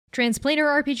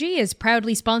Transplanar RPG is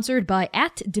proudly sponsored by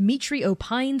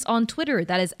 @DimitriOpines on Twitter,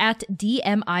 that is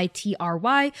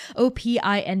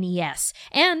 @DMITRYOPINES,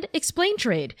 and Explain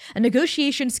Trade, a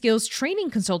negotiation skills training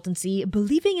consultancy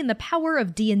believing in the power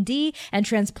of D&D and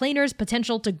Transplanar's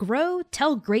potential to grow,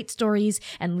 tell great stories,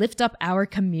 and lift up our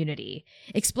community.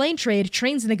 Explain Trade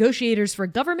trains negotiators for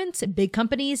governments, big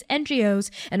companies,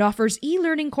 NGOs, and offers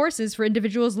e-learning courses for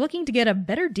individuals looking to get a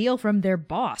better deal from their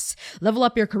boss. Level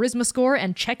up your charisma score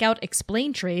and check out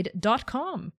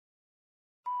explaintrade.com.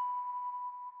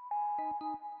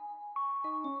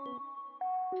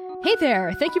 Hey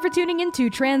there! Thank you for tuning in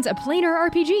to Transplanar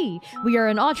RPG. We are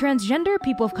an all-transgender,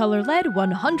 people of color-led,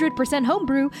 100%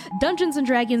 homebrew, Dungeons &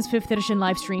 Dragons 5th edition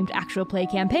live-streamed actual play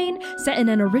campaign set in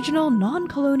an original,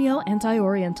 non-colonial,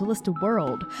 anti-orientalist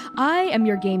world. I am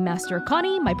your game master,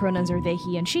 Connie, my pronouns are they,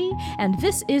 he, and she, and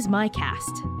this is my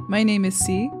cast. My name is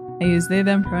C. I use they,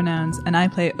 them pronouns, and I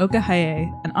play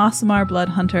Okahaye, an Aasimar blood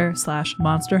hunter /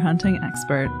 monster hunting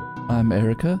expert. I'm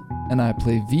Erica, and I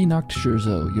play V.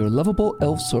 Nocturzo, your lovable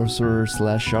elf sorcerer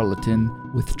 / charlatan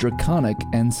with draconic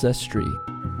ancestry.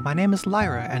 My name is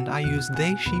Lyra, and I use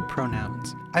they, she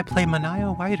pronouns. I play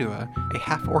Manaya Wairua, a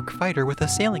half-orc fighter with a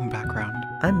sailing background.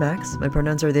 I'm Max, my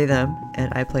pronouns are they, them,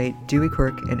 and I play Dewey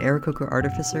Quirk, an Aarakocra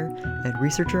artificer and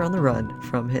researcher on the run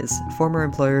from his former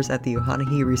employers at the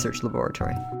Ohanahi Research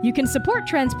Laboratory. You can support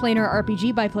Transplanar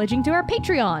RPG by pledging to our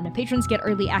Patreon. Patrons get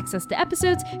early access to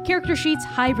episodes, character sheets,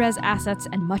 high-res assets,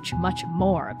 and much, much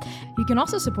more. You can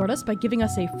also support us by giving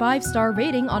us a 5-star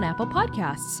rating on Apple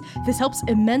Podcasts. This helps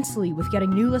immensely with getting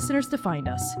new listeners to find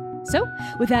us. So,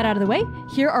 with that out of the way,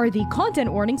 here are the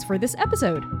content warnings for this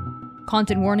episode.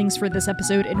 Content warnings for this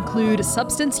episode include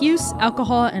substance use,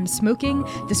 alcohol and smoking,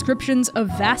 descriptions of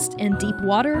vast and deep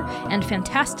water, and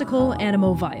fantastical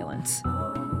animal violence.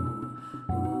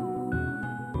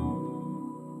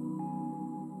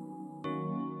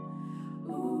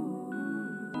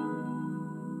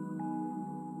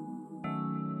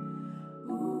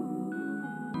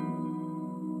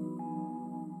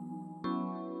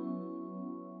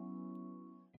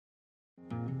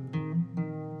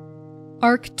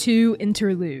 Arc 2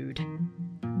 Interlude.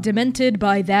 Demented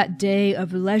by that day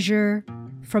of leisure,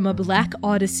 from a Black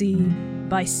Odyssey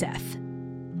by Seth.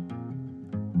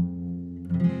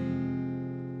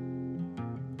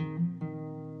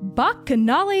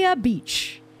 Bacchanalia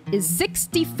Beach is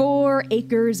 64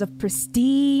 acres of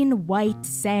pristine white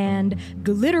sand,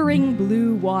 glittering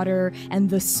blue water, and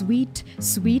the sweet,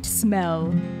 sweet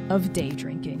smell of day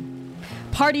drinking.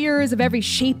 Partiers of every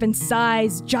shape and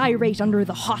size gyrate under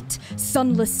the hot,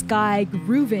 sunless sky,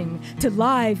 grooving to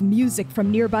live music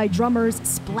from nearby drummers,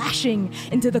 splashing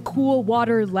into the cool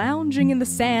water, lounging in the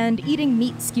sand, eating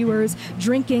meat skewers,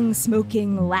 drinking,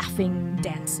 smoking, laughing,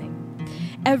 dancing.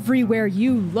 Everywhere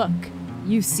you look,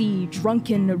 you see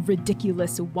drunken,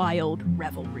 ridiculous, wild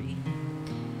revelry.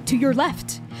 To your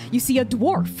left, you see a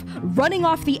dwarf running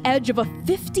off the edge of a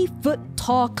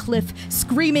 50-foot-tall cliff,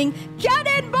 screaming,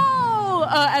 "Cannonball!"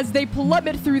 As they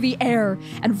plummet through the air,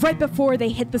 and right before they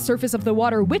hit the surface of the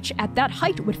water, which at that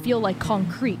height would feel like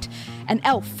concrete, an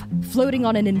elf floating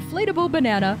on an inflatable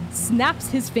banana snaps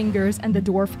his fingers and the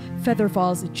dwarf feather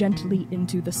falls gently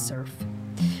into the surf.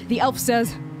 The elf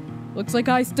says, "Looks like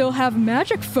I still have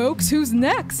magic, folks. Who's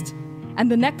next?"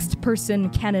 And the next person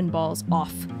cannonballs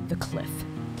off the cliff.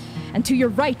 And to your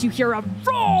right, you hear a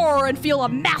roar and feel a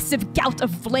massive gout of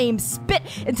flame spit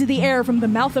into the air from the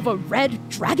mouth of a red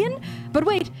dragon? But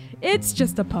wait, it's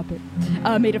just a puppet,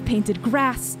 made of painted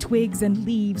grass, twigs, and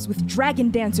leaves, with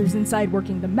dragon dancers inside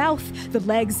working the mouth, the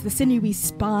legs, the sinewy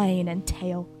spine, and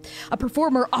tail. A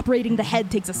performer operating the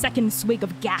head takes a second swig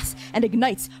of gas and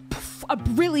ignites a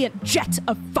brilliant jet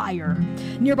of fire.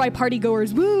 Nearby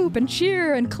partygoers whoop and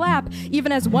cheer and clap,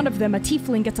 even as one of them, a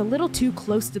tiefling, gets a little too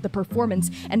close to the performance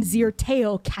and Zir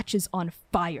tail catches on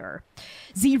fire.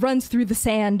 Z runs through the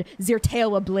sand, Zir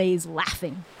tail ablaze,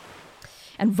 laughing.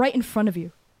 And right in front of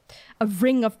you, a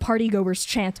ring of partygoers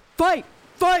chant, "Fight!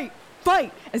 Fight!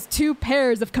 Fight!" as two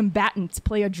pairs of combatants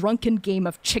play a drunken game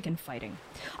of chicken fighting.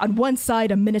 On one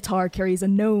side, a minotaur carries a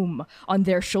gnome on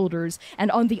their shoulders, and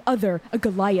on the other, a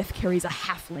Goliath carries a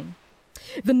halfling.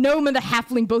 The gnome and the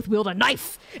halfling both wield a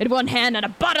knife in one hand and a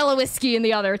bottle of whiskey in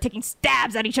the other, taking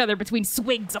stabs at each other between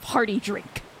swigs of hearty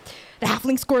drink. The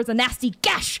halfling scores a nasty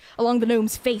gash along the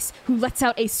gnome's face, who lets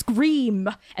out a scream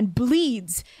and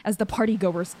bleeds as the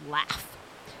partygoers laugh.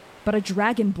 But a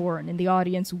dragonborn in the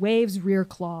audience waves rear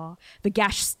claw, the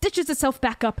gash stitches itself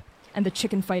back up, and the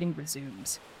chicken fighting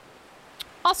resumes.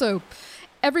 Also,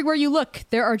 everywhere you look,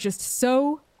 there are just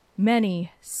so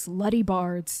many slutty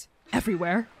bards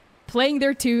everywhere, playing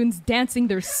their tunes, dancing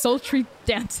their sultry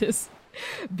dances.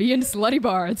 Being slutty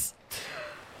bards.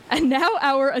 And now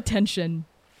our attention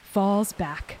falls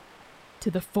back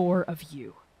to the four of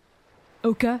you.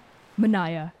 Oka,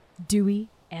 Manaya, Dewey,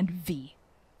 and V.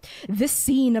 This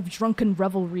scene of drunken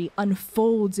revelry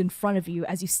unfolds in front of you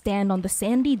as you stand on the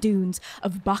sandy dunes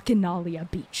of Bacchanalia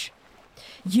Beach.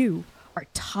 You are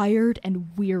tired and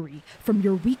weary from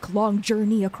your week-long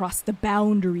journey across the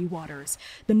Boundary Waters,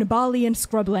 the Nibalian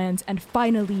scrublands, and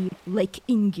finally Lake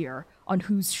Ingir, on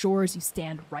whose shores you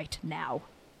stand right now.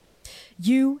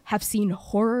 You have seen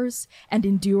horrors and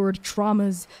endured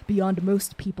traumas beyond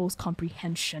most people's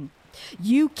comprehension.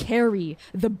 You carry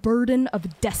the burden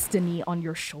of destiny on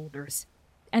your shoulders.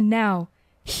 And now,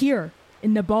 here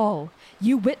in Nabal,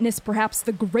 you witness perhaps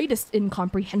the greatest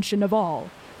incomprehension of all.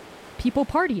 People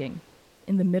partying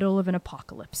in the middle of an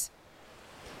apocalypse.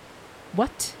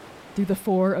 What do the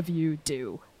four of you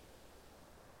do?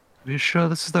 Are you sure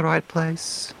this is the right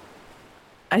place?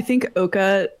 I think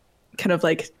Oka kind of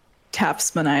like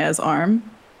taps Manaya's arm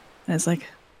and is like,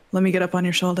 let me get up on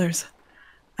your shoulders.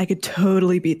 I could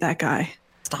totally beat that guy.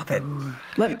 Stop it.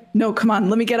 No, come on,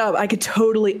 let me get up. I could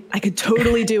totally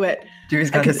do it.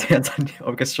 Dewey's got his hands on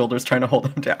Oka's shoulders trying to hold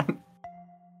him down.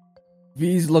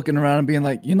 V's looking around and being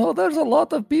like, there's a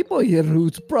lot of people here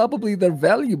whose probably their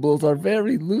valuables are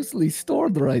very loosely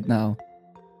stored right now.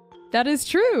 That is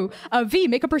true. V,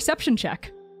 make a perception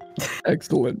check.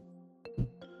 Excellent.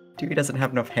 Dewey doesn't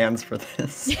have enough hands for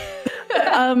this.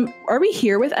 Are we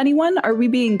here with anyone? Are we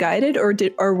being guided,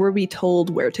 or were we told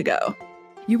where to go?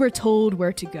 You were told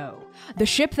where to go. The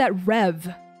ship that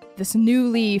Rev, this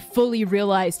newly fully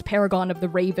realized paragon of the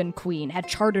Raven Queen, had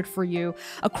chartered for you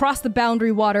across the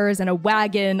Boundary Waters and a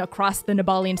wagon across the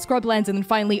Nibalian scrublands, and then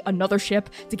finally another ship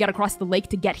to get across the lake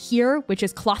to get here, which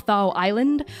is Clothau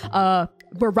Island,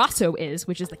 where Raso is,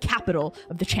 which is the capital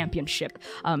of the championship.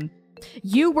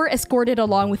 You were escorted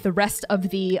along with the rest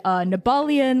of the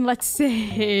Nibalian, let's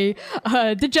say,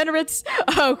 degenerates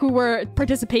who were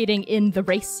participating in the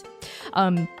race.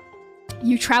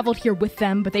 You traveled here with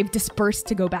them, but they've dispersed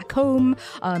to go back home.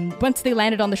 Once they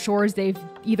landed on the shores, they've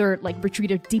either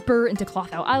retreated deeper into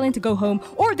Clothau Island to go home,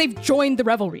 or they've joined the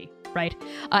revelry, right?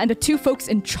 And the two folks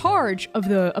in charge of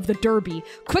the Derby,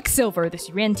 Quicksilver, this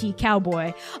Yuan-Ti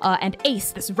cowboy, and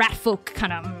Ace, this rat folk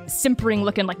kind of simpering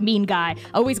looking mean guy,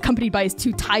 always accompanied by his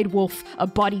two Tide Wolf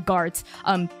bodyguards.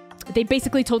 They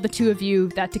basically told the two of you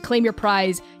that to claim your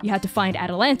prize, you had to find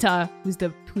Atalanta, who's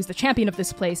the champion of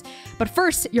this place. But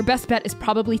first, your best bet is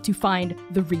probably to find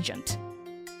the Regent,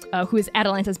 who is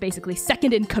Atalanta's basically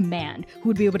second in command, who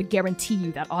would be able to guarantee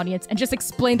you that audience and just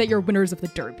explain that you're winners of the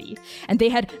Derby. And they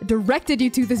had directed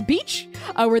you to this beach,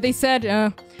 where they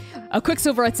said,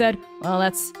 Quicksilver had said, well,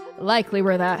 that's likely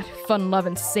where that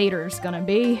fun-loving satyr's gonna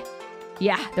be.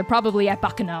 Yeah, they're probably at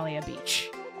Bacchanalia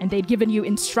Beach. And they'd given you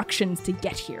instructions to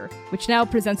get here, which now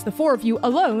presents the four of you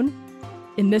alone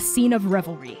in this scene of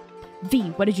revelry. V,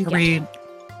 what did you get?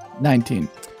 19.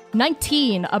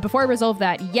 19. Before I resolve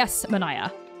that, yes,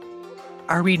 Manaya.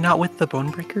 Are we not with the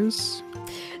Bonebreakers?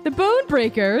 The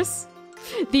Bonebreakers,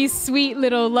 these sweet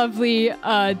little lovely,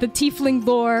 the tiefling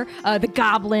lore, the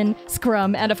goblin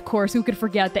scrum, and of course, who could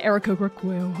forget the Aarakocra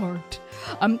Quail Heart.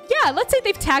 Let's say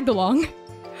they've tagged along.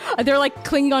 They're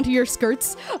clinging onto your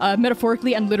skirts,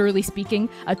 metaphorically and literally speaking,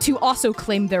 to also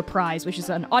claim their prize, which is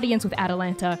an audience with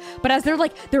Atalanta. But as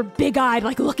they're big-eyed,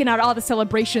 looking at all the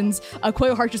celebrations,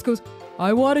 Quailheart just goes,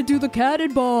 I want to do the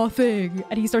cannonball thing.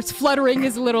 And he starts fluttering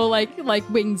his little,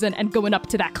 wings and going up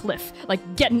to that cliff,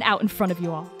 getting out in front of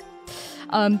you all.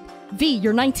 V,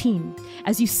 you're 19.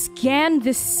 As you scan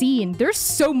this scene, there's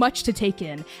so much to take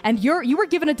in. And you were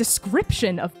given a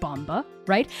description of Bamba,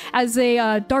 right? As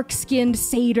a dark-skinned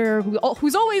satyr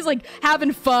who's always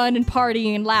having fun and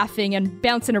partying and laughing and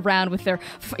bouncing around with their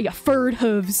furred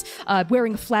hooves,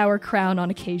 wearing a flower crown on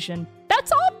occasion.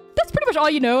 That's all. That's pretty much all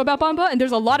you know about Bamba, and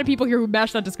there's a lot of people here who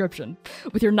match that description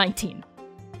with your 19.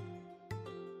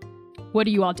 What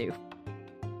do you all do?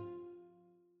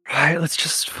 Right, let's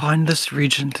just find this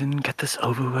regent and get this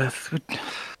over with.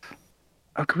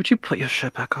 Okay, would you put your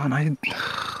shirt back on?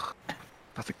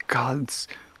 For the gods.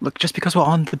 Look, just because we're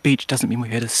on the beach doesn't mean we're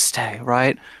here to stay,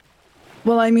 right?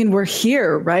 Well, we're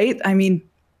here, right?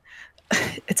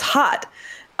 It's hot.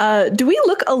 Do we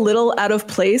look a little out of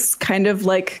place, kind of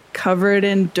covered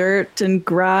in dirt and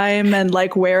grime and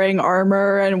wearing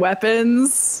armor and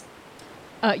weapons?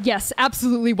 Yes,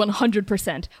 absolutely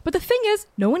 100%. But the thing is,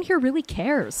 no one here really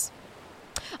cares.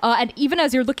 And even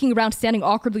as you're looking around, standing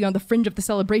awkwardly on the fringe of the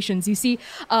celebrations, you see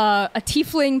a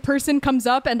tiefling person comes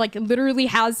up and literally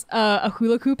has a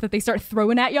hula hoop that they start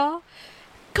throwing at y'all.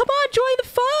 Come on, join the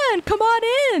fun! Come on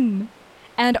in!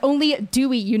 And only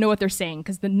Dewey, you know what they're saying,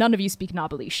 because none of you speak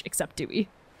Nabalish except Dewey.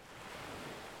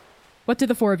 What do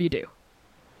the four of you do?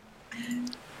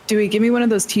 Dewey, give me one of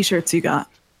those t-shirts you got.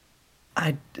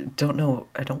 I don't know.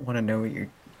 I don't want to know what you're...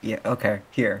 Yeah, okay,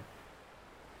 here.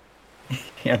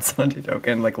 Hands on to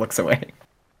Doka and, like, looks away.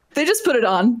 They just put it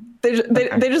on. They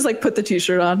just, like, put the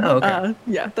t-shirt on. Oh, okay.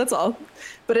 Yeah, that's all.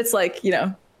 But it's like, you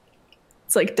know,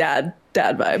 it's like dad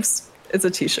vibes. It's a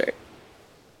t-shirt.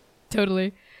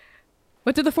 Totally.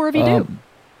 What do the four of you do?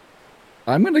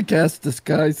 I'm going to cast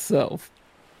Disguise Self.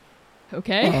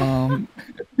 Okay. I'm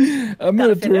going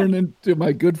to turn into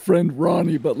my good friend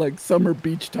Ronnie, but like summer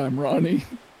beach time Ronnie.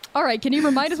 All right, can you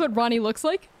remind us what Ronnie looks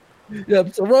like?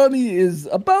 Yep, so Ronnie is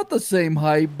about the same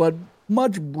height, but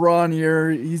much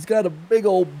brawnier. He's got a big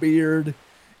old beard.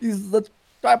 He's the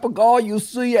type of guy you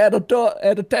see at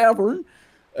a tavern.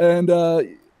 And,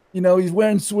 you know, he's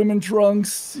wearing swimming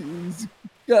trunks.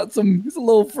 He's a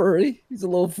little furry. He's a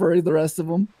little furry, the rest of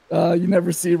them. You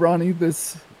never see Ronnie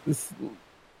this,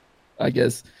 I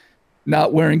guess,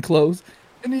 not wearing clothes.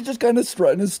 And he's just kind of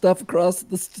strutting his stuff across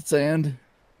the sand,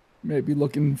 maybe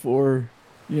looking for,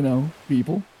 you know,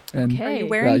 people. And Okay. Are you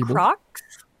wearing valuable. Crocs?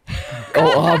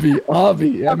 Oh,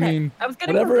 Avi. I Okay, mean, I was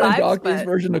getting whatever the vibes, Andaki's but-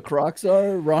 version of Crocs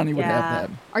are, Ronnie would have Yeah. that.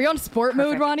 Are you on sport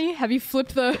mode, Perfect. Ronnie? Have you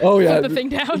flipped the, Oh, yeah. flipped the thing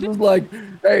This down? is like,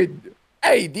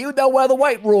 hey, do you know where the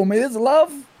weight room is,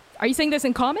 love? Are you saying this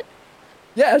in common?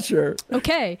 Yeah, sure.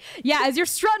 Okay. Yeah, as you're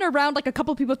strutting around, like a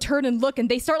couple people turn and look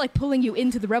and they start like pulling you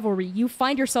into the revelry. You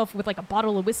find yourself with like a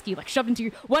bottle of whiskey like shoved into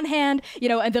your one hand, you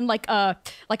know, and then like a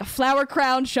flower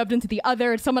crown shoved into the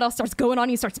other, and someone else starts going on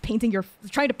you, starts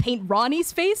trying to paint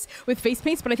Ronnie's face with face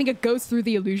paints, but I think it goes through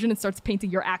the illusion and starts painting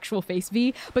your actual face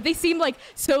V. But they seem like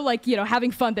so like, you know,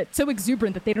 having fun, that so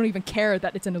exuberant that they don't even care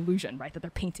that it's an illusion, right? That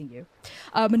they're painting you.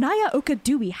 Manaya, Oka,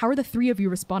 Dewey, how are the three of you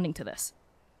responding to this?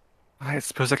 I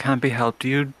suppose I can't be helped.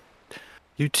 You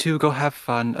two go have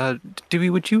fun.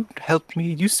 Dewey, would you help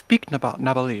me? You speak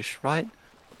Nabalish, right?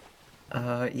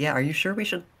 Yeah, are you sure we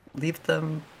should leave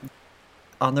them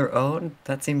on their own?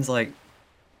 That seems like...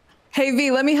 Hey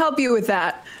V, let me help you with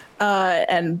that.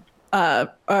 Ronnie,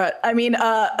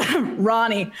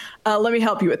 let me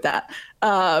help you with that.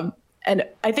 And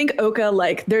I think Oka,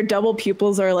 like, their double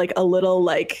pupils are like a little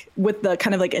like with the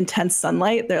kind of like intense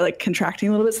sunlight, they're like contracting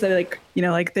a little bit. So they like, you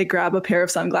know, like they grab a pair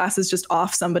of sunglasses just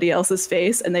off somebody else's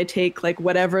face and they take like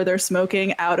whatever they're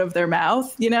smoking out of their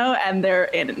mouth, you know, and they're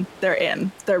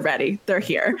ready, they're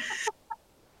here.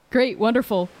 Great,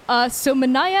 wonderful. So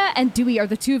Manaya and Dewey, are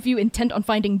the two of you intent on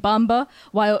finding Bamba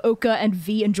while Oka and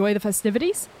V enjoy the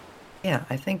festivities? Yeah,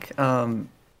 I think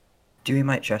Dewey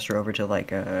might gesture over to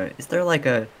like is there like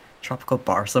a tropical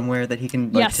bar somewhere that he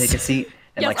can like Yes. take a seat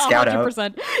and Yes, like scout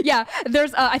 100%. Yeah,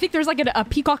 there's I think there's like a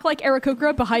peacock-like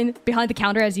Aarakocra behind the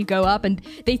counter as you go up, and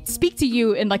they speak to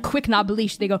you in like quick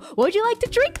Nabalish. They go, "What would you like to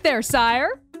drink there,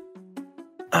 sire?"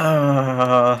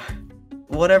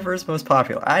 Whatever's most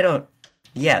popular. I don't...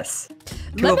 Yes.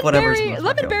 Two of whatever's most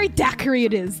popular. Lemonberry daiquiri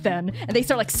it is then. And they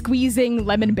start like squeezing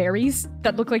lemon berries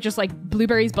that look like just like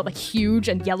blueberries but like huge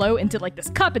and yellow into like this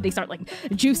cup, and they start like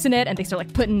juicing it, and they start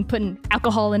like putting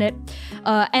alcohol in it.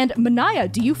 And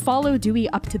Manaya, do you follow Dewey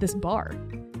up to this bar?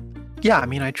 Yeah, I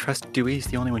mean, I trust Dewey. He's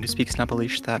the only one who speaks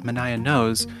Nabalish that Manaya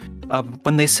knows.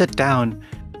 When they sit down,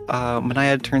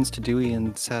 Manaya turns to Dewey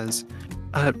and says,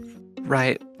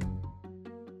 right,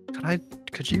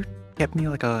 could you get me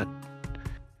like a...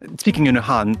 Speaking in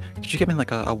Uhan, could you get me like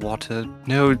a water?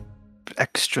 No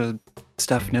extra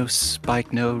stuff, no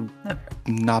spike, no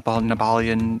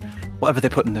Nabalian, whatever they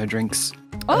put in their drinks.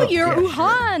 Oh, you're yeah, sure.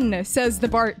 Uhan, says the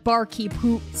barkeep,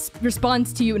 who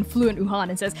responds to you in fluent Uhan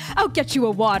and says, "I'll get you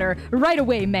a water right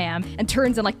away, ma'am," and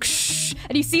turns and like shh,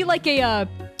 and you see like a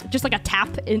just like a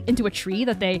tap into a tree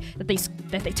that they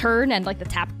turn, and like the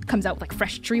tap comes out with like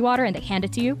fresh tree water, and they hand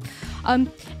it to you.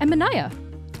 And Manaya,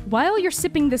 while you're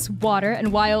sipping this water,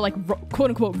 and while like quote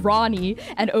unquote Ronnie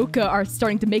and Oka are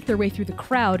starting to make their way through the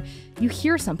crowd, you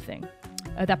hear something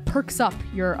that perks up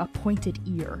your pointed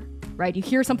ear. Right, you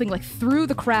hear something like through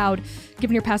the crowd,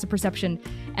 given your passive perception.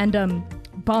 And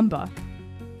Bamba,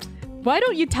 why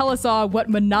don't you tell us all what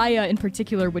Manaya in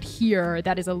particular would hear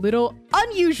that is a little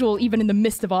unusual, even in the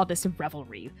midst of all this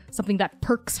revelry? Something that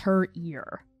perks her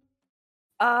ear.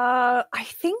 I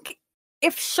think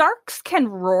if sharks can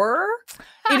roar,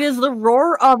 it is the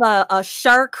roar of a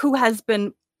shark who has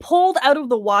been pulled out of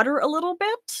the water a little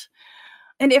bit.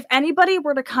 And if anybody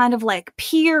were to kind of like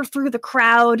peer through the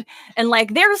crowd and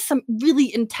like there's some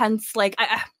really intense like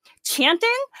chanting.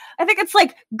 I think it's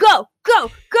like, go,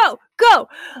 go, go, go.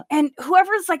 And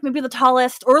whoever's like maybe the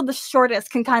tallest or the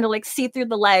shortest can kind of like see through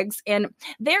the legs. And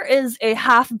there is a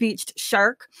half-beached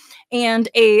shark and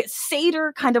a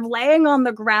satyr kind of laying on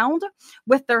the ground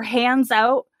with their hands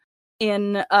out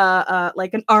in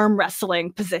like an arm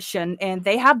wrestling position. And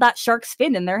they have that shark's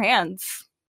fin in their hands.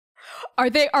 Are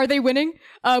they winning?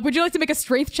 Would you like to make a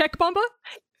strength check, Bamba?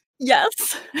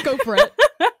 Yes. Go for it.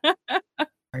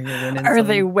 Are you winning? Are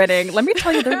they winning? Let me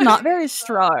tell you, they're not very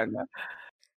strong.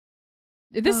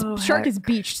 This shark heck. is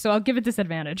beached, so I'll give it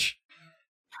disadvantage.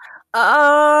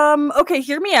 Okay,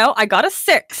 hear me out. I got a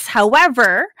 6.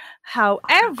 However,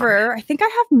 I think I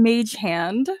have Mage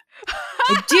Hand.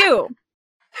 I do.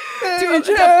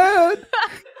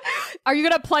 Are you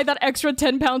gonna apply that extra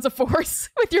 10 pounds of force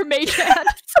with your mage hand?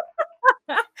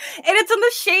 And it's in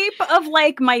the shape of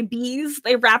like my bees.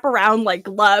 They wrap around like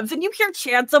gloves, and you hear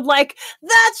chants of like,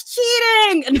 "That's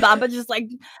cheating!" And Bamba just like,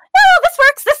 "No, this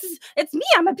works. It's me.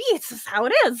 I'm a bee. This is how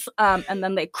it is." And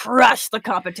then they crush the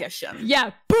competition.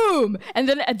 Yeah, boom! And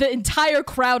then the entire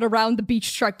crowd around the beach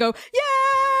shark go,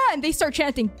 "Yeah!" And they start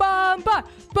chanting, "Bamba,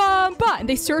 Bamba!" And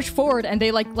they surge forward and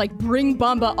they like bring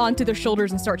Bamba onto their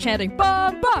shoulders and start chanting,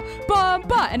 "Bamba,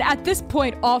 Bamba!" And at this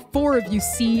point, all 4 of you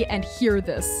see and hear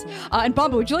this. And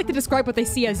Bamba, would you like to describe what they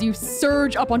see as you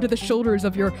surge up onto the shoulders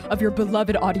of your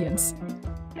beloved audience?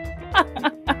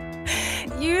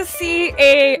 You see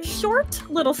a short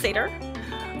little satyr.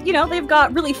 You know, they've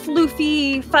got really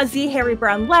floofy, fuzzy, hairy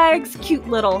brown legs, cute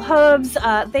little hooves.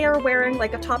 They are wearing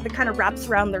like a top that kind of wraps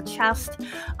around their chest.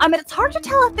 And it's hard to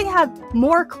tell if they have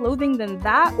more clothing than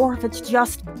that or if it's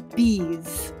just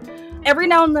bees. Every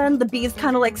now and then the bees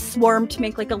kind of like swarm to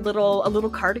make like a little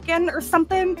cardigan or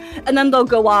something, and then they'll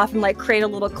go off and like create a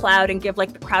little cloud and give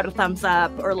like the crowd a thumbs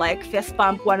up or like fist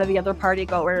bump one of the other party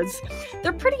goers.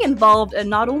 They're pretty involved in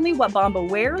not only what Bamba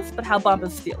wears, but how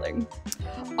Bamba's feeling.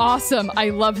 Awesome,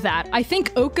 I love that. I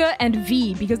think Oka and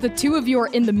V, because the 2 of you are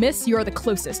in the mist, you are the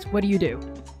closest. What do you do?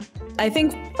 I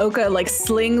think Oka like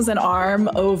slings an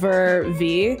arm over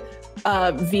V.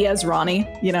 V as Ronnie,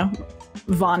 you know,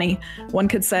 Vonnie, one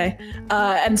could say,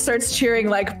 and starts cheering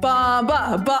like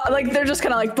Bamba, like they're just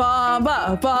kind of like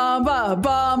Bamba, Bamba,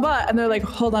 Bamba, and they're like,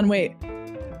 hold on, wait,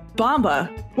 Bamba,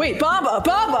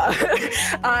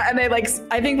 and they like,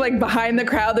 I think like behind the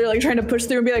crowd, they're like trying to push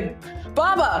through and be like,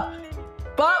 Bamba,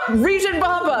 Regent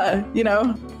Bamba, you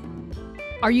know.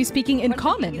 Are you speaking in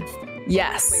common?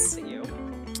 Yes.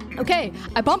 Okay,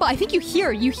 Bamba, I think you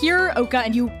hear Oka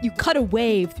and you cut a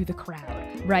wave through the crowd,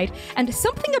 right? And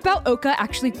something about Oka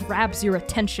actually grabs your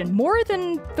attention more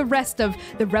than the rest of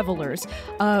the revelers.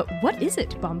 What is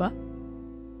it, Bamba?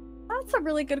 That's a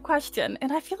really good question.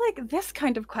 And I feel like this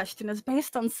kind of question is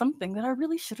based on something that I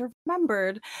really should have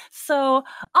remembered. So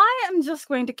I am just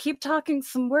going to keep talking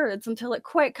some words until it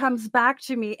quite comes back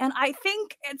to me. And I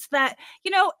think it's that,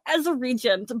 you know, as a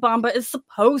regent, Bamba is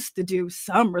supposed to do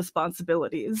some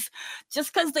responsibilities.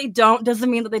 Just because they don't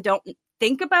doesn't mean that they don't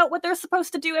think about what they're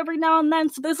supposed to do every now and then.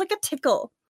 So there's like a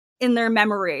tickle in their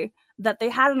memory that they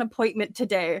had an appointment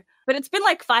today, but it's been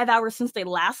like 5 hours since they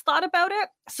last thought about it.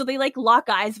 So they like lock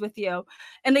eyes with you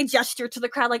and they gesture to the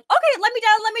crowd like, okay, let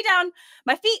me down.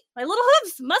 My feet, my little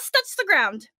hooves must touch the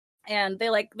ground. And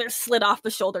they're slid off the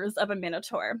shoulders of a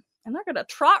minotaur and they're going to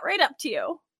trot right up to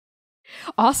you.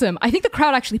 Awesome. I think the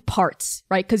crowd actually parts,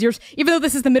 right? Because even though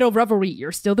this is the middle of revelry,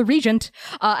 you're still the regent.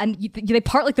 And they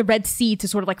part like the Red Sea to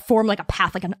sort of like form like a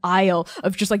path, like an aisle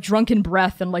of just like drunken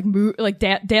breath and like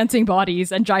dancing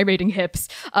bodies and gyrating hips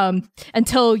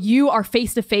until you are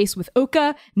face to face with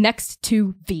Oka next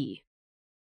to V.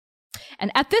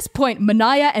 And at this point,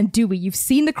 Manaya and Dewey, you've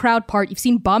seen the crowd part. You've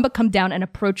seen Bamba come down and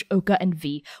approach Oka and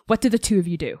V. What do the 2 of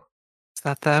you do? Is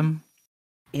that them?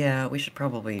 Yeah, we should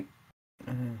probably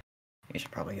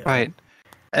get Right.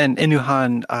 And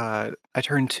Inuhan, I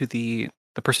turned to the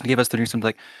person who gave us the news and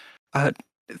was like,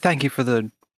 thank you for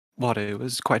the water. It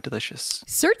was quite delicious.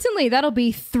 Certainly, that'll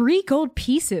be 3 gold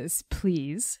pieces,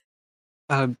 please.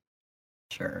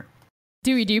 Sure.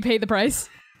 Dewey, do you pay the price?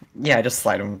 Yeah, I just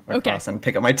slide them Okay. across and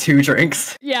pick up my 2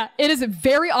 drinks. Yeah, it is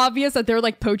very obvious that they're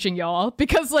like poaching y'all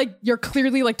because like you're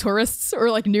clearly like tourists or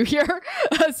like new here.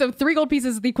 So 3 gold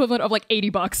pieces is the equivalent of like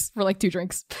 $80 for like 2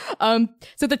 drinks.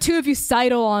 So the 2 of you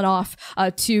sidle on off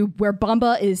to where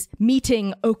Bamba is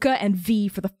meeting Oka and V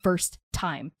for the first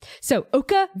time. So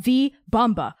Oka, V,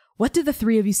 Bamba, what do the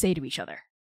 3 of you say to each other?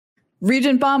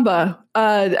 Regent Bamba,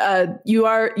 you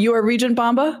are Regent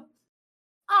Bamba?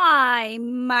 I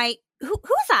might.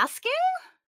 Who's asking?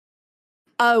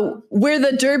 We're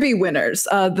the Derby winners,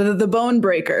 the Bone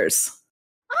Breakers.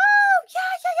 Oh, yeah.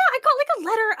 I got like a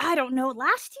letter, I don't know,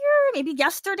 last year, maybe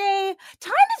yesterday.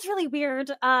 Time is really weird.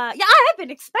 Yeah, I've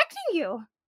been expecting you.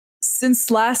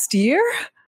 Since last year?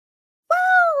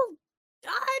 Well,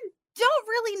 I don't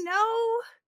really know.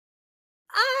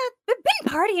 I've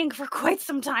been partying for quite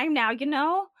some time now, you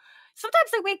know?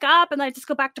 Sometimes I wake up and then I just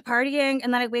go back to partying,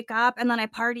 and then I wake up and then I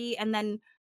party, and then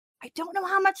I don't know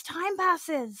how much time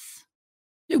passes.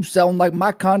 You sound like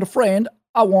my kind of friend.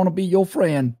 I want to be your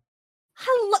friend.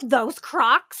 Those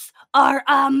Crocs are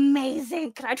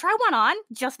amazing. Can I try one on?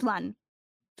 Just one.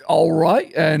 All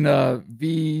right. And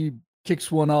V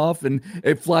kicks one off and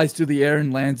it flies through the air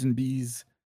and lands in B's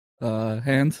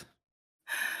hands.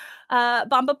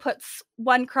 Bomba puts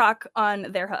one Croc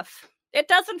on their hoof. It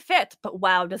doesn't fit, but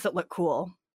wow, does it look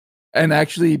cool. And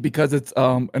actually, because it's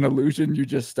an illusion, you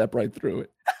just step right through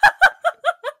it.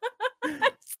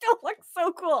 It still looks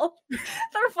so cool.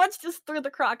 Their foot's just through the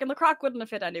Croc, and the Croc wouldn't have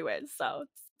fit anyways, so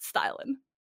it's styling.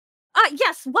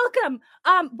 Yes, welcome.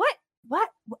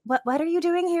 What are you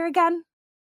doing here again?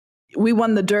 We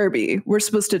won the Derby. We're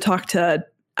supposed to talk to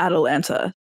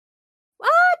Atalanta.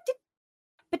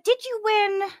 But did you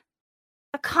win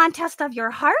a contest of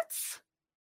your hearts?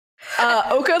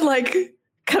 Oka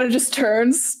kind of just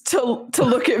turns to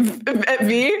look at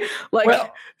V.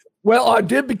 Well, I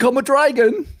did become a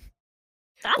dragon.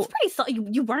 That's pretty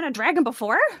you weren't a dragon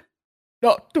before?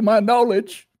 Not to my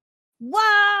knowledge.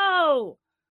 Whoa!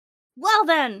 Well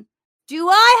then, do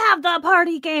I have the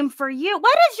party game for you?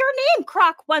 What is your name,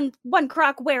 Croc one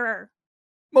Croc wearer?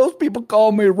 Most people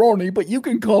call me Ronnie, but you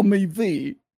can call me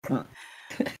V. Wow,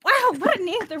 what a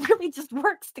name that really just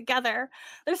works together.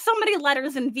 There's so many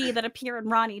letters in V that appear in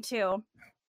Ronnie too.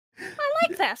 I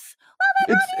like this. Well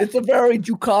then, It's a very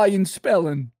Jukayan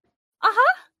spelling.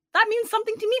 Uh-huh. That means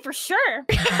something to me for sure.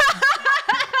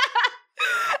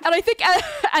 And I think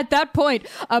at that point,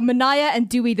 Manaya and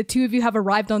Dewey, the two of you have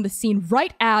arrived on the scene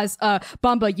right as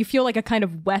Bomba, you feel like a kind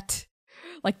of wet,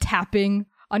 tapping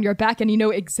on your back, and you know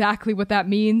exactly what that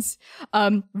means.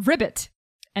 Ribbit,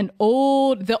 the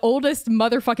oldest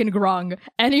motherfucking grung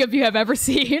any of you have ever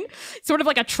seen, sort of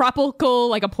like a tropical,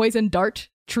 like a poison dart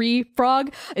tree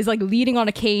frog, is leaning on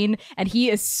a cane, and he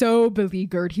is so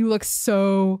beleaguered. He looks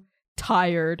so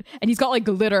tired, and he's got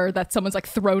glitter that someone's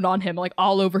thrown on him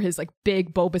all over his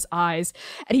big bulbous eyes,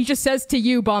 and he just says to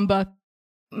you, Bomba,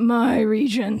 "My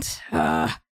regent,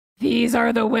 these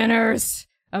are the winners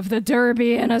of the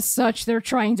Derby, and as such they're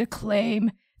trying to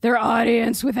claim their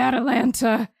audience with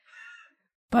Atalanta.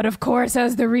 But of course,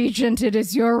 as the regent, it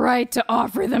is your right to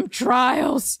offer them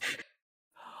trials."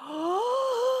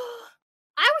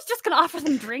 I was just gonna offer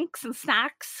them drinks and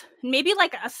snacks, maybe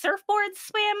a surfboard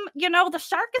swim. You know, the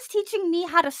shark is teaching me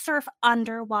how to surf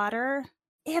underwater.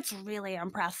 It's really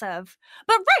impressive.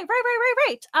 But right.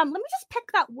 Let me just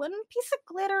pick that one piece of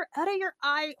glitter out of your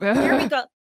eye. Here we go.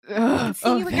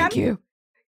 You again. Thank you.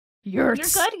 You're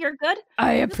good.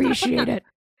 I appreciate it.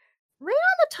 Right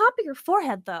on the top of your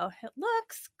forehead, though. It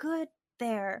looks good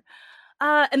there.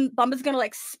 And Bomba's gonna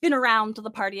spin around to the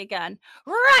party again.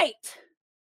 Right.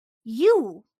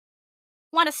 You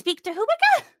want to speak to who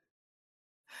again?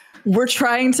 We're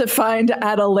trying to find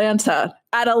Atalanta.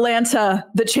 Atalanta,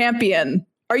 the champion.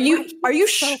 Are you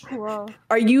so cool.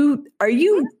 Are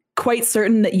you quite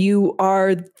certain that you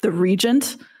are the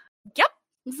regent? Yep.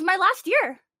 This is my last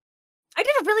year. I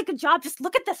did a really good job. Just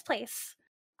look at this place.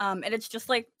 And it's just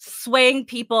swaying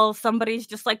people. Somebody's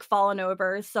just falling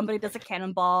over. Somebody does a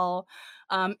cannonball.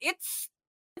 It's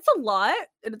a lot,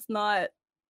 and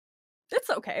it's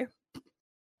okay.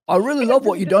 I really love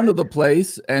what you've done to the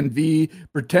place. And V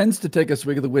pretends to take a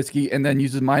swig of the whiskey and then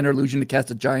uses minor illusion to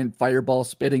cast a giant fireball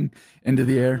spitting into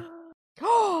the air.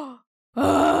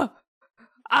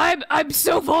 I'm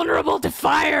so vulnerable to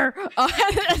fire.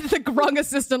 The grung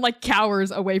assistant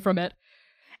cowers away from it.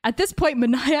 At this point,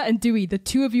 Manaya and Dewey, the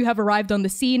two of you have arrived on the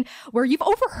scene where you've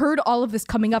overheard all of this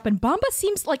coming up, and Bomba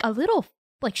seems a little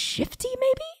shifty,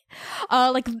 maybe.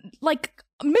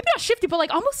 Maybe not shifty,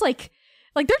 but almost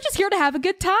they're just here to have a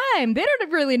good time. They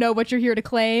don't really know what you're here to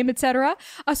claim, etc.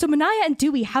 So Manaya and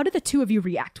Dewey, how did the two of you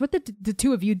react? What did the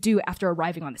two of you do after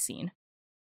arriving on the scene?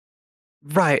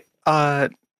 Right. I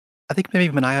think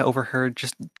maybe Manaya overheard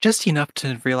just enough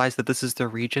to realize that this is the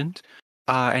regent,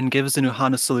 and gives an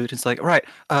Uhana salute. It's right,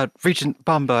 Regent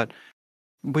Bomba,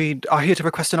 we are here to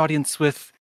request an audience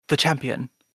with the champion.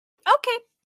 Okay.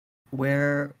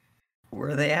 Where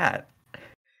were they at?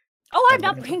 Oh, I'm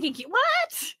not bringing you.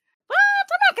 What?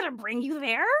 I'm not gonna bring you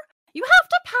there. You have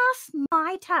to pass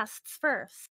my tests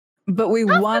first. But we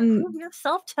won. Prove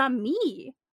yourself to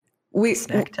me.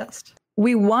 Snack test.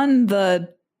 We won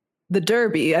the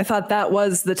Derby. I thought that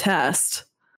was the test.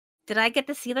 Did I get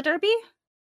to see the Derby?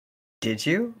 Did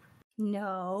you?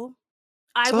 No.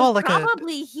 I saw was like a-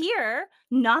 probably here.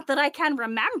 Not that I can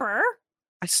remember.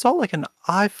 I saw like an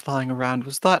eye flying around.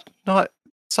 Was that not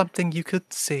something you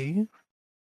could see? Two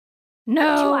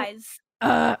No, eyes.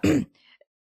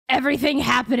 everything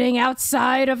happening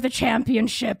outside of the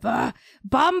championship,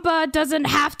 Bomba doesn't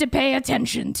have to pay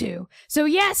attention to. So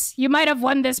yes, you might have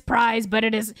won this prize, but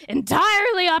it is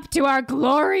entirely up to our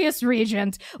glorious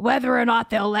regent whether or not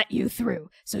they'll let you through.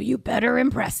 So you better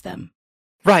impress them.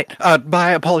 Right.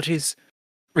 My apologies,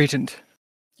 Regent.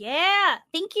 Yeah,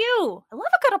 thank you. I love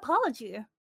a good apology.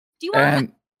 Do you want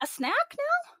And a snack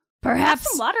now? Perhaps,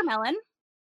 Some watermelon.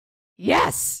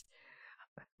 yes.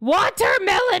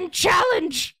 Watermelon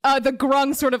challenge! The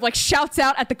grung sort of like shouts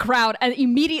out at the crowd, and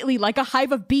immediately, like a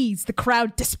hive of bees, the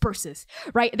crowd disperses,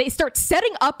 right? They start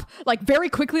setting up, like, very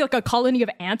quickly, like a colony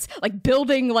of ants, like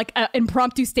building, like, an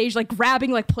impromptu stage, like grabbing,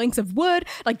 like, planks of wood,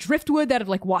 like driftwood that have,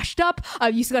 like, washed up.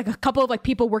 You see, like, a couple of, like,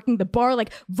 people working the bar,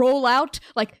 like, roll out,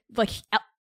 like,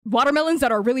 watermelons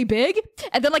that are really big,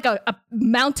 and then like a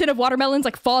mountain of watermelons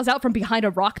like falls out from behind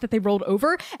a rock that they rolled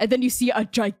over, and then you see a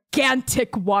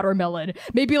gigantic watermelon,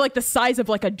 maybe like the size of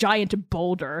like a giant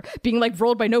boulder, being like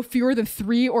rolled by no fewer than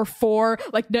 3 or 4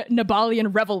 like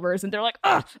Nabalian revelers, and they're like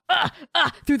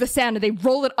through the sand, and they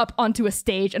roll it up onto a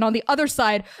stage, and on the other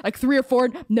side like 3 or 4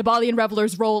 Nabalian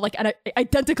revelers roll like an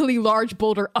identically large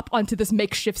boulder up onto this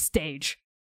makeshift stage.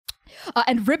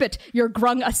 And Ribbit, your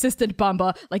grung assistant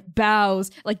Bomba, like bows,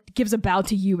 like gives a bow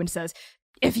to you and says,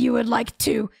 "If you would like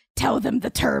to tell them the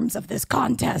terms of this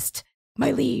contest,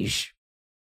 my liege."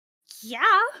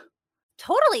 Yeah,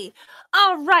 totally.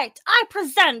 All right, I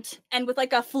present, and with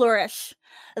like a flourish,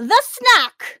 the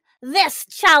snack. This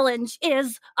challenge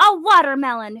is a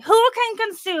watermelon. Who can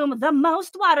consume the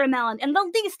most watermelon in the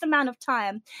least amount of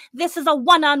time? This is a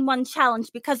one-on-one challenge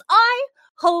because I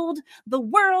hold the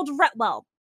world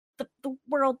the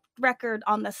world record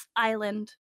on this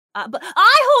island. But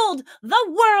I hold the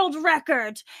world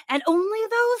record, and only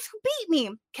those who beat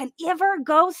me can ever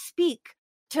go speak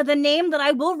to the name that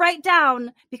I will write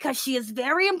down because she is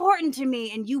very important to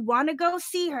me, and you want to go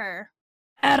see her.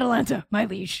 Atalanta, my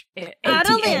liege.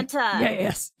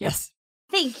 Atalanta. Yes.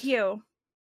 Thank you.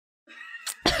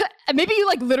 And maybe you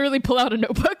like literally pull out a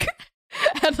notebook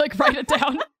and like write it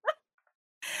down.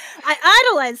 I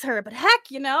idolize her, but heck,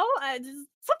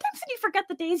 sometimes when you forget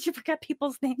the days, you forget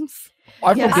people's names.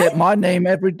 I Yes. forget my name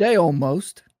every day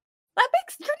almost.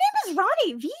 Your name is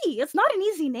Ronnie V. It's not an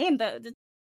easy name, though.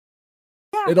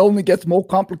 Yeah. It only gets more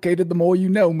complicated the more you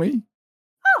know me.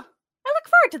 Oh, I look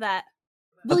forward to that.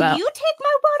 Will you take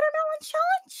my watermelon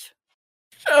challenge?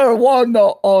 Sure, why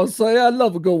not? I'll say I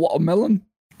love a good watermelon.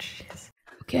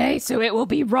 Okay, so it will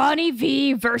be Ronnie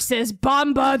V versus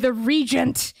Bomba the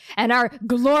Regent and our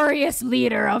glorious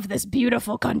leader of this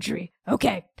beautiful country.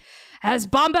 Okay, as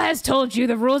Bomba has told you,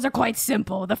 the rules are quite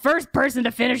simple. The first person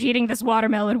to finish eating this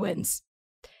watermelon wins.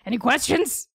 Any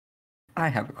questions? I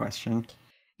have a question.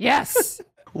 Yes.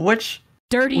 Which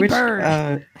Dirty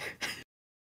bird.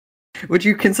 Would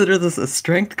you consider this a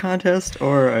strength contest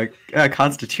or a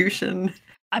constitution?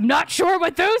 I'm not sure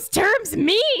what those terms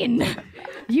mean,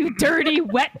 you dirty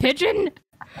wet pigeon.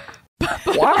 But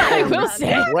what I will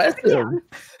say, Impressive.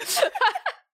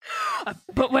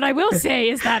 but what I will say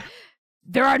is that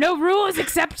there are no rules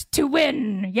except to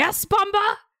win. Yes,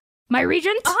 Bomba? My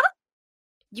regent?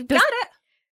 You got it.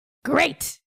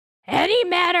 Great. Any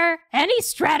matter, any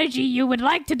strategy you would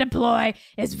like to deploy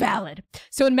is valid.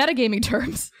 So in metagaming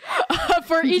terms,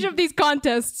 for each of these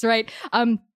contests, right,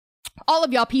 all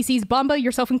of y'all PCs, Bomba,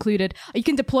 yourself included, you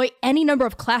can deploy any number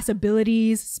of class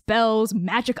abilities, spells,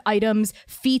 magic items,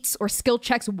 feats, or skill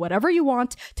checks, whatever you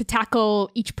want to tackle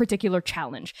each particular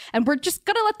challenge. And we're just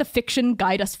gonna let the fiction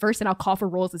guide us first, and I'll call for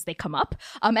rolls as they come up.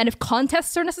 And if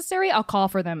contests are necessary, I'll call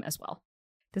for them as well.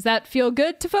 Does that feel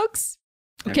good to folks?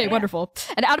 Okay, wonderful.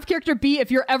 And out of character B,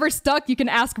 if you're ever stuck, you can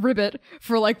ask Ribbit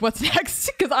for like what's next,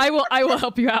 because I will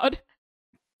help you out.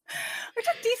 I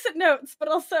took decent notes, but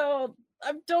also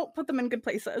don't put them in good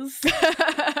places.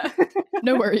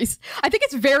 No worries. I think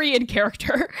it's very in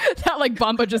character that like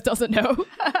Bomba just doesn't know.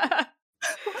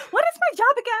 What is my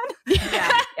job again?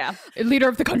 Yeah. Leader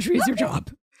of the country is your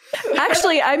job.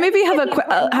 Actually, I maybe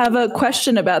have a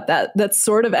question about that. That's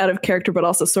sort of out of character, but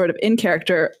also sort of in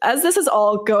character. As this is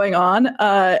all going on,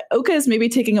 Oka is maybe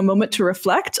taking a moment to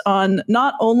reflect on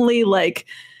not only like,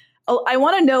 I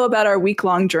want to know about our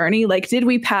week-long journey. Like, did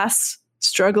we pass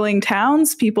struggling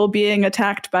towns, people being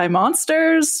attacked by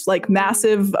monsters, like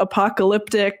massive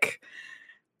apocalyptic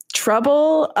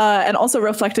trouble, and also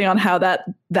reflecting on how that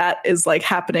that is like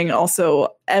happening also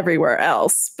everywhere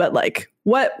else. But like,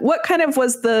 what kind of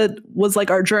was like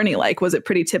our journey like? Was it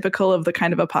pretty typical of the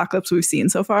kind of apocalypse we've seen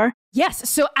so far? Yes.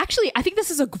 So actually, I think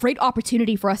this is a great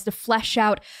opportunity for us to flesh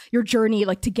out your journey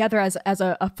like together as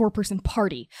a 4-person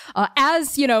party.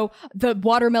 As you know, the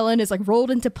watermelon is like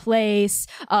rolled into place,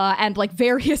 and like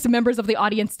various members of the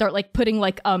audience start like putting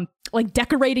like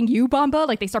decorating you, Bamba.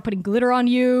 Like they start putting glitter on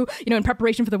you, in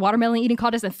preparation for the watermelon eating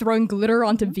contest, and throwing glitter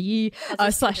onto V.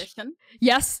 Tradition.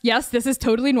 Yes, this is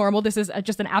totally normal. This is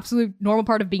just an absolute normal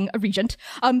part of being a regent.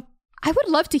 I would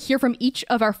love to hear from each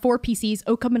of our 4 PCs,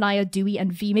 Oka, Manaya, Dewey,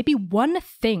 and V, maybe one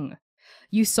thing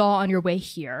you saw on your way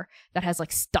here that has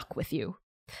like stuck with you.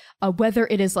 Whether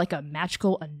it is like a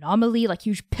magical anomaly, like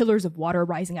huge pillars of water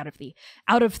rising out of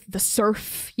the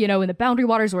surf, in the boundary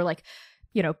waters, or like,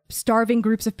 starving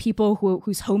groups of people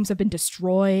whose homes have been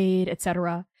destroyed,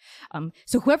 etc.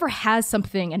 So whoever has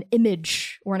something, an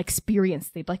image or an experience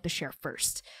they'd like to share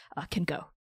first, can go.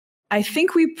 I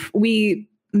think we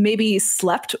maybe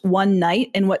slept one night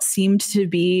in what seemed to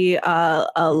be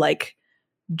like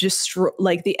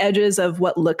the edges of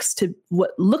what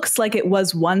looks like it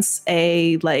was once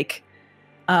a like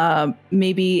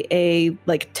maybe a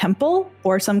like temple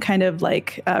or some kind of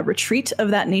like retreat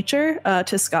of that nature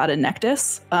to Scott and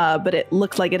Nectus, but it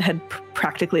looked like it had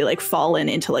practically like fallen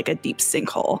into like a deep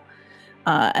sinkhole.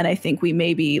 And I think we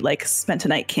maybe like spent a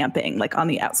night camping like on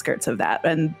the outskirts of that,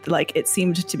 and like it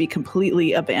seemed to be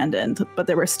completely abandoned, but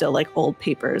there were still like old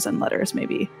papers and letters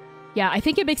maybe. Yeah, I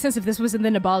think it makes sense if this was in the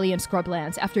Nabalian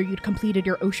scrublands after you'd completed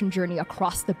your ocean journey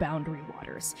across the boundary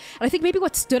waters. And I think maybe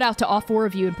what stood out to all 4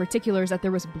 of you in particular is that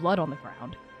there was blood on the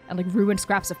ground and like ruined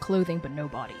scraps of clothing, but no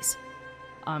bodies.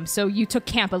 So you took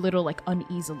camp a little like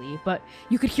uneasily, but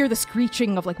you could hear the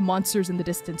screeching of like monsters in the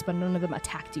distance, but none of them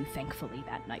attacked you, thankfully,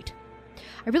 that night.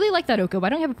 I really like that, Oka. Why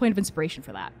don't you have a point of inspiration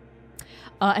for that?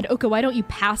 And Oka, why don't you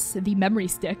pass the memory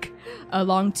stick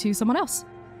along to someone else?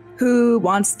 Who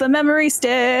wants the memory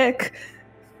stick?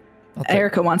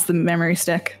 Erica wants the memory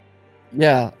stick.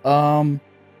 Yeah.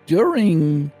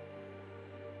 During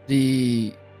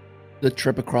the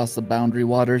trip across the boundary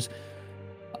waters,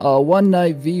 one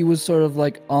night V was sort of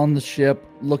like on the ship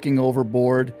looking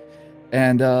overboard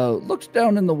and looked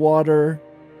down in the water.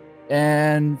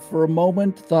 And for a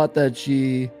moment thought that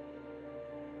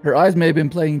her eyes may have been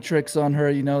playing tricks on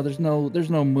her. There's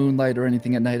no moonlight or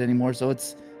anything at night anymore, so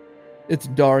it's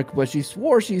dark. But she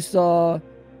swore she saw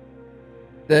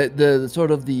the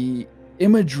sort of the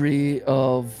imagery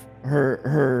of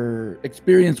her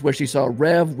experience where she saw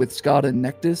Rev with Scott and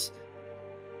Nectus.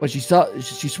 But she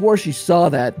swore she saw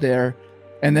that there,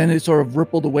 and then it sort of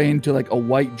rippled away into like a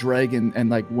white dragon and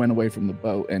like went away from the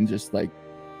boat and just like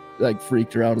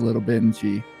freaked her out a little bit, and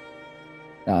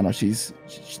I don't know,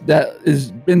 that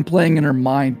has been playing in her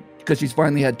mind because she's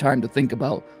finally had time to think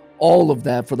about all of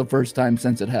that for the first time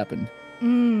since it happened.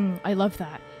 I love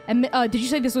that. And did you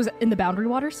say this was in the boundary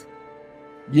waters?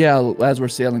 Yeah, as we're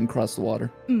sailing across the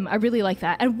water. I really like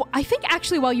that. And I think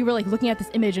actually while you were like looking at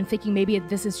this image and thinking maybe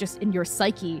this is just in your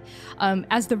psyche,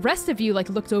 as the rest of you like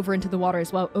looked over into the water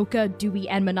as well, Oka, Dewey,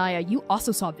 and Manaya, you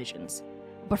also saw visions,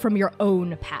 but from your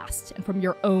own past and from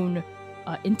your own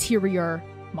interior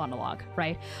monologue,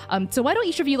 right? So why don't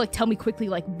each of you like tell me quickly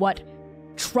like what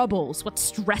troubles, what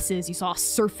stresses you saw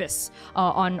surface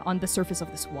on the surface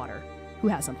of this water? Who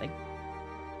has something?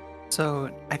 So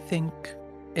I think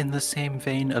in the same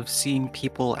vein of seeing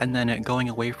people and then it going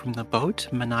away from the boat,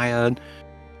 Manaya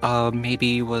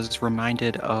maybe was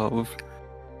reminded of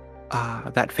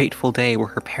that fateful day where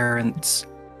her parents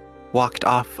walked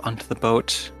off onto the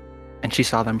boat and she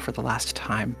saw them for the last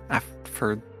time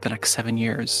for the next 7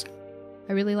 years.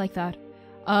 I really like that.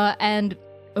 And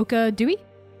Oka, Dewey?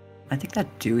 I think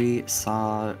that Dewey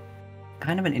saw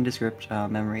kind of an indescript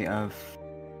memory of,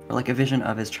 or like a vision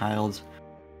of his child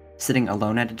sitting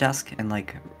alone at a desk and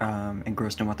like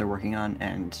engrossed in what they're working on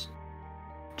and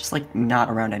just like not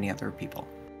around any other people.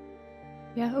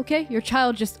 Yeah, okay. Your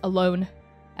child just alone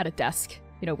at a desk,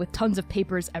 with tons of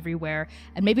papers everywhere.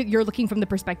 And maybe you're looking from the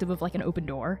perspective of like an open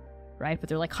door, right? But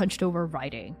they're like hunched over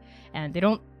writing and they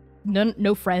don't,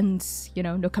 no friends,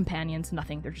 no companions,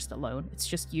 nothing. They're just alone. It's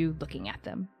just you looking at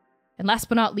them. And last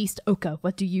but not least, Oka,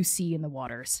 what do you see in the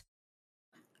waters?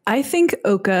 I think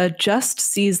Oka just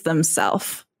sees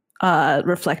themselves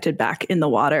reflected back in the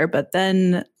water, but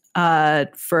then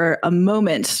for a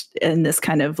moment in this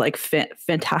kind of like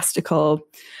fantastical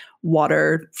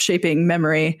water shaping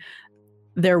memory,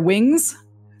 their wings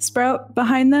sprout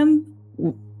behind them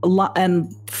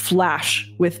and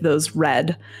flash with those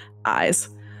red eyes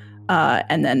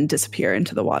and then disappear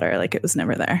into the water like it was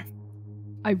never there.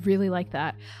 I really like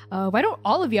that. Why don't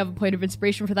all of you have a point of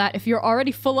inspiration for that? If you're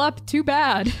already full up, too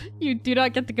bad. You do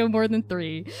not get to go more than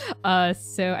 3.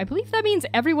 So I believe that means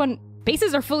everyone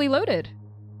bases are fully loaded.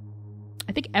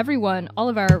 I think everyone, all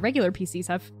of our regular PCs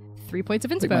have 3 points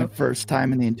of Like inspo. my first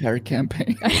time in the entire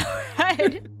campaign.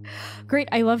 Right? Great,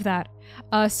 I love that.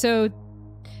 So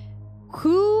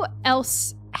who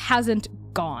else hasn't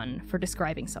gone for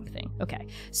describing something? Okay,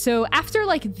 so after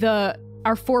like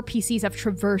our 4 PCs have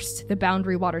traversed the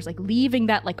boundary waters, like leaving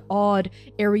that like odd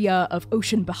area of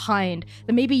ocean behind,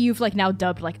 then maybe you've like now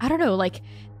dubbed like, I don't know, like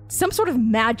some sort of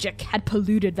magic had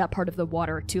polluted that part of the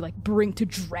water to like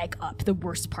drag up the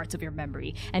worst parts of your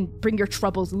memory and bring your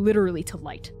troubles literally to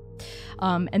light.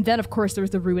 And then, of course, there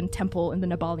was the ruined temple in the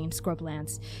Nabalian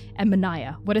scrublands. And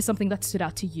Manaya, what is something that stood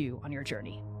out to you on your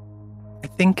journey? I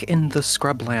think in the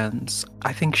scrublands,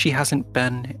 I think she hasn't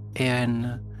been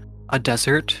in a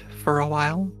desert for a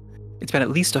while. It's been at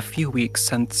least a few weeks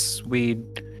since we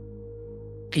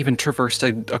even traversed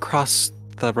across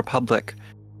the Republic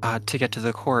to get to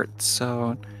the court.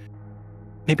 So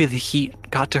maybe the heat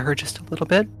got to her just a little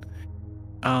bit.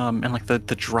 And like the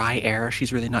dry air,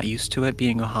 she's really not used to it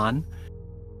being a Han.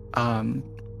 And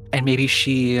maybe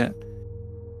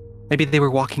they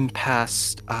were walking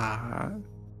past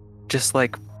just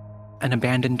like an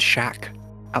abandoned shack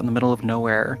out in the middle of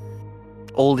nowhere,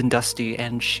 old and dusty,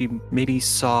 and she maybe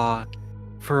saw,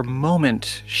 for a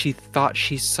moment, she thought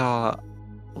she saw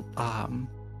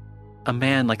a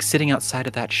man like sitting outside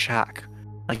of that shack,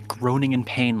 like groaning in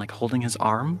pain, like holding his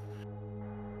arm.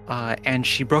 And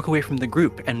she broke away from the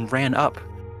group and ran up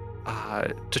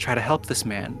to try to help this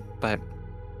man, but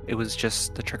it was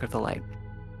just the trick of the light.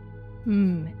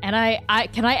 And I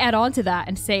can I add on to that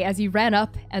and say, as you ran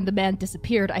up and the man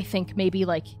disappeared, I think maybe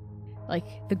like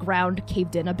the ground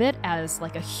caved in a bit as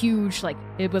like a huge, like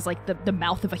it was like the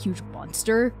mouth of a huge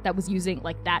monster that was using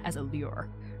like that as a lure,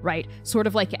 right? Sort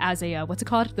of like as a what's it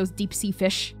called? Those deep sea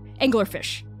fish,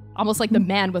 anglerfish. Almost like the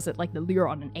man was like the lure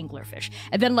on an anglerfish.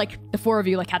 And then like the 4 of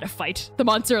you like had to fight the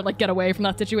monster and like get away from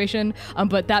that situation.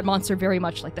 But that monster very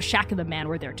much like the shack and the man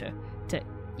were there to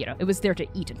it was there to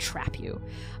eat and trap you.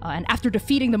 And after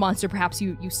defeating the monster, perhaps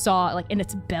you saw like in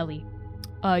its belly,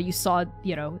 you saw,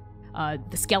 the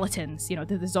skeletons, the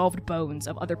dissolved bones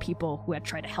of other people who had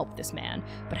tried to help this man,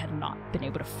 but had not been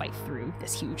able to fight through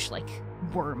this huge like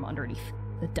worm underneath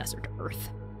the desert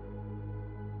earth.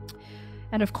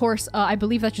 And of course, I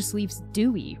believe that just leaves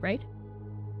Dewey, right?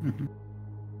 Mm-hmm.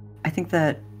 I think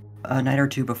that a night or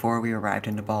 2 before we arrived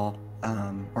in Nabal,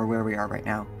 or where we are right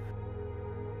now,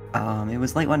 it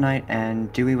was late one night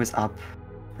and Dewey was up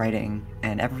writing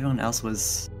and everyone else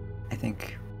was, I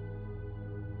think,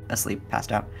 asleep,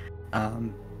 passed out.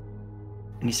 And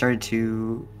he started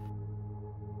to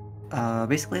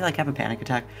basically like have a panic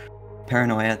attack,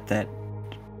 paranoia that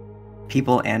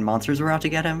people and monsters were out to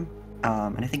get him.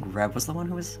 And I think Rev was the one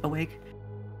who was awake,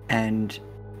 and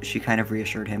she kind of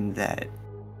reassured him that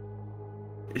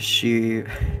she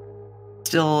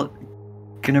still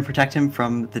gonna protect him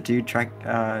from the dude trying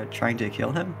to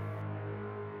kill him.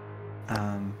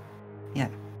 Yeah.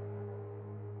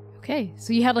 Okay,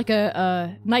 so you had like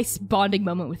a nice bonding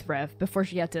moment with Rev before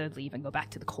she had to leave and go back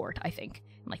to the court, I think,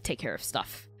 and like take care of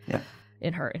stuff. Yeah.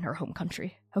 In her home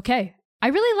country. Okay. I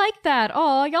really like that.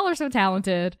 Oh, y'all are so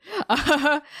talented.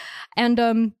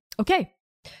 And okay.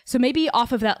 So maybe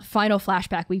off of that final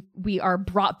flashback, we are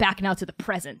brought back now to the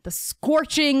present. The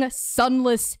scorching,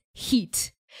 sunless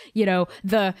heat.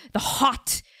 The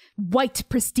hot, white,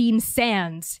 pristine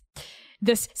sands.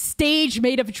 This stage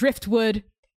made of driftwood,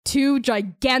 2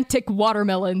 gigantic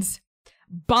watermelons.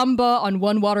 Bamba on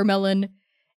 1 watermelon,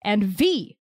 and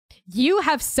V. You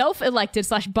have self-elected /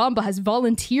 Bamba has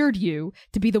volunteered you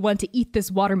to be the one to eat this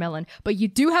watermelon, but you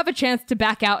do have a chance to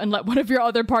back out and let one of your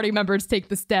other party members take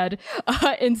the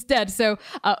instead. So,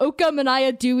 Oka,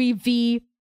 Manaya, Dewey, V,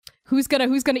 who's gonna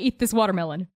eat this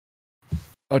watermelon?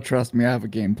 Oh, trust me, I have a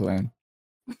game plan.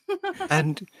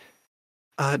 And,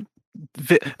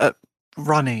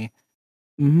 Ronnie,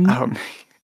 Mm-hmm.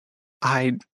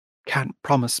 I can't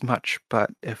promise much,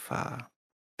 but if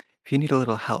you need a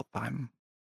little help, I'm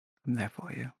there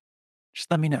for you. Just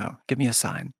let me know. Give me a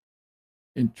sign.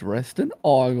 Interesting.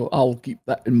 I'll keep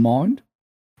that in mind.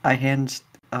 I hand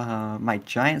my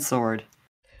giant sword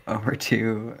over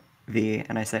to V,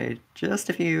 and I say, just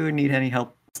if you need any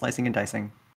help slicing and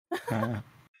dicing,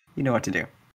 you know what to do.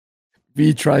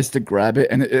 V tries to grab it,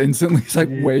 and it instantly is like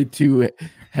way too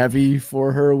heavy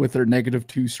for her with her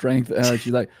 -2 strength.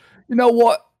 She's like, you know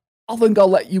what? I think I'll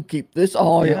let you keep this.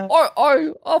 Oh yeah,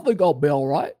 I think I'll be all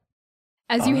right.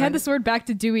 As you hand the sword back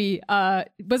to Dewey,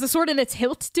 was the sword in its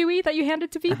hilt, Dewey, that you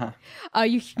handed to V?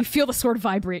 You feel the sword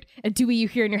vibrate, and Dewey, you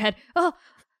hear in your head, "Oh,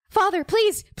 Father,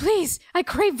 please, please, I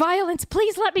crave violence.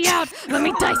 Please let me out. Let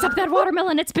me dice up that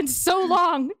watermelon. It's been so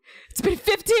long. It's been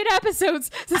 15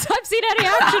 episodes since I've seen any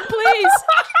action, please."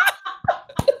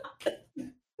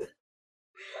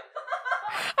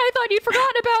 I thought you'd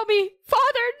forgotten about me.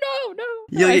 Father, no.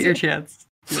 You'll get your chance.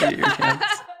 You'll get your chance.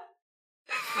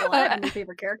 Well, I have a new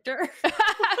favorite character.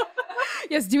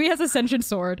 Yes, Dewey has Ascension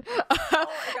Sword.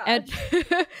 And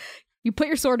you put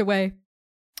your sword away.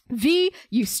 V,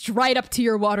 you stride up to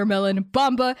your watermelon.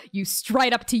 Bamba, you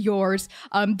stride up to yours.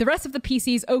 The rest of the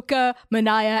PCs, Oka,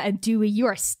 Manaya, and Dewey, you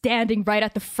are standing right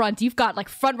at the front. You've got like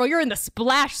front row. You're in the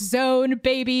splash zone,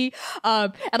 baby.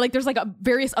 And like there's like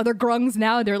various other grungs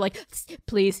now. They're like,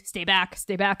 please stay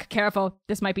back, careful.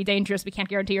 This might be dangerous. We can't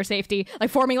guarantee your safety. Like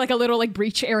forming like a little like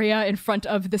breach area in front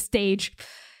of the stage.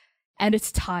 And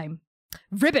it's time.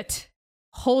 Ribbit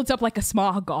holds up like a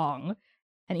small gong.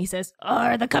 And he says,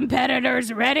 "Are the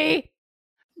competitors ready?"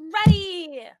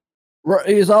 Ready!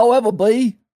 Ready as I'll ever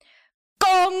be.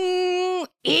 Gong!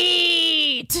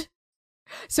 Eat!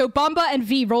 So Bamba and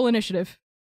V roll initiative.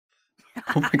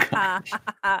 Oh my god.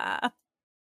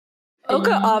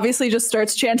 Oka obviously just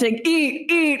starts chanting, "Eat,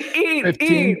 eat, eat,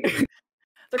 15. eat."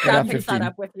 The crowd Yeah, picks that 15.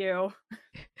 up with you.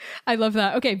 I love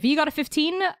that. Okay, V got a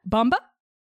 15. Bamba?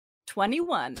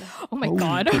 21. Oh my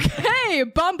god. Okay,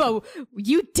 Bamba,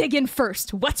 you dig in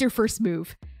first. What's your first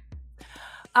move?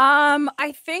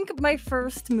 I think my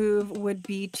first move would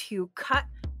be to cut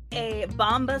a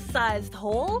Bamba-sized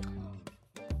hole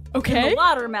in Okay. the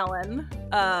watermelon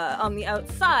on the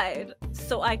outside,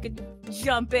 so I could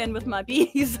jump in with my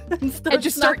bees and And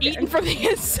just start snacking. eating from the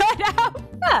inside out.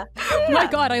 Yeah. Oh my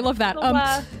god, I love that.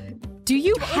 So, Do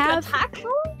you like an have attack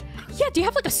roll? Yeah, do you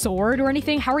have like a sword or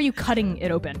anything? How are you cutting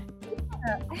it open?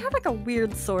 I have like a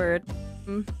weird sword.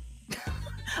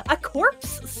 A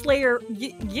corpse slayer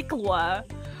Yiklwa.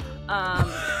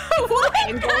 What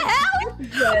the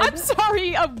hell? I'm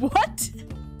sorry, what?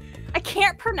 I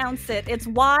can't pronounce it. It's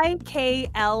YKLWA.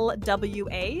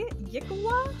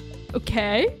 Yiklwa?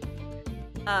 Okay.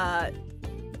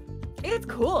 It's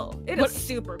cool. It What- is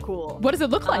super cool. What does it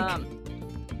look like?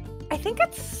 I think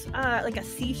it's like a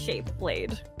C-shaped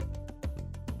blade.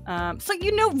 So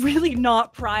really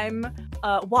not prime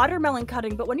watermelon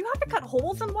cutting, but when you have to cut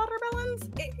holes in watermelons,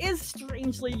 it is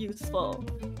strangely useful.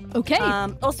 Okay.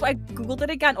 Also, I googled it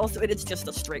again. Also, it is just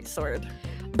a straight sword.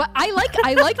 But I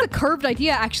like the curved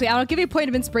idea, actually. I'll give you a point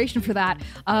of inspiration for that.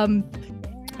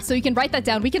 So you can write that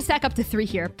down. We can stack up to 3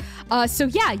 here. So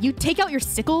yeah, you take out your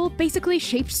sickle, basically,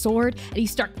 shaped sword, and you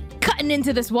start cutting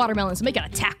into this watermelon. So make an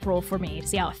attack roll for me to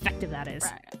see how effective that is.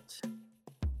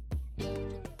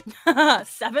 Right.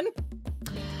 7?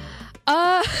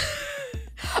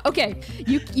 Okay,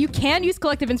 you can use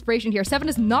collective inspiration here. 7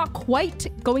 is not quite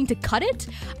going to cut it.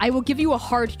 I will give you a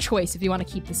hard choice if you want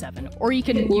to keep the 7, or you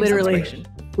can use inspiration.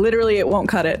 Literally, it won't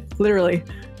cut it. Literally.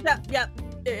 Yeah.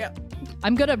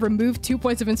 I'm gonna remove 2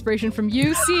 points of inspiration from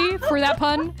you, C, for that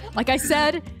pun. Like I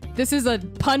said, this is a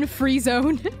pun-free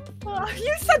zone.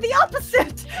 You said the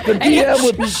opposite. The DM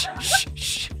would be.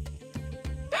 Shh.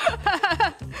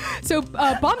 So,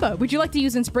 Bamba, would you like to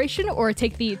use inspiration or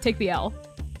take the L?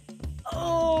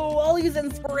 Oh, I'll use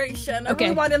inspiration. Okay.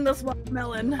 Everyone in this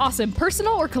watermelon. Awesome.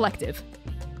 Personal or collective?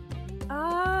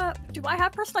 Do I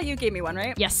have personal? You gave me one,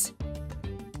 right? Yes.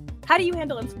 How do you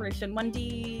handle inspiration?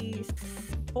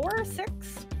 1d4,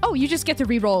 6? Oh, you just get to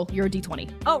re-roll your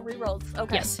d20. Oh, rerolls.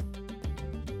 Okay. Yes.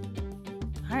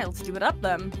 All right, let's do it up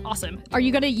then. Awesome. Are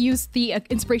you gonna use the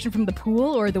inspiration from the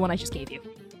pool or the one I just gave you?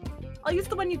 I'll use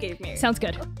the one you gave me. Sounds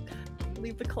good.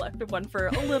 Leave the collective one for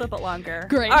a little bit longer.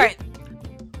 Great. All right.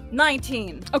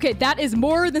 19. Okay, that is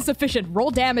more than sufficient. Roll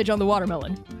damage on the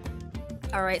watermelon.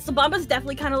 All right, so Bamba's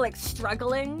definitely kind of like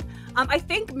struggling. I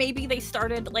think maybe they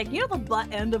started like, the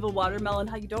butt end of a watermelon,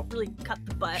 how you don't really cut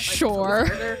the butt. Like, Sure.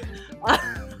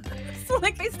 So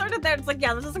like they started there. It's like,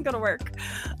 yeah, this isn't gonna work.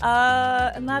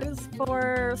 And that is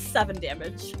for 7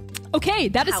 damage. Okay,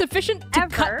 that is sufficient to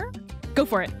cut. Ever. Go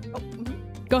for it. Oh,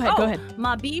 mhm. Go ahead. Go Oh, ahead.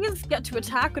 My bees get to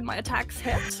attack when my attacks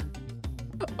hit.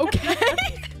 Okay.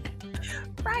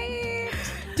 Right.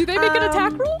 Do they make an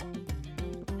attack roll?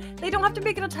 They don't have to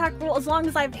make an attack roll as long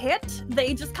as I've hit.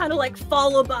 They just kind of like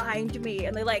follow behind me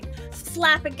and they like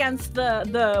slap against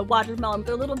the watermelon with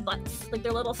their little butts, like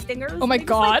their little stingers. Oh my They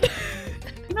just, like, god.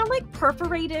 like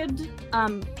perforated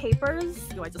papers.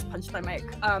 Oh, I just punched my mic.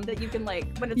 That you can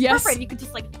like when it's Yes. perforated, you can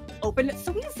just like open it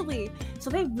so easily. So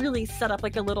they really set up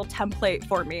like a little template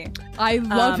for me. I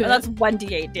love it. And that's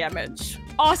 1d8 damage.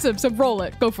 Awesome. So roll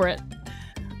it. Go for it.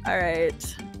 All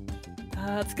right.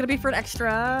 It's gonna be for an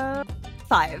extra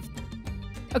 5.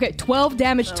 Okay, 12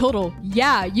 damage total.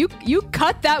 Yeah, you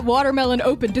cut that watermelon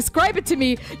open. Describe it to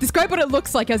me. Describe what it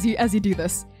looks like as you do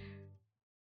this.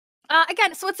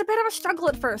 Again, so it's a bit of a struggle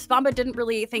at first. Bomba didn't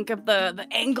really think of the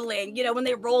angling. You know, when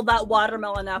they rolled that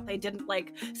watermelon up, they didn't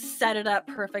like set it up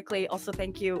perfectly. Also,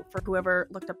 thank you for whoever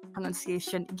looked up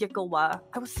pronunciation. Yikilwa.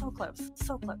 I was so close,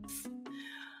 so close.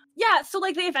 Yeah, so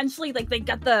like they eventually like they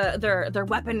get their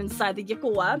weapon inside the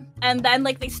Yikilwa, and then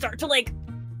like they start to like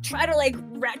try to like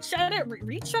reach at it.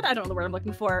 I don't know the word I'm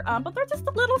looking for. But they're just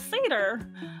a little satyr.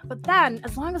 But then,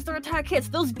 as long as their attack hits,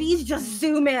 those bees just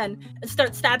zoom in and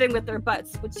start stabbing with their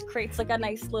butts, which creates like a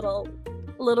nice little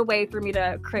way for me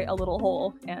to create a little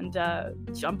hole and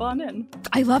jump on in.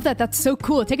 I love that. That's so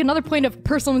cool. Take another point of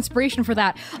personal inspiration for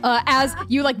that. As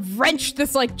you like wrench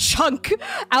this like chunk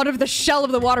out of the shell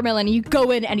of the watermelon, and you go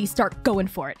in and you start going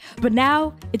for it. But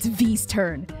now it's V's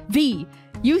turn. V,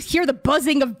 you hear the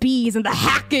buzzing of bees and the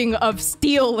hacking of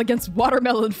steel against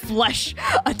watermelon flesh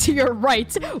to your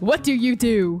right. What do you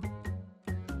do?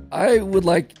 I would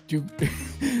like to.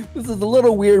 This is a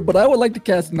little weird, but I would like to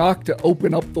cast Knock to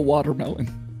open up the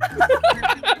watermelon.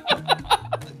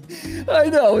 I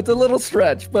know it's a little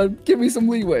stretch, but give me some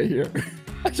leeway here.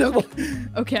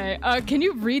 Okay, can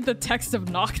you read the text of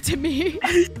Knock to me?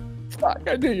 Fuck,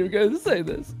 I knew you were going to say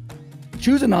this.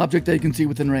 Choose an object that you can see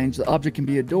within range. The object can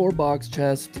be a door, box,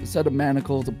 chest, a set of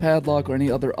manacles, a padlock, or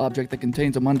any other object that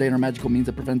contains a mundane or magical means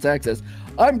that prevents access.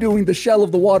 I'm doing the shell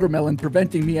of the watermelon,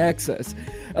 preventing me access.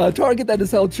 A target that is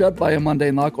held shut by a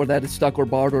mundane lock, or that is stuck or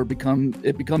barred, or it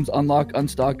becomes unlocked,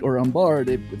 unstocked, or unbarred.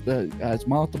 If it has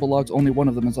multiple locks, only one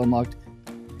of them is unlocked.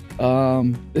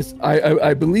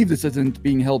 I believe this isn't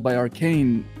being held by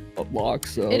arcane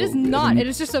locks. So it is not. It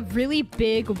is just a really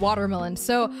big watermelon.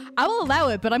 So I will allow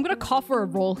it, but I'm gonna call for a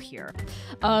roll here.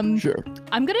 Sure.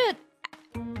 I'm gonna.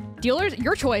 Dealers,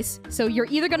 your choice. So you're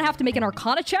either gonna have to make an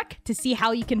Arcana check to see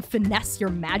how you can finesse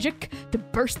your magic to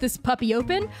burst this puppy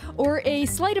open, or a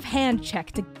sleight of hand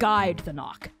check to guide the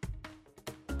knock.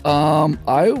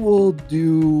 I will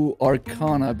do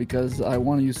Arcana because I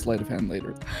want to use sleight of hand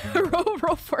later.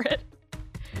 roll for it.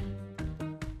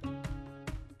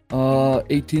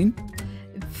 18.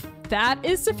 That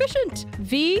is sufficient.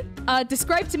 V,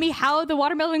 describe to me how the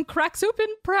watermelon cracks open,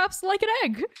 perhaps like an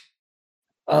egg.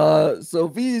 So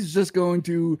V is just going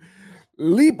to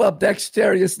leap up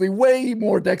dexterously, way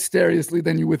more dexterously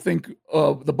than you would think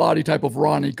the body type of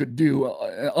Ronnie could do,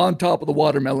 on top of the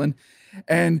watermelon.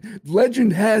 And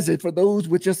legend has it, for those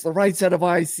with just the right set of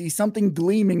eyes, see something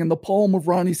gleaming in the palm of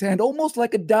Ronnie's hand, almost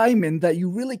like a diamond that you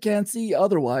really can't see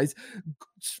otherwise,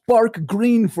 spark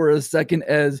green for a second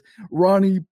as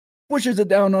Ronnie pushes it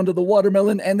down onto the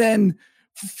watermelon, and then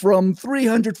from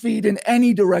 300 feet in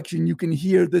any direction, you can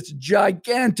hear this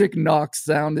gigantic knock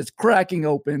sound, this cracking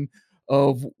open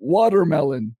of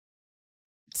watermelon.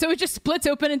 So it just splits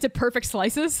open into perfect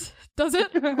slices, does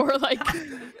it? Or like...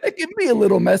 It can be a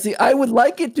little messy. I would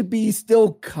like it to be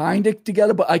still kind of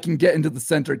together, but I can get into the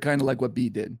center kind of like what B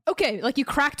did. Okay, like you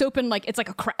cracked open, like it's like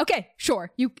a crack. Okay,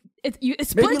 sure. It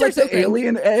splinters maybe like the open.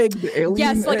 alien egg, the alien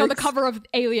Yes, like eggs. on the cover of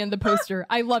Alien, the poster.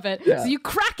 I love it. Yeah. So you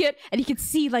crack it, and you can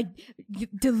see like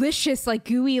delicious, like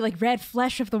gooey, like red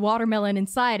flesh of the watermelon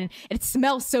inside, and it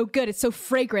smells so good. It's so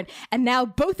fragrant. And now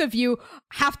both of you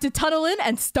have to tunnel in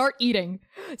and start eating.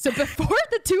 So before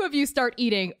the two of you start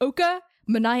eating, Oka,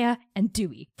 Manaya, and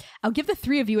Dewey, I'll give the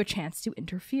three of you a chance to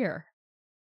interfere.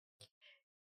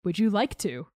 Would you like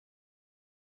to?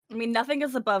 I mean, nothing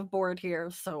is above board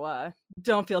here, so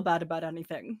don't feel bad about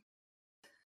anything.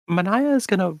 Manaya is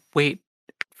gonna wait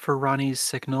for Ronnie's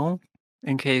signal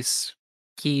in case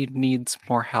he needs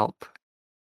more help.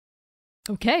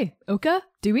 Okay, Oka,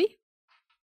 Dewey?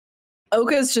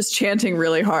 Oka's just chanting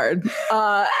really hard,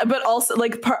 but also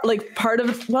part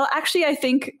of. Well, actually, I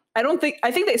think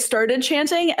they started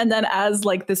chanting, and then as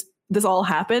like this all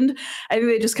happened, I think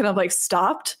they just kind of like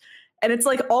stopped, and it's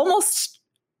like almost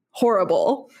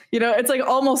horrible. You know, it's like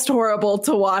almost horrible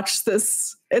to watch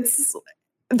this. I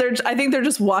think they're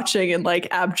just watching in like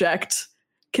abject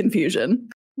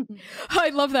confusion. I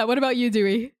love that. What about you,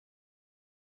 Dewey?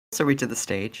 So we to the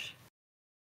stage.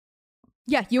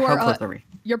 Yeah, you How are. close are we?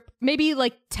 You're maybe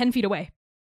like 10 feet away.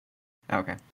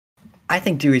 Okay. I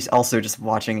think Dewey's also just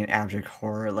watching in abject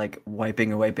horror, like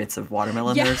wiping away bits of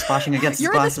watermelon that are splashing against his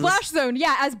You're glasses. in the splash zone,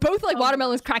 yeah, as both like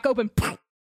watermelons crack open.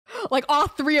 Like all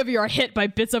three of you are hit by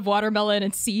bits of watermelon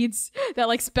and seeds that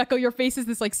like speckle your faces,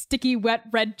 this like sticky, wet,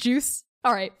 red juice.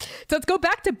 All right, so let's go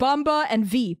back to Bamba and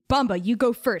V. Bamba, you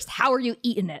go first. How are you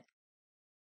eating it?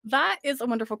 That is a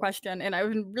wonderful question, and I've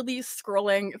been really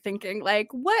scrolling, thinking, like,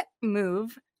 what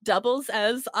move doubles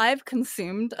as I've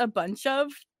consumed a bunch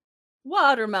of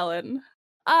watermelon.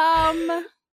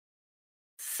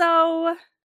 So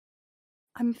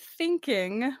I'm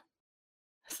thinking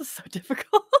this is so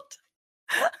difficult.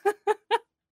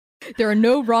 There are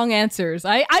no wrong answers.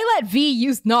 I let V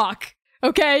use knock.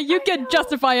 Okay, you can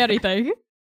justify anything.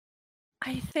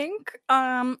 I think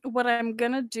what I'm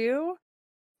gonna do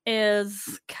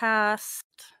is cast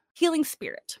Healing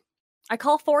Spirit. I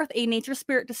call forth a nature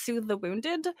spirit to soothe the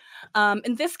wounded.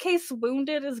 In this case,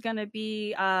 wounded is gonna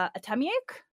be a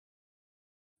Temiak.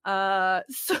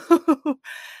 So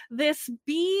this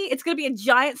bee, it's gonna be a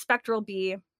giant spectral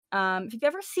bee. If you've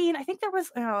ever seen, I think there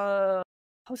was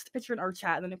post a picture in our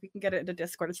chat, and then if we can get it into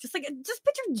Discord, it's just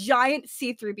picture giant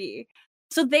see-through bee.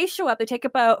 So they show up, they take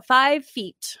about 5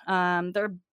 feet.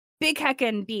 They're big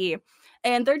heckin' bee.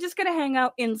 And they're just gonna hang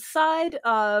out inside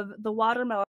of the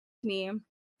watermelon with me,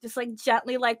 just like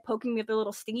gently like poking me with their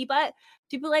little stingy butt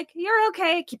to be like, you're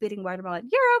okay, keep eating watermelon.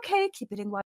 You're okay, keep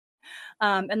eating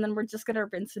watermelon. And then we're just gonna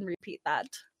rinse and repeat that.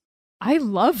 I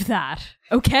love that.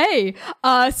 Okay.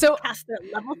 So Cast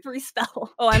a level 3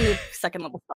 spell. Oh, I need second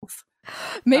level spells.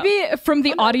 maybe from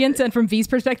the audience and from V's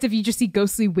perspective, you just see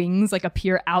ghostly wings like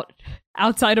appear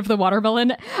outside of the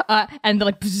watermelon, and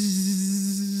like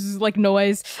bzzz, like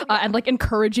noise, and like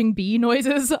encouraging bee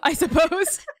noises, I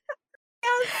suppose.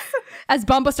 Yes. As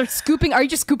Bamba starts scooping, are you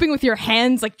just scooping with your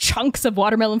hands like chunks of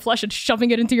watermelon flesh and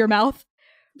shoving it into your mouth?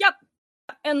 Yep.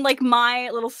 And like my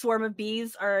little swarm of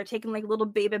bees are taking like little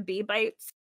baby bee bites.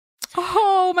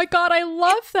 Oh my god, I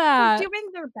love that. They're doing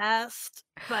their best,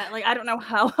 but like I don't know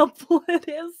how helpful it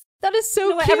is. That is so You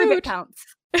know what? cute. Every bit counts.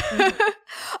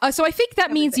 So I think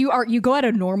that means you go at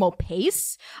a normal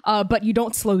pace, but you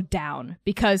don't slow down,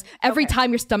 because every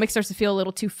time your stomach starts to feel a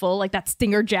little too full, like that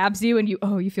stinger jabs you and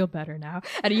you feel better now.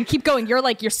 And you keep going.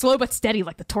 You're slow but steady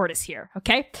like the tortoise here,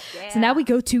 okay? Yeah. So now we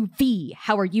go to V.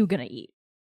 How are you gonna eat?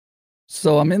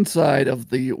 So I'm inside of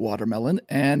the watermelon,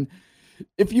 and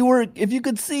if you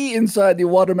could see inside the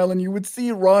watermelon, you would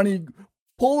see Ronnie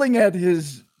pulling at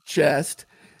his chest,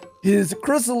 his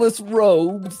chrysalis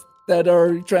robes that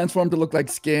are transformed to look like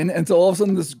skin, and so all of a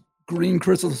sudden this green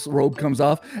chrysalis robe comes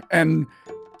off, and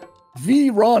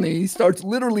Ronnie starts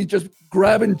literally just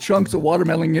grabbing chunks of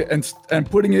watermelon and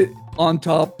putting it on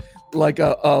top like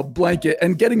a blanket,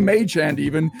 and getting Mage Hand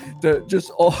even to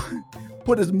just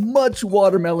put as much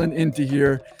watermelon into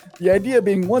here. The idea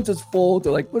being, once it's full,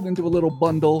 to like put it into a little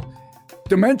bundle,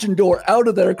 Dimension Door out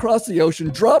of there across the ocean,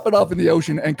 drop it off in the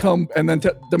ocean, and come and then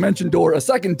Dimension Door a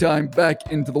second time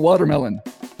back into the watermelon.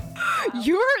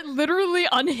 You're literally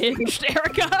unhinged,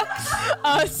 Erica.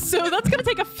 So that's gonna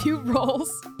take a few rolls.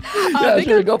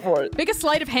 Go for it. Make a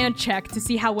sleight of hand check to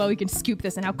see how well you can scoop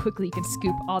this and how quickly you can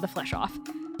scoop all the flesh off.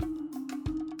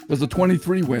 Does a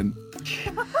 23 win?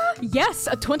 Yes,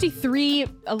 a 23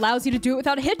 allows you to do it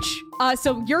without a hitch.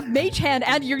 So your Mage Hand,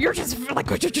 and you're just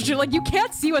like you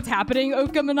can't see what's happening,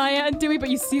 Oka, Manaya, and Dewey, but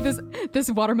you see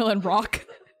this watermelon rock.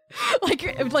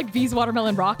 like V's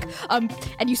watermelon rock.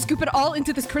 And you scoop it all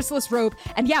into this chrysalis robe.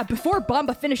 And yeah, before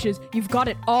Bamba finishes, you've got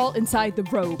it all inside the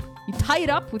robe. You tie it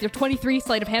up with your 23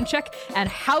 sleight of hand check. And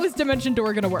how is Dimension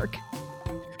Door gonna work?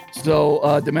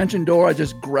 So Dimension Door, I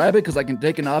just grab it because I can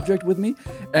take an object with me,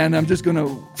 and I'm just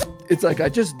gonna. It's like I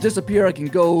just disappear. I can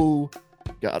go.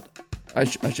 God, I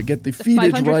should get the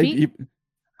feetage right. Feet?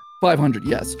 500,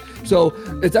 yes. So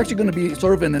it's actually going to be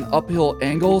sort of in an uphill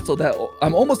angle, so that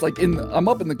I'm almost like I'm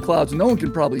up in the clouds. No one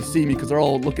can probably see me because they're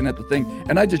all looking at the thing,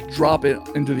 and I just drop it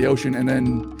into the ocean, and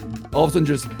then all of a sudden,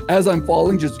 just as I'm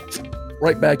falling, just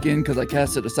right back in because I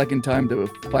cast it a second time to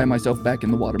find myself back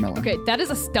in the watermelon. Okay, that is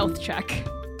a stealth check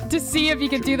to see if you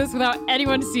can do this without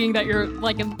anyone seeing that you're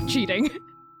like cheating.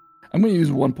 I'm going to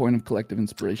use 1 point of collective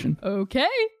inspiration. Okay.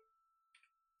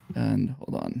 And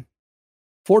hold on.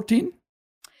 14?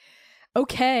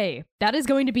 Okay. That is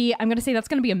going to be, I'm going to say that's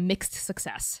going to be a mixed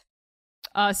success.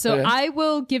 So Okay. I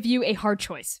will give you a hard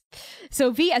choice.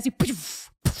 So V, as you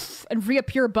and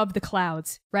reappear above the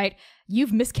clouds, right?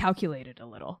 You've miscalculated a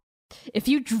little. If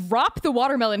you drop the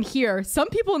watermelon here, some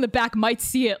people in the back might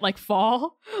see it like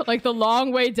fall, like the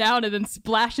long way down and then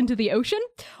splash into the ocean.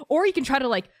 Or you can try to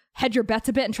like hedge your bets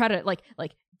a bit and try to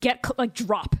like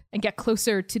drop and get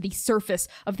closer to the surface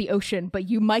of the ocean, but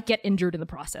you might get injured in the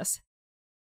process.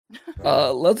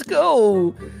 Let's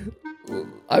go.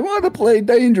 I want to play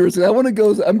dangerous.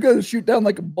 I'm going to shoot down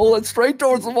like a bullet straight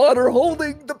towards the water,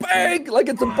 holding the bag like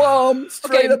it's a bomb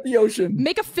straight Okay. up the ocean.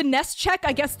 Make a finesse check.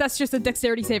 I guess that's just a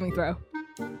dexterity saving throw.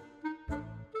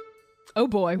 Oh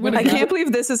boy. What I is can't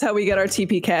believe this is how we get our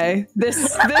TPK.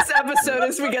 This episode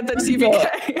is we get the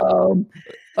TPK.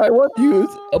 I want to use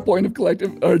a point of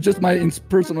collective, or just my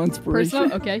personal inspiration.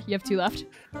 Personal? Okay, you have 2 left.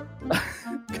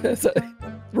 Because I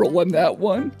rolling that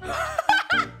one.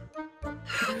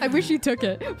 I wish you took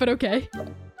it, but okay.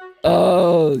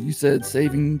 You said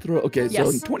saving throw. Okay,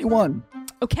 Yes. so 21.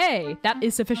 Okay, that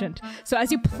is sufficient. So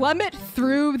as you plummet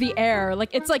through the air,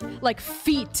 like it's like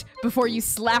feet before you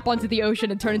slap onto the ocean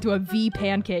and turn into a V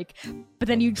pancake. But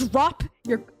then you drop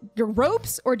your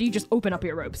ropes, or do you just open up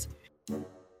your ropes?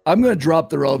 I'm gonna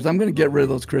drop the robes. I'm gonna get rid of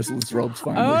those chrysalis robes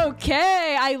finally.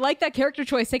 Okay, I like that character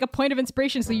choice. Take a point of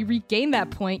inspiration so you regain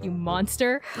that point, you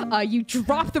monster. You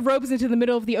drop the ropes into the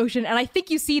middle of the ocean, and I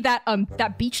think you see that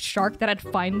that beached shark that had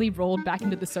finally rolled back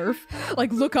into the surf,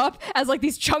 like look up as like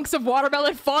these chunks of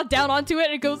watermelon fall down onto it,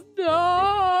 and it goes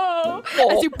no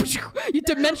as you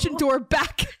dimension door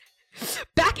back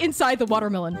inside the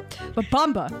watermelon. But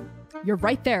Bamba, you're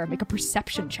right there. Make a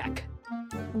perception check.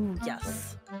 Ooh,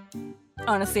 yes.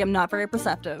 Honestly, I'm not very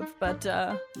perceptive, but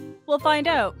we'll find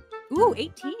out. Ooh,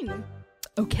 18.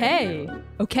 Okay.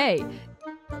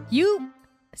 You,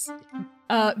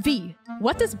 V,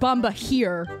 what does Bamba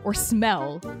hear or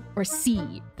smell or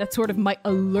see that sort of might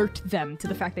alert them to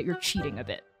the fact that you're cheating a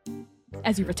bit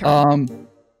as you return?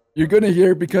 You're gonna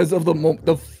hear because of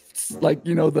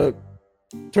the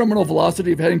terminal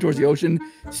velocity of heading towards the ocean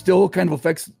still kind of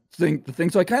affects the thing.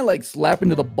 So I kind of like slap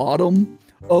into the bottom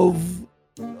of.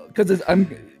 Because So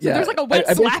there's like a wet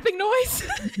slapping noise?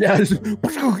 Yeah,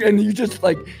 and you just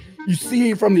like, you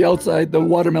see from the outside the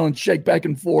watermelon shake back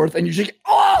and forth, and you shake,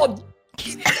 oh!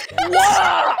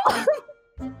 Wow!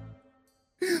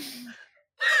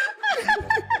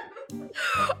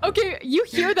 Okay, you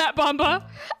hear that, Bamba,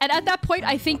 and at that point,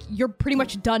 I think you're pretty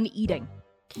much done eating.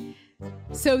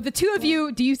 So the 2 of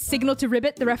you, do you signal to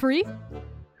Ribbit, the referee?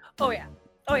 Oh yeah.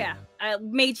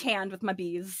 Mage hand with my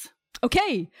bees.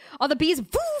 Okay, all the bees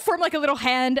form like a little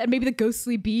hand, and maybe the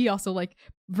ghostly bee also like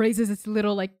raises its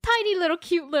little like tiny little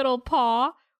cute little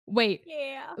paw. Wait,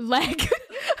 Yeah. leg.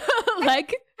 Little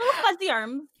fuzzy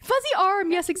arms. Fuzzy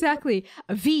arm, yes, exactly.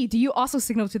 V, do you also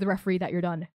signal to the referee that you're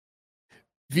done?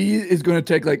 V is gonna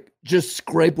take just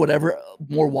scrape whatever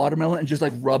more watermelon and just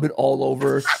like rub it all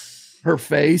over her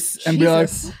face and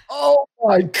Jesus. be like, oh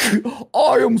my God,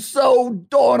 I am so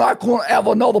done. I couldn't have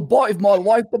another bite if my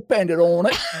life depended on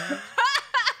it.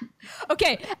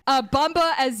 Okay,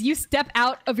 Bamba, as you step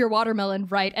out of your watermelon,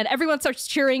 right, and everyone starts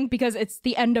cheering because it's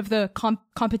the end of the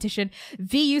competition.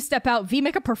 V, you step out. V,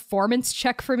 make a performance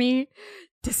check for me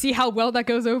to see how well that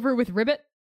goes over with Ribbit.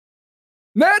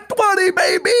 Nat 20,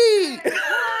 baby!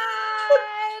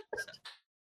 What?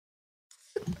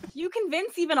 You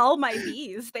convince even all my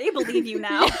bees. They believe you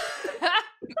now.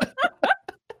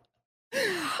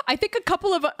 I think a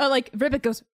couple of, Ribbit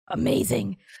goes,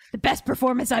 amazing. The best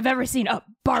performance I've ever seen.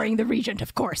 Barring the regent,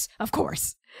 of course.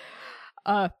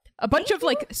 A bunch of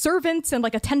servants and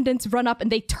attendants run up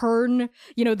and they turn,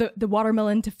 the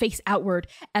watermelon to face outward.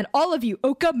 And all of you,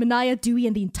 Oka, Manaya, Dewey,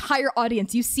 and the entire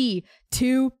audience, you see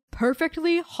 2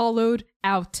 perfectly hollowed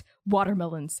out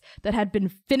watermelons that had been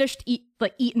finished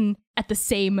eaten at the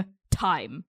same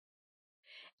time.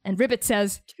 And Ribbit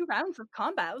says, 2 rounds of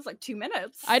combat. It was 2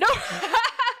 minutes. I know.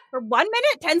 For 1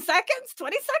 minute, 10 seconds,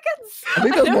 20 seconds. I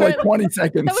think that was more like 20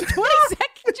 seconds. That was 20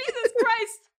 seconds. Jesus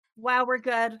Christ. Wow, we're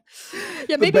good.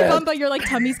 Yeah, maybe Bamba, your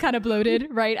tummy's kind of bloated,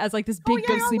 right? As this big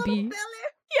ghostly bee. Belly.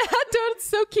 Yeah, dude, it's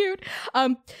so cute.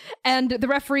 And the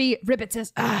referee, Ribbit,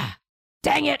 says,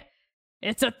 dang it,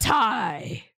 it's a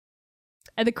tie.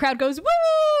 And the crowd goes, woo!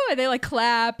 And they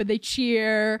clap and they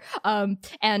cheer.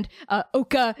 And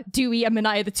Oka, Dewey, and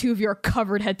Manaya, the 2 of you are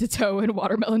covered head to toe in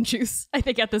watermelon juice, I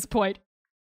think, at this point.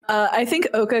 I think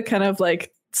Oka kind of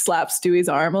slaps Dewey's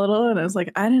arm a little and is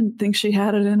like, I didn't think she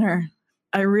had it in her.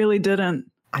 I really didn't.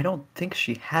 I don't think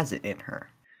she has it in her.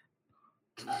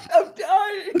 I'm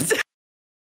dying.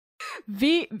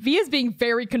 V is being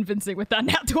very convincing with that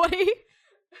nat 20.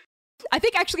 I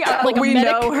think actually, we a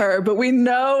medic, know her, but we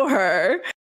know her.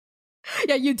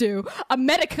 Yeah, you do. A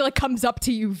medic comes up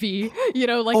to you, V. With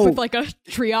a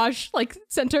triage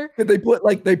center. They put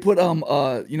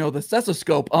the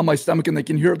stethoscope on my stomach and they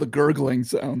can hear the gurgling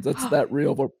sounds. That's that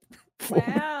real.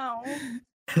 Wow.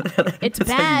 It's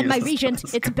bad, my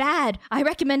regent. It's bad. I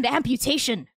recommend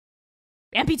amputation.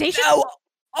 Amputation? No,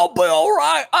 I'll be all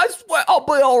right. I swear I'll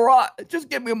be all right. Just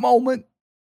give me a moment.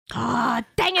 Ah,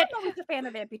 dang it. I'm always a fan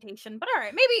of amputation, but all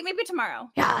right, maybe tomorrow.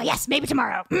 Yeah, yes, maybe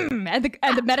tomorrow. And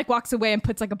the medic walks away and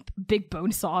puts a big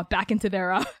bone saw back into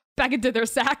their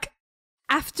sack.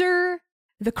 After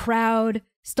the crowd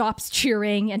stops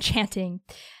cheering and chanting,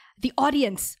 the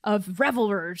audience of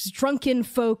revelers, drunken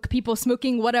folk, people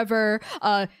smoking whatever,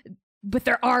 with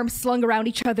their arms slung around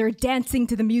each other, dancing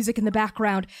to the music in the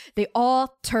background, they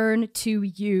all turn to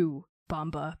you,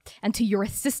 Bamba, and to your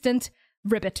assistant,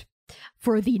 Ribbit,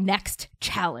 for the next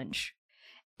challenge.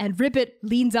 And Ribbit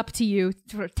leans up to you,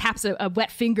 taps a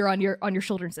wet finger on your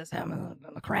shoulder and says,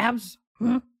 crabs?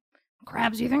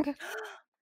 Crabs, you think?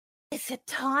 Is it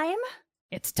time?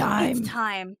 It's time. It's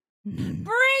time. Bring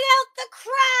out the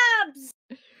crabs!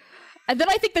 And then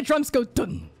I think the drums go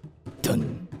dun,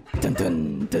 dun, dun,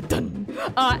 dun, dun, dun.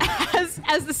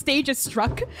 As the stage is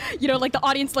struck, you know, like the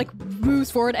audience like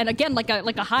moves forward, and again, like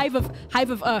a hive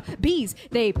of bees,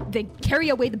 they carry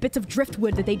away the bits of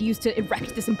driftwood that they'd used to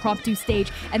erect this impromptu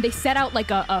stage, and they set out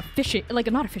like a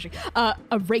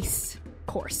race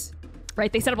course.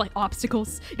 Right, they set up like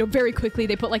obstacles, you know, very quickly.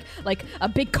 They put like a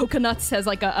big coconuts as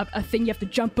like a thing you have to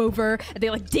jump over, and they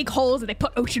like dig holes and they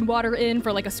put ocean water in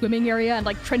for like a swimming area and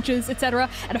like trenches, etc.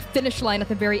 And a finish line at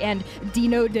the very end,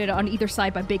 denoted on either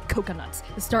side by big coconuts,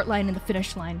 the start line and the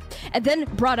finish line. And then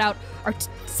brought out are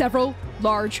several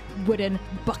large wooden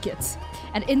buckets.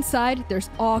 And inside, there's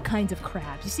all kinds of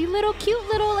crabs. You see cute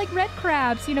little like red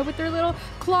crabs, you know, with their little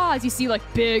claws. You see like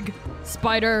big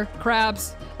spider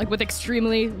crabs, like with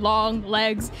extremely long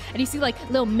legs. And you see like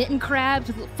little mitten crabs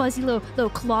with fuzzy little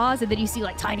claws. And then you see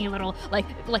like tiny little like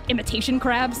imitation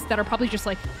crabs that are probably just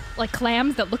like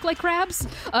clams that look like crabs.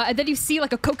 And then you see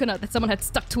like a coconut that someone had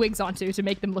stuck twigs onto to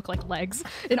make them look like legs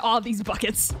in all these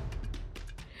buckets.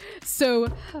 So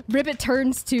Ribbit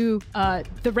turns to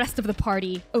the rest of the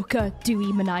party, Oka,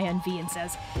 Dewey, Manaya, and V, and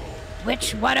says,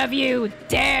 "Which one of you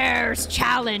dares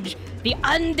challenge the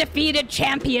undefeated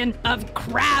champion of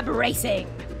crab racing?"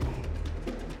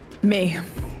 Me.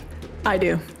 I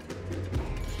do.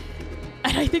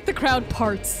 And I think the crowd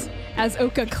parts as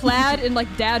Oka, clad in like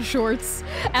dad shorts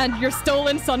and your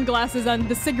stolen sunglasses and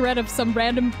the cigarette of some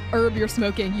random herb you're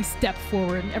smoking, you step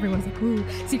forward and everyone's like, ooh.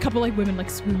 See a couple like women like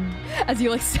swoon as you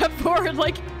like step forward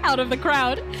like out of the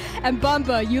crowd. And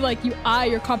Bamba, you eye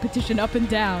your competition up and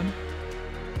down.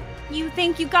 You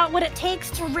think you got what it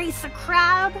takes to race a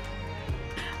crab?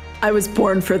 I was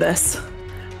born for this.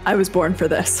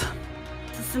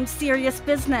 This is some serious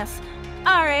business.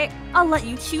 All right, I'll let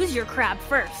you choose your crab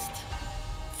first.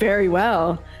 Very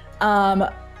well.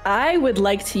 I would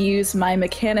like to use my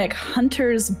mechanic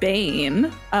Hunter's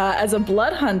Bane. As a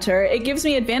blood hunter, it gives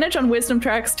me advantage on wisdom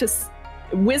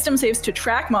saves to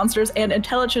track monsters and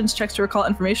intelligence checks to recall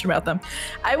information about them.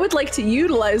 I would like to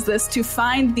utilize this to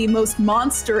find the most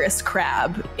monstrous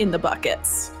crab in the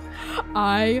buckets.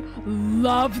 I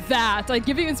love that. I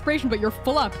give you inspiration, but you're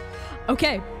full up.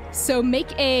 Okay, so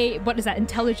make a, what is that,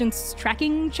 intelligence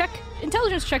tracking check?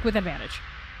 Intelligence check with advantage.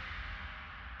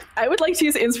 I would like to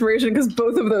use inspiration because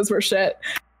both of those were shit.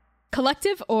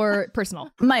 Collective or personal?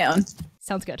 My own.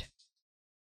 Sounds good.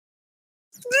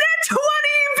 Nat 20,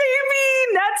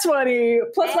 baby! Nat 20!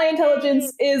 Plus my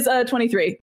intelligence is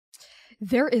 23.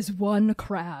 There is one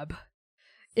crab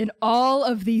in all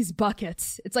of these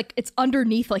buckets. It's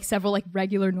underneath like several like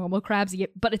regular normal crabs,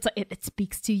 but it's like it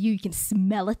speaks to you. You can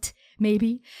smell it,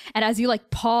 maybe. And as you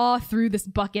like paw through this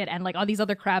bucket and like all these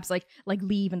other crabs like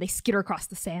leave and they skitter across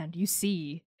the sand, you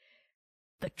see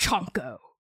the Chonko.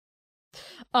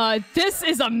 This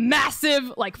is a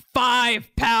massive, like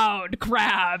 5-pound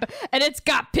crab, and it's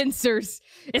got pincers,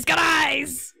 it's got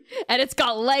eyes, and it's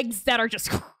got legs that are just,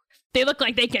 they look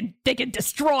like they can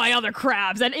destroy other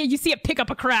crabs. And you see it pick up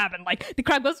a crab, and like the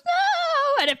crab goes,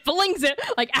 no, and it flings it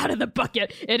like out of the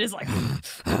bucket. It is like,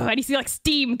 and you see like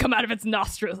steam come out of its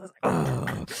nostrils. It's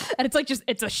like, and it's like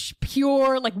it's a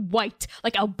pure like white,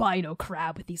 like albino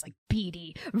crab with these like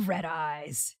beady red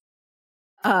eyes.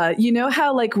 You know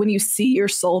how like when you see your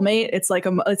soulmate, it's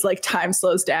like time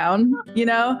slows down, you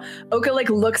know? Oka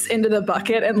like looks into the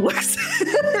bucket and looks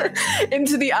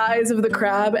into the eyes of the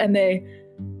crab, and they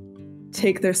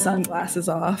take their sunglasses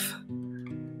off.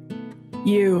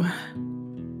 You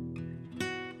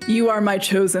are my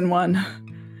chosen one.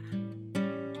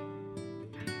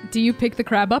 Do you pick the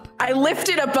crab up? I lift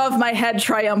it above my head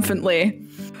triumphantly.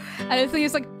 And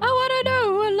it's like, I want to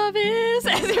know what love is.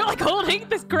 As you're like holding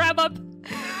this crab up.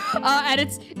 And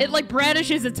it like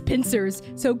brandishes its pincers.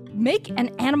 So make an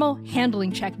animal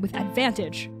handling check with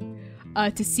advantage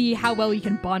to see how well you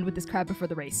can bond with this crab before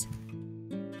the race.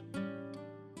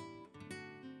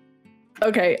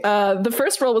 Okay, the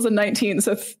first roll was a 19,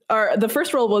 so the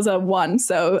first roll was a 1,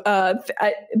 so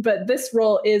but this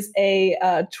roll is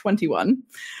a 21.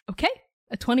 Okay,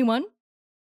 a 21.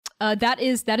 That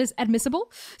is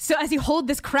admissible. So as you hold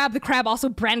this crab, the crab also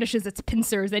brandishes its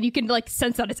pincers, and you can like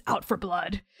sense that it's out for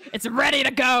blood. It's ready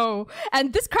to go.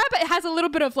 And this crab has a little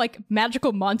bit of like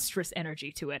magical monstrous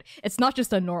energy to it. It's not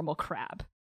just a normal crab.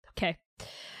 Okay.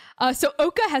 So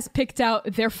Oka has picked out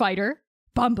their fighter.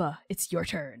 Bamba, it's your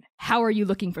turn. How are you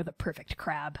looking for the perfect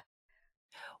crab?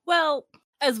 Well,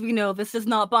 as we know, this is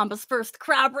not Bomba's first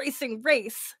crab racing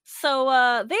race. So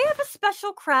they have a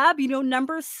special crab,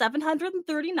 number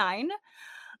 739.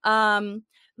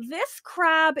 This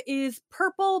crab is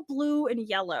purple, blue, and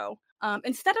yellow.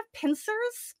 Instead of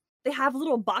pincers, they have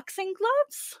little boxing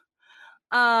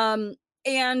gloves.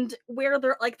 And where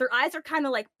their eyes are kind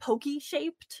of like pokey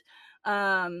shaped.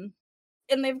 And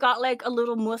they've got like a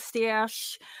little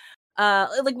mustache.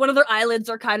 Like one of their eyelids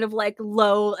are kind of like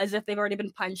low, as if they've already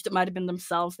been punched. It might have been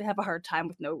themselves. They have a hard time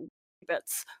with no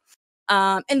bits.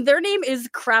 And their name is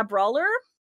Crabrawler.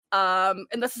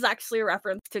 And this is actually a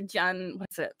reference to Gen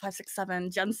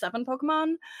 567, Gen 7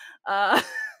 Pokemon.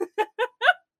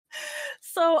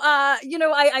 So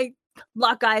I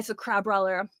lock eyes with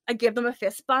Crabrawler. I give them a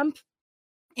fist bump.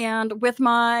 And with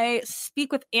my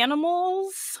speak with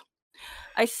animals,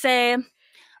 I say,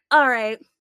 all right,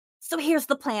 so here's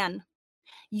the plan.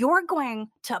 You're going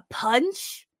to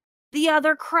punch the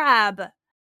other crab,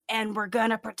 and we're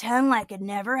gonna pretend like it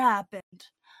never happened.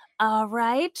 All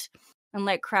right? And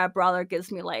like Crabrawler gives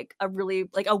me like a really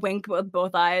like a wink with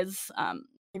both eyes.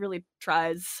 He really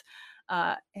tries.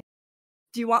 Do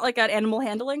you want like an animal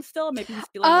handling still? Maybe he's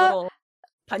feeling a little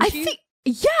punchy.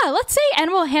 Let's say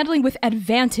animal handling with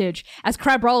advantage as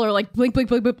Crabrawler like blink, blink,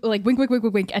 blink, blink, like wink, wink, wink,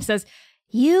 wink, wink, and says,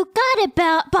 "You got it,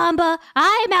 Bamba.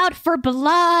 I'm out for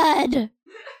blood."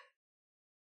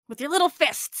 With your little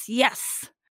fists, yes.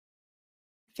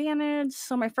 Advantage.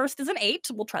 So my first is an 8.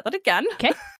 We'll try that again.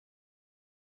 Okay.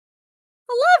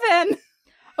 11.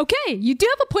 Okay, you do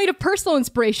have a point of personal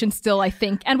inspiration still, I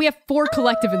think, and we have 4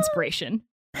 collective inspiration.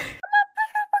 We're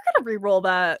gonna re-roll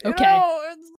that. Okay.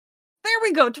 There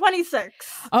we go, 26.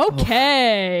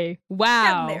 Okay.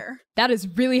 Wow. Getting there. That is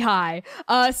really high.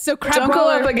 So Don't go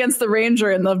Crabrawler up against the ranger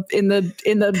in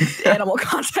the animal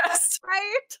contest.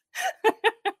 Right?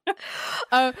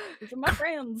 These are my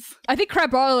friends. I think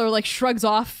Crabrawler like shrugs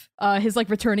off his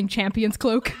like returning champion's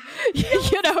cloak.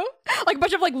 Like a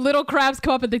bunch of like little crabs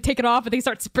come up and they take it off and they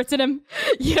start spritzing him.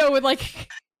 With like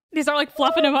they start like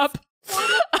fluffing him up.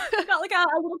 They got like a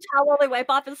little towel they wipe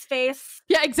off his face.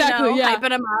 Yeah, exactly. Yeah,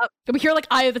 hyping him up. And we hear like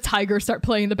Eye of the Tiger start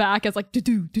playing in the back as like do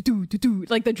do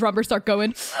like the drummers start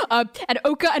going. And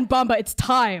Oka and Bamba, it's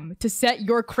time to set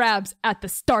your crabs at the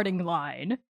starting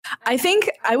line. I think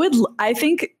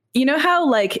you know how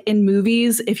like in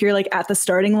movies, if you're like at the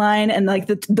starting line and like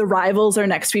the rivals are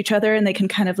next to each other and they can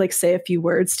kind of like say a few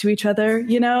words to each other,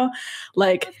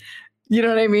 like, you know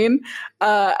what I mean?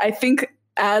 I think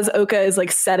as Oka is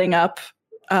like setting up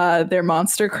their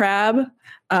monster crab,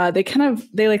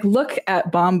 they like look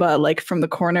at Bamba like from the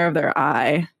corner of their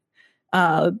eye,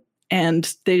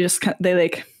 and they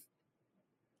like,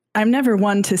 I'm never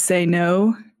one to say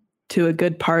no to a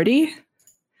good party,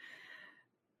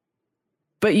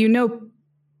 but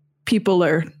people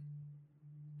are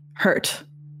hurt.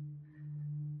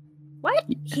 What?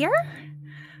 Here?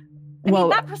 I mean,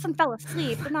 that person fell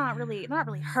asleep. They're not really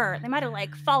hurt. They might have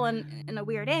like fallen in a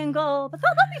weird angle, but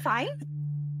they'll be fine.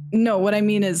 No, what I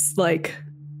mean is like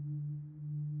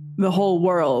the whole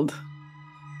world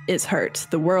is hurt.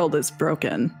 The world is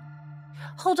broken.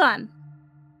 Hold on.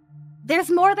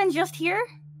 There's more than just here?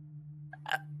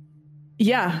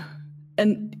 Yeah.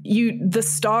 And the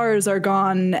stars are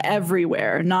gone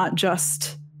everywhere, not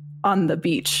just on the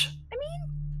beach. I mean,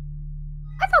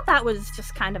 I thought that was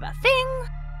just kind of a thing.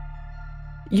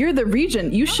 You're the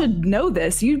regent. You should know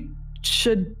this. You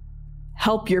should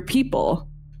help your people.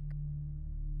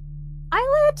 I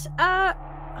let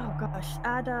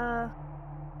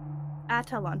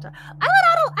Atalanta. I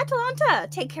let Atalanta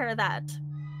take care of that.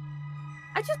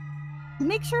 I just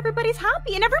make sure everybody's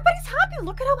happy, and everybody's happy.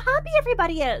 Look at how happy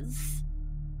everybody is.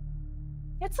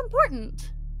 It's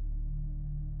important.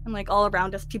 And like all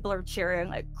around us, people are cheering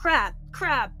like crab,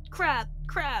 crab, crab,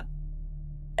 crab.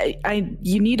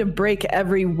 You need a break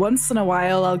every once in a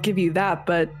while, I'll give you that,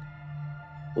 but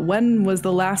when was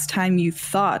the last time you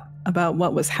thought about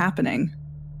what was happening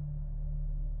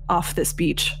off this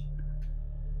beach?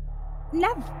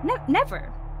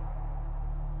 Never.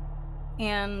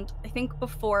 And I think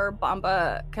before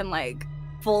Bamba can like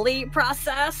fully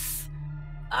process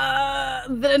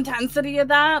the intensity of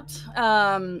that,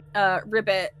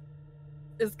 Ribbit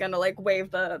is gonna like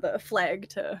wave the flag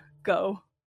to go.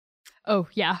 Oh,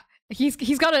 yeah. He's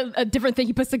got a different thing.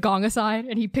 He puts the gong aside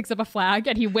and he picks up a flag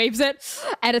and he waves it.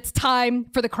 And it's time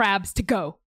for the crabs to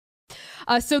go.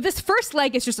 So this first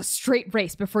leg is just a straight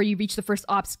race before you reach the first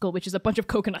obstacle, which is a bunch of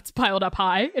coconuts piled up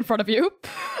high in front of you,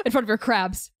 in front of your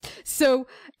crabs. So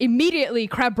immediately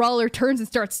Crabrawler turns and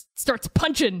starts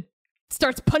punching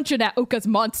starts punching at Oka's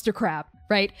monster crab,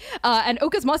 right? And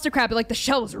Oka's monster crab, like the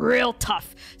shell is real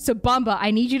tough. So Bamba,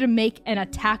 I need you to make an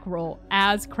attack roll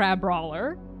as Crab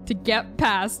Brawler to get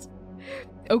past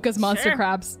Oka's monster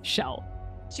crab's shell.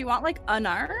 Do you want like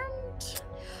unarmed?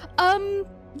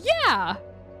 Yeah.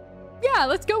 Yeah,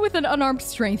 let's go with an unarmed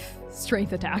strength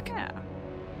attack. Yeah.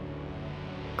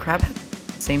 Crab have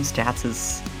same stats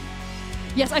as.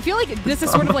 Yes, I feel like this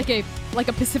is sort of like a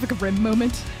Pacific Rim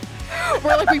moment.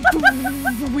 Where like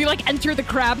we like enter the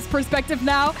crab's perspective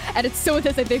now, and it's so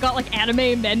intense that they got like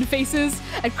anime men faces,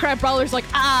 and Crab Brawler's like,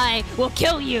 I will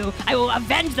kill you. I will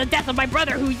avenge the death of my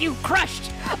brother who you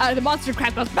crushed. The monster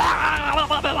crab goes, blah,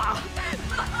 blah, blah, blah.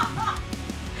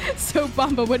 So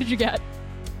Bamba, what did you get?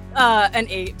 An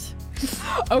 8.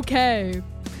 Okay.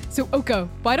 So Oka,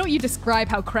 why don't you describe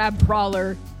how Crab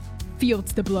Brawler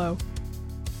fields the blow?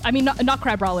 I mean, not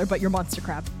Crab Brawler, but your monster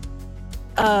crab.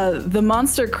 The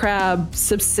monster crab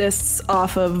subsists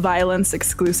off of violence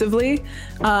exclusively,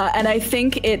 and I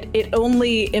think it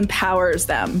only empowers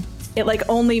them. It like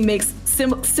only makes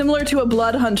similar to a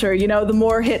blood hunter. You know, the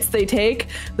more hits they take,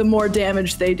 the more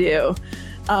damage they do.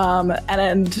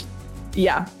 And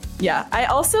yeah. I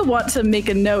also want to make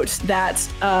a note that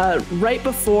right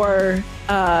before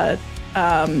the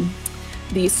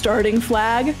starting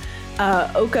flag,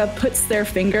 Oka puts their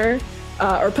finger.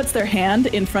 Or puts their hand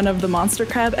in front of the monster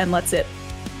crab and lets it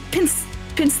pinch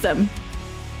them.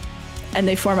 And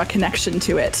they form a connection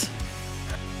to it.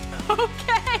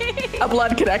 Okay. A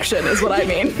blood connection is what I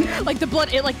mean. Like the blood,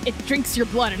 it drinks your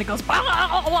blood and it goes, blah,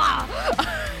 blah, blah.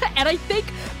 And I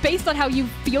think based on how you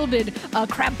fielded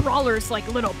Crab Brawler's like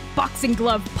little boxing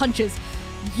glove punches,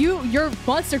 your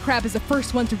monster crab is the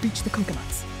first one to reach the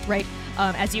coconuts, right?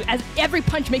 As every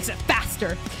punch makes it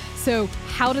faster. So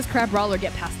how does Crab Brawler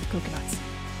get past the coconuts?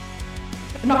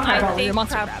 Not Crab Brawler, your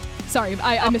monster crab. Sorry,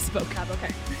 I misspoke. Crab,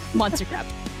 okay. Monster crab.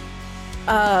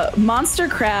 Monster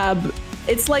crab,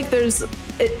 it's like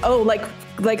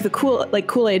like the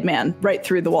Kool-Aid Man right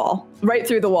through the wall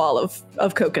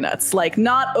of coconuts. Like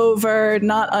not over,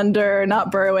 not under,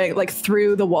 not burrowing, like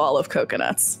through the wall of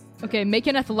coconuts. Okay, make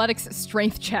an athletics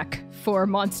strength check for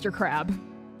monster crab.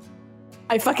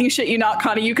 I fucking shit you not,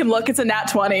 Connie. You can look, it's a nat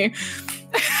 20.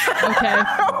 Okay.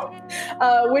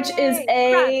 Which is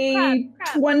a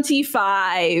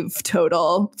 25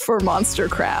 total for monster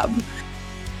crab.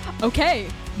 Okay,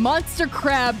 monster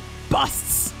crab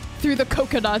busts through the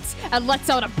coconuts and lets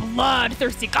out a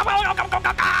bloodthirsty,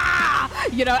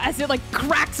 you know, as it like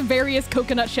cracks various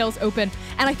coconut shells open.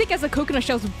 And I think as the coconut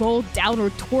shells roll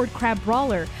downward toward Crab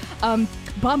Brawler,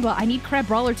 Bamba, I need Crab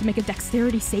Brawler to make a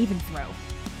dexterity saving throw.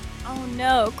 Oh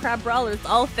no, Crab Brawler's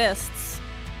all fists.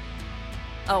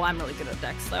 Oh, I'm really good at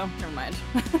dex, though. Never mind.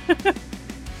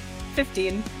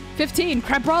 15. 15.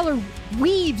 Crab Brawler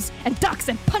weaves and ducks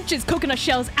and punches coconut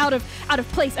shells out of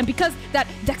place. And because that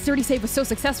dexterity save was so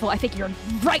successful, I think you're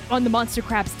right on the monster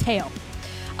crab's tail.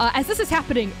 As this is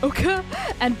happening, Oka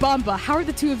and Bamba, how are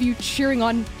the two of you cheering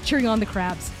on the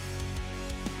crabs?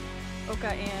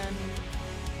 Oka and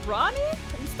Ronnie?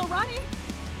 Are you still Ronnie?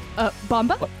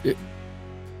 Bamba?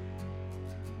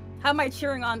 How am I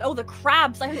cheering on? Oh, the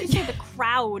crabs. I heard you say the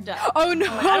crowd. Oh no,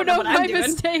 my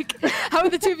mistake. How are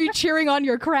the two of you cheering on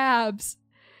your crabs?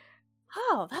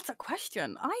 Oh, that's a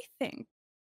question, I think.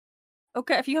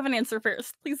 Okay, if you have an answer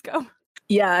first, please go.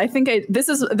 Yeah, I think this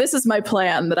is my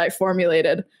plan that I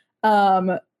formulated.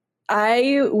 I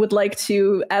would like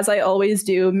to, as I always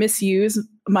do, misuse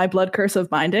my blood curse of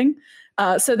binding.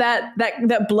 So that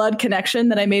blood connection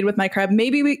that I made with my crab,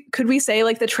 maybe could we say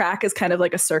like the track is kind of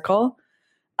like a circle?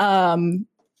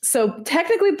 So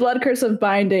technically blood curse of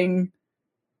binding,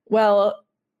 well,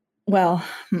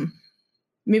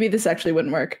 maybe this actually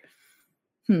wouldn't work.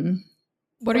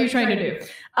 What are you trying to do?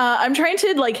 I'm trying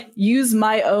to like use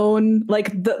my own,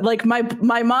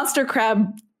 my monster crab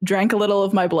drank a little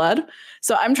of my blood.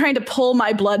 So I'm trying to pull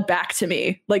my blood back to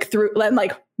me, like through,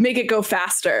 like make it go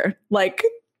faster, like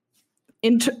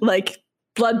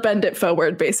blood bend it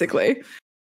forward, basically.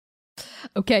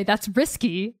 Okay, that's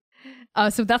risky.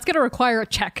 So that's going to require a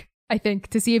check, I think,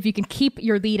 to see if you can keep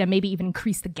your lead and maybe even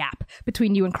increase the gap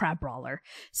between you and Crab Brawler.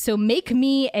 So make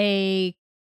me a...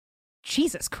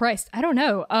 Jesus Christ, I don't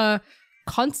know.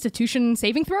 Constitution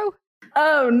saving throw?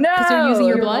 Oh, no! Because you're using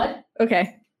your blood?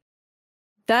 Okay.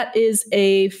 That is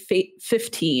a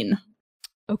 15.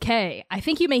 Okay, I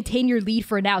think you maintain your lead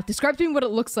for now. Describe to me what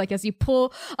it looks like as you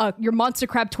pull your monster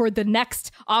crab toward the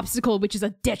next obstacle, which is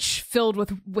a ditch filled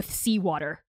with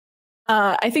seawater.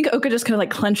 I think Oka just kind of like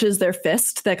clenches their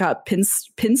fist that got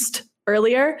pinched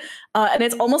earlier, and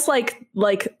it's almost like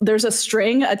there's a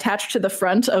string attached to the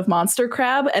front of Monster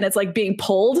Crab, and it's like being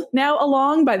pulled now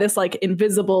along by this like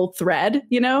invisible thread,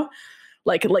 you know,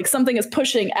 like something is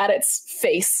pushing at its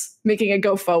face, making it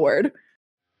go forward.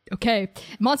 Okay,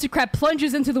 Monster Crab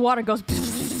plunges into the water and goes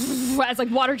as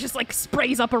like water just like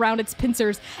sprays up around its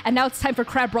pincers, and now it's time for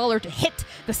Crab Brawler to hit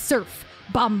the surf.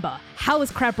 Bamba, how is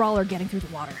Crab Brawler getting through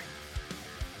the water?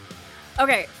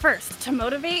 Okay, first, to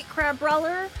motivate Crab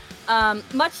Brawler,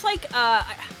 much like, I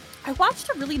watched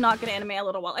a really not good anime a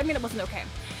little while. I mean, it wasn't okay.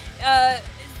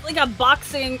 It's like a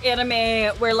boxing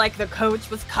anime where, like, the coach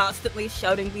was constantly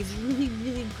shouting these really,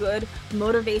 really good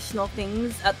motivational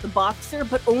things at the boxer,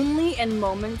 but only in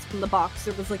moments when the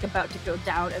boxer was, like, about to go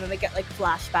down, and then they get, like,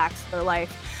 flashbacks of their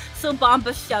life. So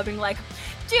Bamba's shouting, like,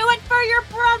 do it for your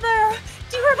brother!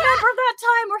 Do you remember that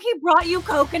time where he brought you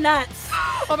coconuts?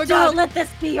 Oh my god! Don't let this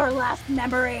be your last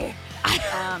memory.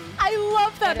 I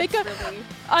love that.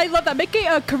 I love that. Make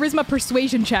a charisma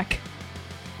persuasion check.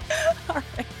 All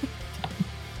right.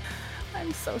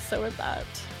 I'm so with that.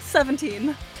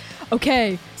 17.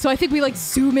 Okay, so I think we like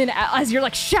zoom in as you're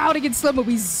like shouting in slow-mo.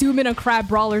 We zoom in on Crab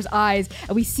Brawler's eyes,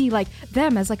 and we see like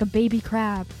them as like a baby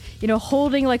crab, you know,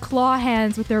 holding like claw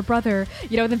hands with their brother,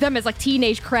 you know, them as like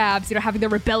teenage crabs, you know, having their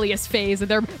rebellious phase, and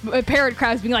their parent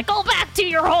crabs being like, go back to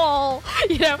your hole,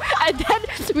 you know. And then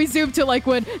we zoom to like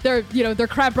when their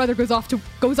crab brother goes off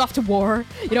to war,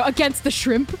 you know, against the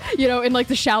shrimp, you know, in like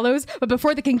the shallows. But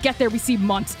before they can get there, we see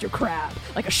Monster Crab,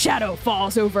 like a shadow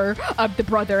falls over the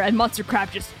brother, and Monster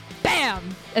Crab just bam,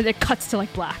 and it cuts to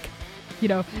like black, you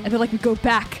know, and then like we go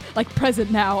back like present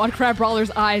now on Crab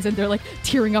Brawler's eyes, and they're like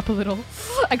tearing up a little,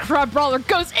 and Crab Brawler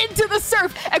goes into the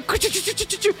surf and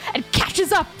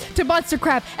catches up to Monster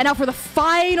Crab. And now for the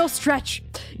final stretch,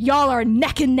 y'all are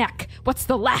neck and neck. What's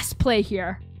the last play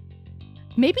here?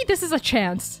 Maybe this is a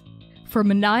chance for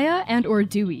Manaya and or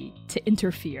Dewey to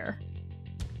interfere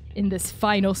in this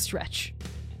final stretch.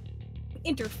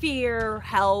 Interfere,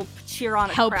 help, cheer on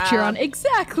a help crab. Cheer on,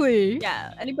 exactly.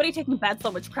 Yeah, anybody taking bets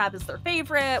on which crab is their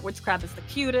favorite, which crab is the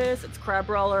cutest, it's Crab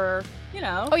Brawler, you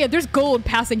know. Oh yeah, there's gold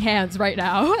passing hands right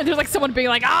now. And there's like someone being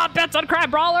like, bets on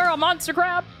Crab Brawler, a Monster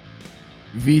Crab.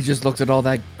 V just looks at all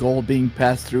that gold being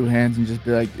passed through hands and just be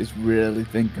like, is really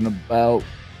thinking about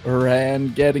her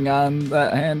hand getting on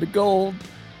that hand of gold.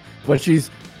 But she's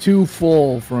too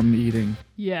full from eating.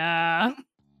 Yeah.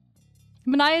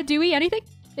 Manaya, Dewey, anything?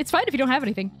 It's fine if you don't have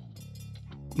anything.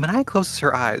 Manaya closes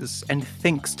her eyes and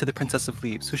thinks to the Princess of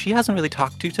Leaves, who she hasn't really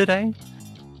talked to today.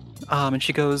 And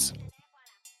she goes,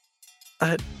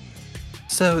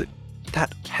 so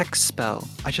that hex spell,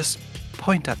 I just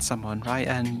point at someone, right?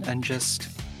 And just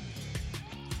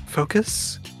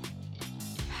focus?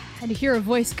 And you hear a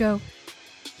voice go,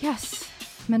 yes,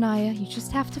 Manaya, you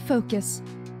just have to focus.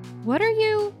 What are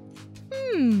you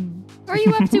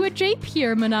up to at Jape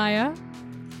here, Manaya?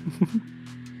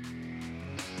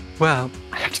 Well,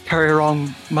 I have to carry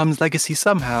along Mum's legacy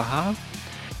somehow, huh?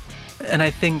 And I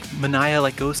think Manaya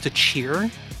like goes to cheer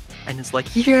and is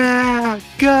like, yeah,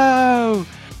 go!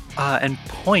 And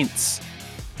points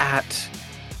at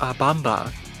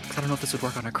Bamba. 'Cause I don't know if this would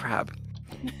work on a crab.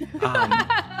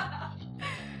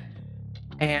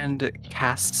 And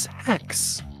casts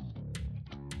Hex,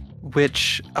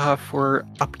 which for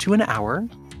up to an hour.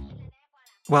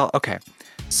 Well, okay.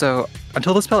 So,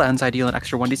 until the spell ends, I deal an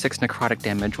extra 1d6 necrotic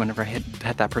damage whenever I hit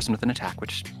that person with an attack,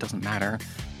 which doesn't matter.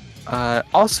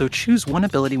 Also, choose one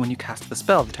ability when you cast the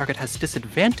spell. The target has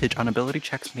disadvantage on ability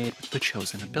checks made with the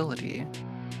chosen ability.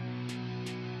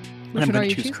 And I'm going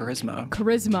to choose Charisma.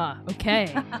 Charisma,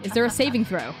 okay. Is there a saving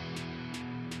throw?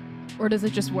 Or does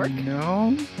it just work?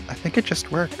 No, I think it just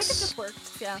works. I think it just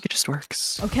works, yeah. It just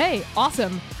works. Okay,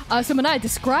 awesome. So Manaya,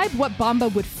 describe what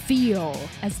Bamba would feel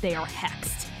as they are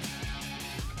hexed.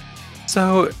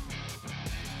 So,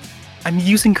 I'm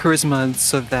using Charisma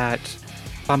so that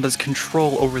Bamba's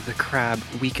control over the crab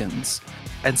weakens.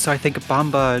 And so I think,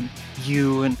 Bamba,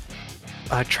 you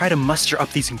try to muster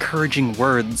up these encouraging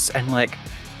words and like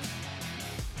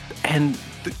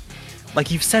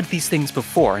you've said these things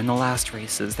before in the last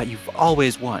races that you've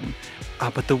always won,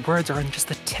 but the words are on just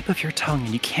the tip of your tongue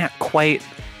and you can't quite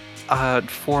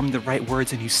form the right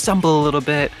words and you stumble a little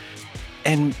bit.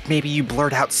 And maybe you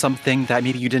blurt out something that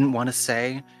maybe you didn't want to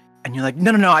say, and you're like,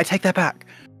 no, I take that back.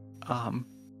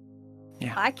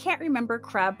 Yeah. I can't remember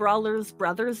Crab Brawler's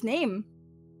brother's name.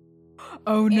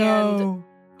 Oh no. And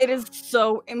it is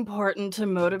so important to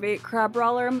motivate Crab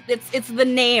Brawler. It's the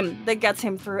name that gets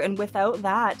him through, and without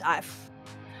that,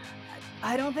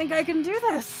 I don't think I can do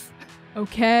this.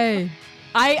 Okay.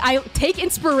 I take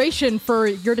inspiration for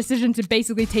your decision to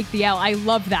basically take the L. I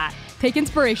love that. Take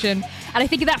inspiration. And I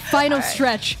think in that final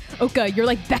stretch, Oka, you're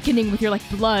like beckoning with your like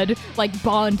blood, like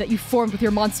bond that you formed with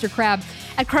your monster crab.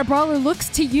 And Crab Brawler looks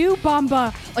to you,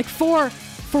 Bomba, like for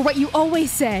what you always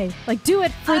say. Like do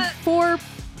it for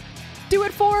you're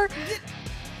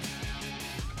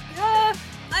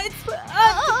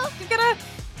gonna,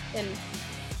 and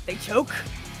they choke.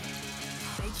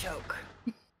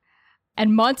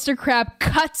 And Monster Crab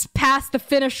cuts past the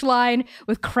finish line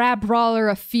with Crab Brawler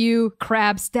a few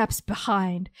crab steps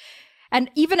behind.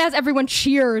 And even as everyone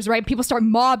cheers, right, people start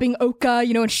mobbing Oka,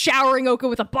 you know, and showering Oka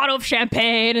with a bottle of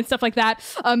champagne and stuff like that.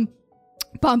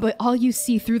 Bomba, all you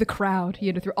see through the crowd,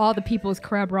 you know, through all the people is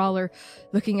Crab Brawler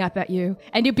looking up at you.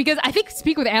 And because I think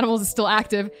Speak with Animals is still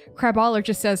active, Crab Brawler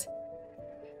just says,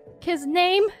 his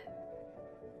name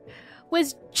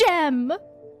was Gem.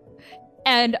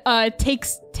 And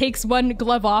takes one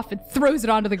glove off and throws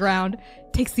it onto the ground.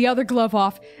 Takes the other glove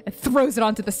off and throws it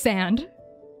onto the sand.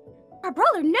 Our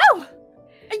brother, no! Are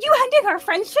you ending our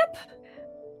friendship?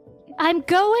 I'm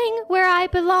going where I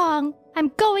belong. I'm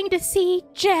going to see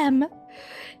Gem.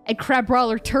 And Crab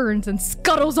Brawler turns and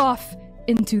scuttles off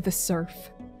into the surf.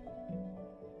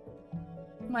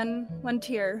 One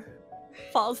tear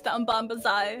falls down Bomba's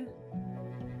eye.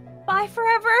 Bye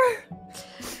forever.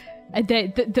 And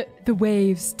the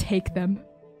waves take them.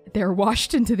 They're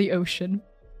washed into the ocean.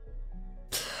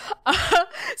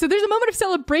 So there's a moment of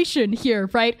celebration here,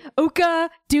 right? Oka,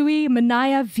 Dewey,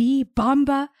 Manaya, V,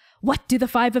 Bomba. What do the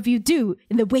five of you do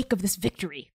in the wake of this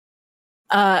victory?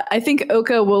 I think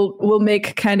Oka will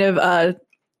make kind of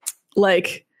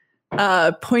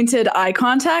pointed eye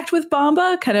contact with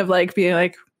Bomba, kind of like being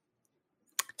like,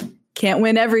 can't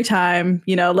win every time,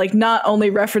 you know, like not only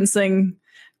referencing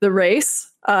the race.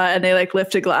 And they like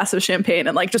lift a glass of champagne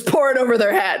and like just pour it over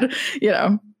their head, you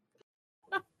know.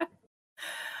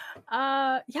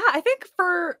 Yeah, I think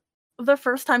for the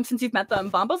first time since you've met them,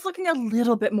 Bomba's looking a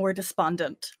little bit more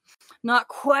despondent. Not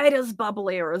quite as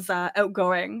bubbly or as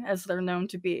outgoing as they're known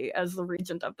to be as the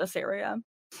regent of this area.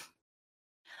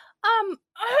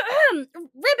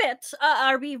 Ribbit,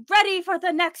 are we ready for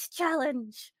the next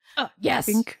challenge? Yes.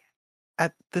 I think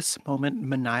at this moment,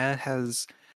 Manaya is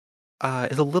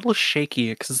a little shaky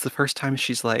because it's the first time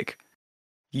she's like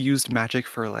used magic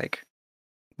for like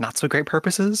not so great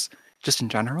purposes, just in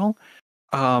general.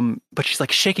 But she's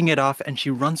like shaking it off, and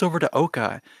she runs over to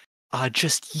Oka,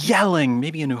 just yelling,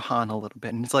 maybe in Uhan a little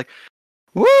bit, and it's like,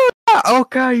 "Woo,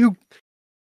 Oka!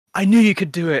 I knew you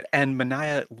could do it!" And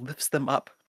Manaya lifts them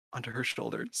up onto her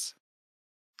shoulders.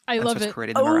 I love it.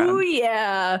 Parading them Oh around.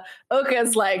 yeah,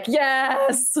 Oka's like,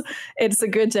 yes, it's a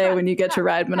good day when you get to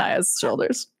ride Manaya's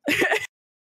shoulders.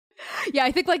 Yeah,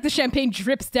 I think like the champagne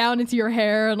drips down into your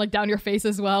hair and like down your face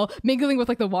as well, mingling with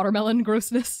like the watermelon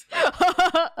grossness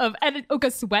and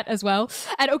Oka's sweat as well.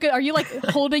 And Oka, are you like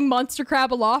holding Monster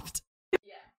Crab aloft?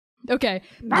 Yeah. Okay.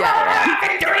 Yeah.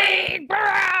 Victory!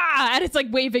 And it's like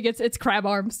waving its crab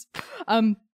arms.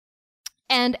 And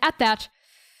at that,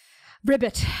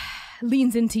 Ribbit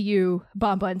leans into you,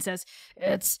 Bomba, and says,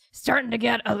 "It's starting to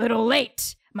get a little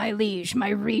late, my liege, my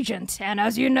regent, and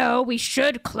as you know, we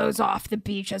should close off the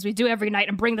beach as we do every night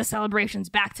and bring the celebrations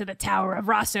back to the Tower of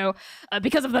Raso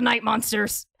because of the night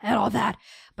monsters and all that.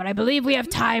 But I believe we have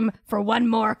time for one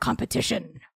more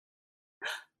competition."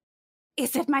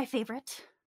 Is it my favorite?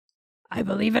 I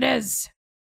believe it is.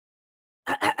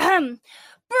 Bring out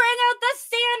the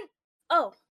sand!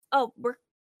 Oh, we're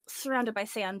surrounded by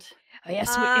sand. Oh,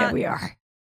 yes, yeah, we are.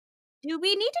 Do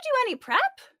we need to do any prep?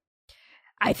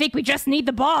 I think we just need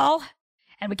the ball,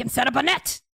 and we can set up a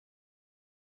net.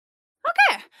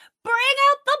 Okay, bring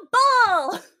out the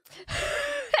ball!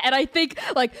 And I think,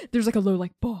 like, there's like a low,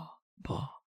 like, ball, ball,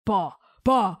 ball,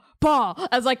 ball, ball,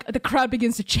 as like the crowd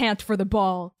begins to chant for the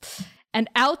ball. And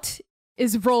out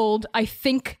is rolled, I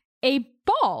think, a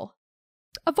ball,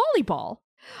 a volleyball.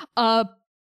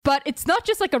 But it's not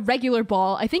just like a regular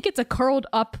ball. I think it's a curled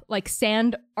up, like,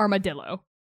 sand armadillo.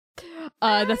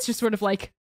 That's just sort of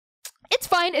like, it's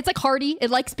fine. It's like hardy.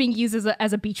 It likes being used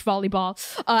as a beach volleyball.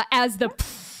 As the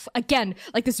again,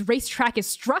 like this racetrack is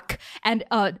struck and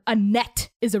a net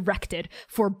is erected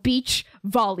for beach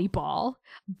volleyball.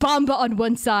 Bomba on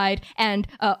one side and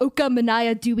Oka,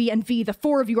 Manaya, Dewey, and V, the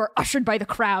four of you are ushered by the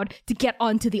crowd to get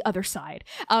onto the other side.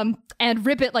 And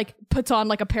Ribbit like puts on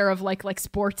like a pair of like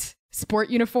sport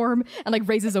uniform and like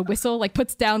raises a whistle, like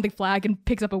puts down the flag and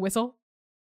picks up a whistle.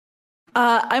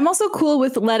 I'm also cool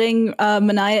with letting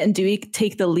Manaya and Dewey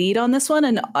take the lead on this one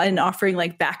and offering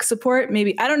like back support.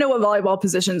 Maybe, I don't know what volleyball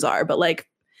positions are, but like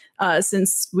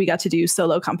since we got to do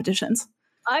solo competitions.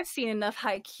 I've seen enough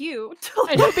Haikyuu.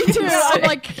 I know, me too. I'm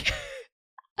like,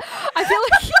 I feel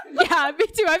like, yeah, me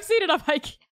too. I've seen enough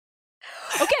Haikyuu.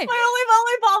 Okay. My only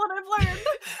volleyball that I've learned.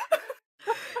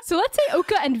 So let's say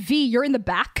Oka and V, you're in the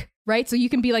back, right? So you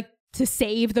can be like to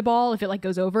save the ball if it like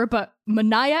goes over. But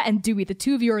Manaya and Dewey, the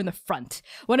two of you are in the front.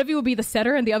 One of you will be the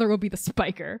setter and the other will be the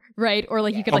spiker, right? Or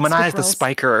like you could like Manaya's switch the roles.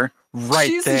 spiker right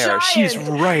She's there. giant. She's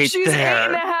right She's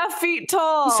there. 8.5 feet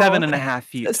tall. 7.5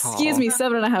 feet tall. Excuse me,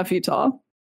 7.5 feet tall.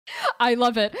 I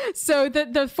love it. So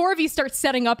the four of you start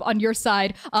setting up on your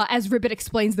side as Ribbit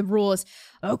explains the rules.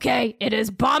 Okay, it is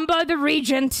Bomba the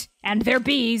Regent and their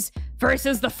bees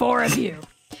versus the four of you.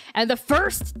 And the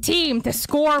first team to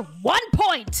score 1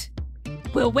 point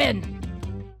will win.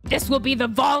 This will be the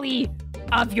volley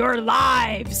of your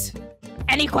lives.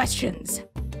 Any questions?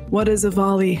 What is a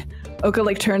volley? Oka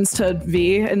like turns to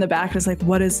V in the back and is like,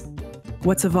 what's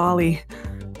a volley?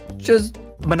 Just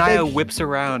Manaya whips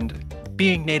around,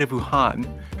 being native Wuhan,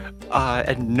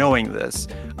 and knowing this.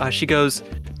 She goes,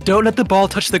 don't let the ball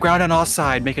touch the ground on our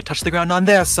side. Make it touch the ground on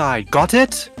their side. Got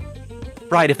it?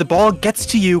 Right, if the ball gets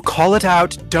to you, call it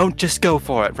out. Don't just go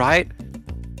for it, right?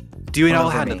 Dewey and I will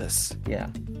Over handle me. this. Yeah.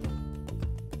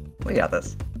 We got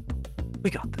this. We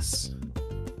got this.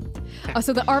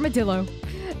 So the armadillo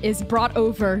is brought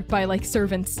over by like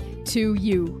servants to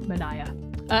you, Manaya.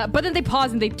 But then they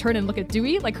pause and they turn and look at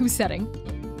Dewey, like who's setting?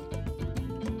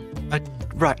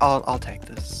 Right, I'll take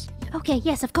this. Okay,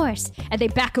 yes, of course. And they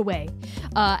back away.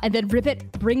 And then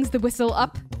Ribbit brings the whistle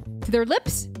up to their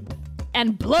lips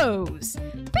and blows.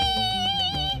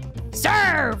 Beep!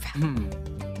 Serve!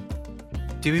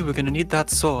 Dewey, we're gonna need that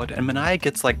sword. And Manaya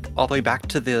gets like all the way back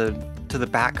to the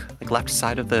back, like left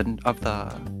side of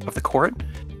the court.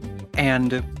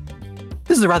 And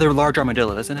this is a rather large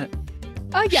armadillo, isn't it?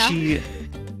 Oh, yeah. She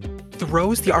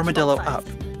throws the armadillo up,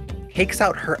 takes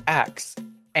out her axe,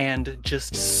 and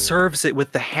just serves it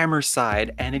with the hammer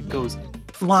side, and it goes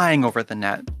flying over the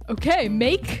net. Okay,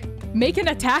 make an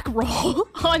attack roll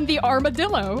on the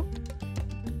armadillo.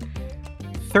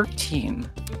 13.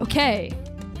 Okay.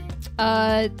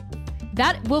 That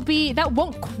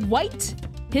won't quite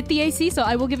hit the AC, so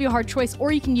I will give you a hard choice,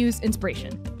 or you can use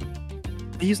inspiration.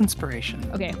 I use inspiration.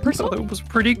 Okay, So personal? that was a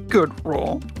pretty good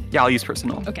roll. Yeah, I'll use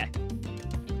personal. Okay.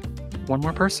 One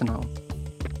more personal.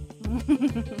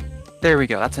 There we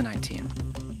go. That's a 19.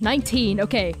 19.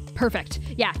 Okay, perfect.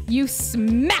 Yeah, you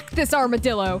smack this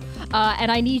armadillo,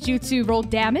 and I need you to roll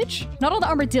damage. Not on the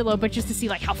armadillo, but just to see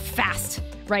like how fast,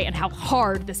 right, and how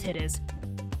hard this hit is.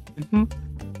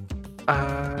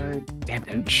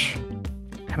 Damage.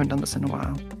 Haven't done this in a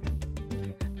while.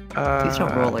 Please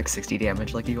don't roll like 60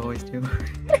 damage like you always do.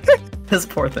 This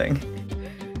poor thing.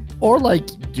 or like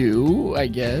do, I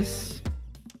guess.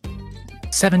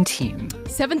 17.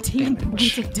 17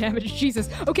 points of damage. Jesus.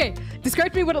 Okay,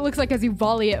 describe to me what it looks like as you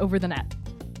volley it over the net.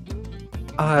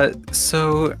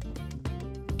 So,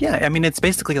 yeah, I mean, it's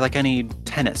basically like any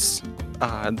tennis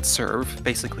serve.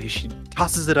 Basically, she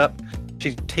tosses it up,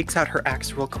 she takes out her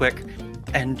axe real quick,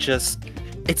 and just,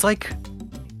 it's like,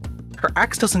 her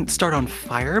axe doesn't start on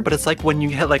fire, but it's like when you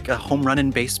hit like a home run in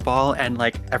baseball and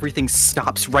like everything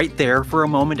stops right there for a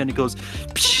moment and it goes,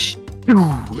 psh,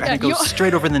 and Yeah, it goes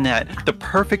straight over the net. The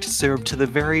perfect serve to the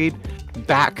very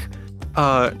back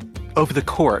over the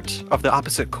court, of the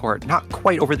opposite court. Not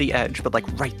quite over the edge, but like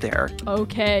right there.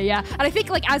 Okay, yeah. And I think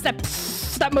like as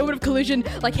that moment of collision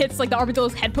like hits, like the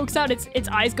armadillo's head pokes out, its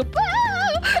eyes go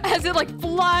as it like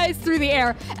flies through the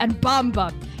air. And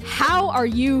Bomba, how are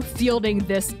you fielding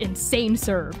this insane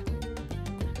serve?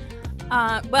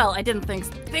 Well, I didn't think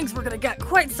things were gonna get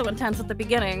quite so intense at the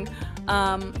beginning.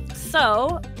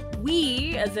 So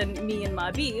we, as in me and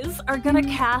my bees, are gonna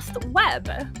cast web.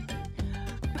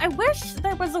 I wish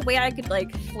there was a way I could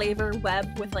like flavor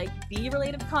web with like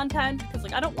bee-related content, because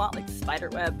like I don't want like spider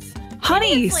webs.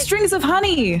 Honey, It's like- strings of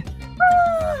honey.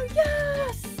 Oh,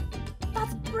 yes!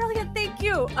 That's brilliant, thank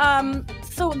you.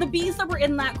 So the bees that were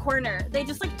in that corner, they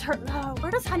just like turn, where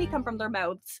does honey come from? Their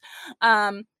mouths.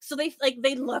 So they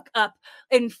look up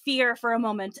in fear for a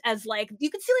moment as like, you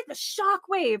can see like the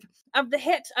shockwave of the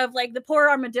hit of like the poor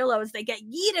armadillos. They get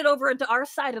yeeted over into our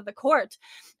side of the court.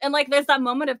 And like, there's that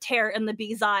moment of terror in the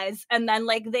bees' eyes. And then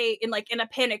like in a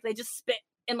panic, they just spit,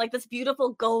 and like this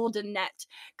beautiful golden net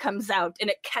comes out and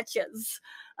it catches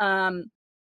the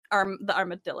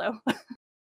armadillo.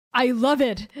 I love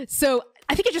it. So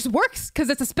I think it just works because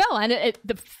it's a spell, and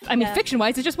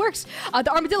fiction-wise, it just works.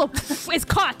 The armadillo is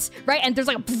caught, right? And there's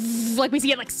like a like we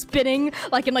see it like spinning,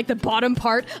 like in like the bottom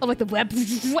part of like the web,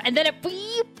 and then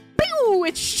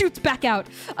it shoots back out.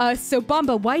 So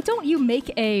Bomba, why don't you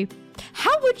make a?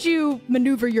 How would you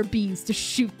maneuver your bees to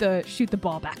shoot the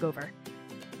ball back over?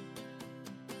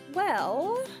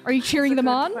 Well, Are you cheering that's a them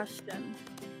good on? Question.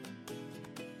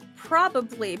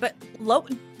 Probably, but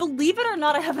believe it or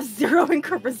not, I have a 0 in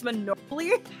charisma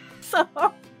normally. So,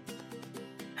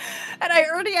 and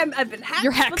I've been hacked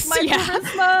You're with hexed, my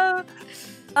yeah.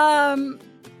 charisma.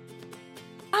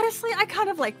 Honestly, I kind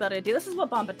of like that idea. This is what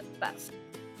Bomba does best,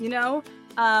 you know.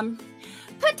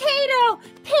 Potato,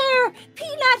 pear,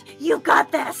 peanut, you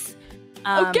got this.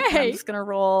 Okay. I'm just gonna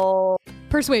roll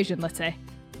Persuasion, let's say.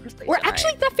 persuasion. Or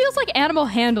actually, that feels like animal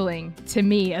handling to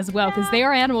me as well, because they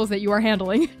are animals that you are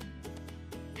handling.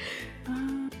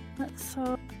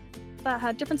 So that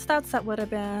had different stats. That would have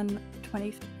been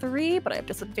 23, but I have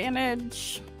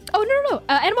disadvantage. Oh, no.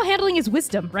 Animal handling is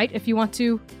wisdom, right? If you want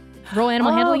to roll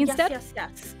animal handling instead.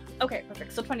 Yes. Okay,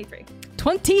 perfect. So 23.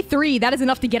 23, that is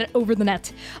enough to get it over the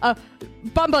net.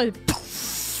 Bumba,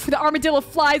 the armadillo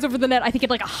flies over the net, I think in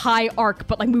like a high arc,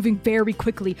 but like moving very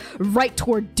quickly right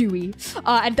toward Dewey.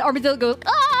 And the armadillo goes,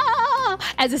 ah!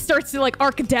 As it starts to like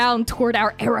arc down toward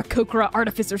our Aarakocra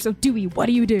artificer. So Dewey, what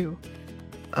do you do?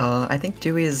 I think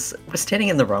Dewey was standing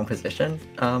in the wrong position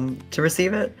to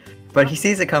receive it, but he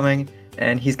sees it coming,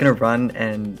 and he's gonna run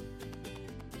and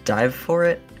dive for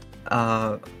it.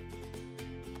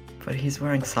 But he's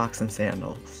wearing socks and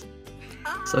sandals,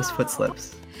 so his foot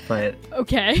slips. But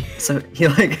Okay. so he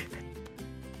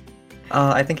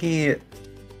I think he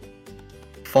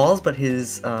falls, but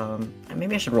his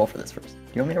maybe I should roll for this first. Do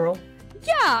you want me to roll?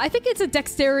 Yeah, I think it's a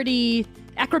dexterity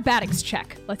acrobatics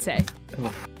check, let's say.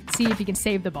 Oof. See if you can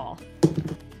save the ball.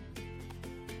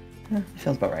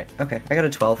 Feels about right. Okay, I got a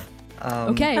 12.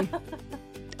 Okay.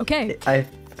 Okay.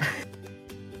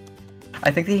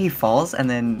 I think that he falls and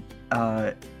then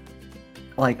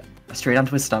like straight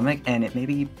onto his stomach, and it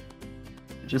maybe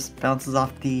just bounces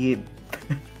off the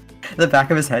the back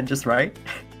of his head just right.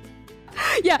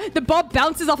 Yeah, the ball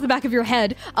bounces off the back of your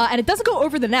head, and it doesn't go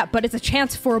over the net, but it's a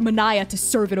chance for Manaya to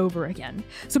serve it over again.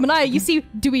 So Manaya, you see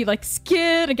Dewey like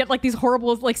skid and get like these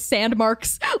horrible like sand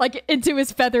marks like into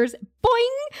his feathers.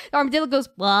 Boing! The armadillo goes,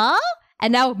 what?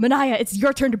 And now Manaya, it's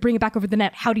your turn to bring it back over the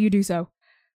net. How do you do so?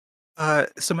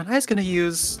 So Manaya's gonna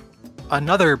use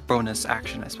another bonus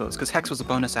action, I suppose, because Hex was a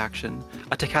bonus action,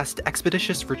 to cast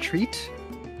Expeditious Retreat,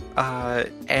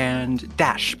 and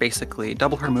dash, basically,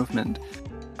 double her movement.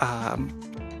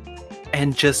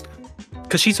 And just,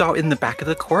 because she's out in the back of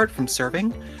the court from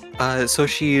serving, so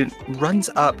she runs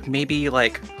up, maybe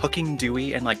like hooking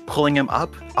Dewey and like pulling him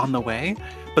up on the way,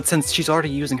 but since she's already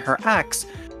using her axe,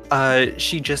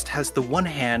 she just has the one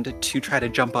hand to try to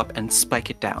jump up and spike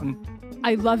it down.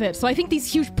 I love it. So I think these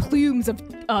huge plumes of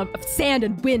sand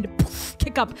and wind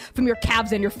kick up from your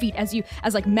calves and your feet as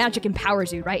like magic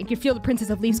empowers you, right? And you feel the Princess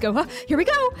of Leaves go, here we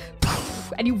go!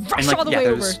 And you rush all the way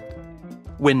over.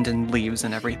 Wind and leaves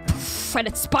and everything. And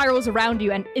it spirals around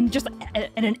you, and in just in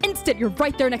an instant, you're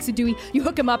right there next to Dewey. You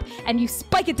hook him up, and you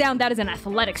spike it down. That is an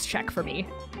athletics check for me.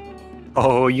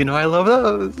 Oh, you know I love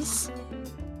those.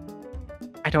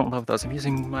 I don't love those. I'm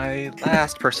using my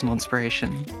last personal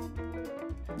inspiration.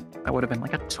 That would have been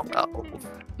like a 12.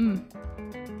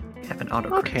 Have an auto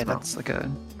crit. Okay, as well. that's like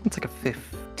a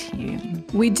 15.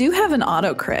 We do have an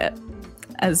auto crit,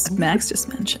 as Max just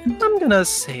mentioned. I'm gonna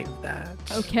save that.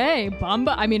 Okay,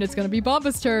 Bomba. I mean, it's gonna be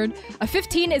Bomba's turn. A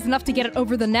 15 is enough to get it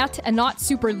over the net, and not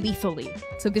super lethally.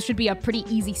 So this should be a pretty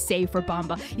easy save for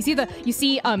Bomba. You see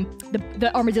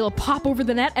the armadillo pop over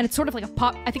the net, and it's sort of like a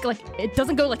pop. I think like it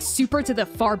doesn't go like super to the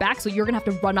far back, so you're gonna have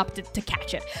to run up to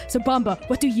catch it. So Bomba,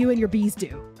 what do you and your bees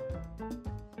do?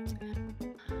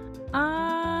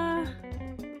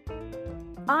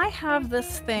 I have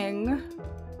this thing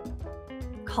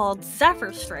called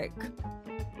Zephyr Strike,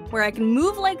 where I can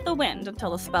move like the wind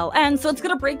until the spell ends. So it's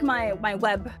gonna break my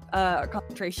web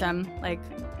concentration. Like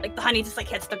the honey just like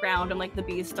hits the ground, and like the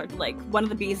bees start to like one of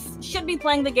the bees should be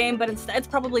playing the game, but instead it's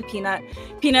probably Peanut.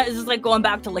 Peanut is just like going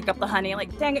back to lick up the honey.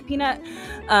 Like, dang it, Peanut.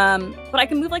 But I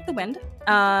can move like the wind.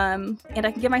 And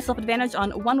I can give myself advantage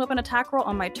on one weapon attack roll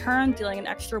on my turn, dealing an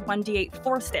extra 1d8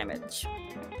 force damage.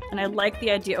 And I like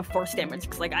the idea of force damage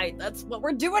because that's what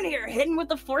we're doing here, hitting with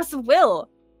the force of will.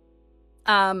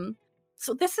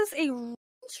 So this is a German?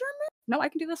 No, I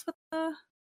can do this with the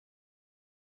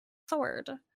sword.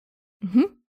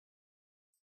 Mm-hmm.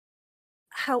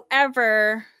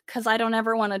 However, because I don't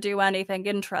ever want to do anything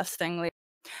interestingly.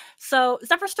 So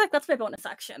Zephyr Strike, that's my bonus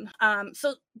action.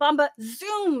 So Bomba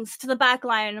zooms to the back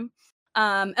line,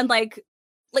 and like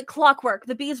clockwork,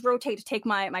 the bees rotate to take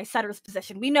my setter's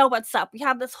position. We know what's up. We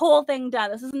have this whole thing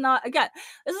done. This isn't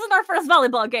our first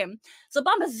volleyball game. So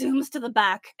Bomba zooms to the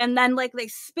back, and then like they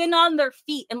spin on their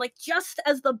feet, and like just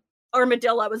as the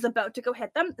armadillo was about to go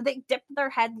hit them, they dip their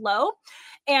head low,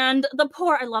 and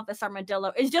I love this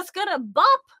armadillo, is just gonna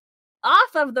bop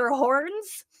off of their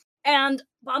horns And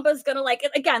Bomba's gonna like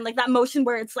again like that motion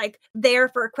where it's like there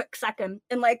for a quick second,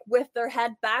 and like with their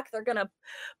head back, they're gonna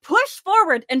push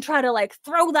forward and try to like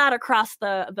throw that across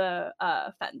the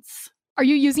fence. Are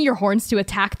you using your horns to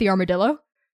attack the armadillo?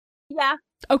 Yeah.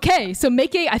 Okay, so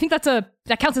I think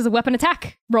that counts as a weapon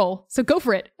attack roll. So go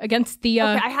for it against the.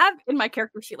 Okay, I have in my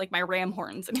character sheet like my ram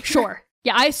horns. Sure.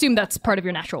 Yeah, I assume that's part of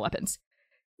your natural weapons.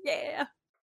 Yeah.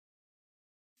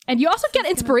 And you also get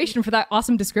inspiration for that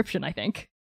awesome description, I think.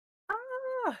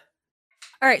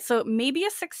 All right, so maybe a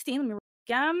 16. Let me roll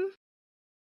again.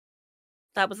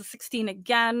 That was a 16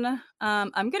 again.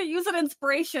 I'm gonna use an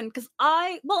inspiration because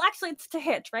actually it's to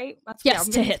hit, right? Yes,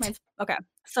 to hit. Okay,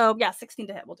 so yeah, 16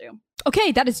 to hit will do.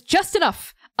 Okay, that is just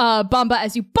enough. Bomba,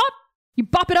 as you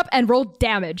bop it up and roll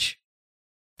damage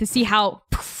to see how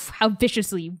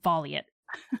viciously you volley it.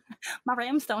 My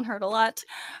rams don't hurt a lot.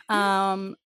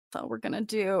 So we're gonna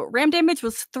do ram damage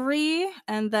was 3,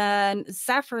 and then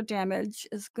Zephyr damage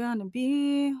is gonna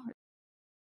be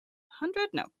 100.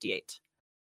 No, D8.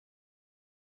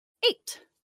 8.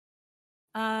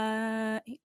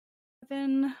 8,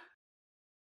 7.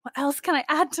 What else can I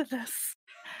add to this?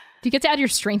 Do you get to add your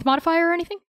strength modifier or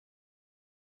anything?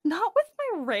 Not with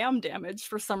my ram damage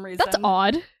for some reason. That's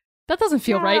odd. That doesn't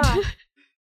feel right.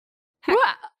 Well,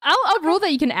 I'll roll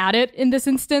that you can add it in this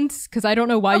instance because I don't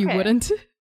know why you wouldn't.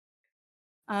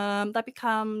 That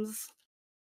becomes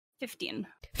 15.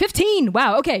 15.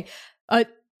 Wow. Okay.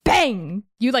 Bang!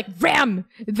 You like ram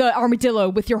the armadillo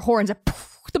with your horns.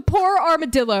 The poor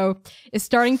armadillo is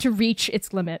starting to reach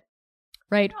its limit,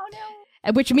 right? Oh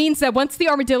no. Which means that once the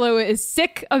armadillo is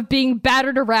sick of being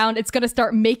battered around, it's gonna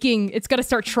start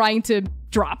trying to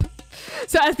drop.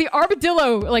 So as the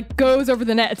armadillo like goes over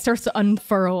the net, it starts to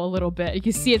unfurl a little bit. You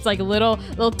can see it's like little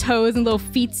toes and little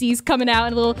feetsies coming out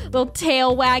and a little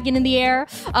tail wagging in the air.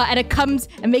 And it comes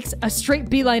and makes a straight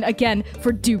beeline again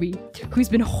for Dewey, who's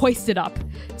been hoisted up.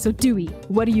 So Dewey,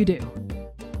 what do you do?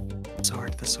 The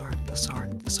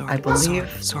sword. I believe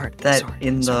that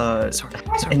in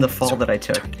the fall that I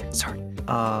took,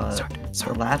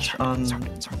 the latch on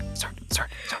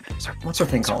what's the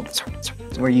thing called?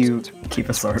 Where you keep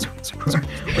a sword?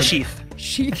 The sheath.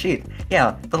 Sheath.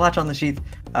 Yeah, the latch on the sheath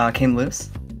came loose,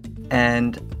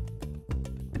 and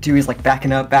Dewey's like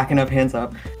backing up, hands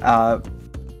up.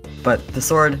 But the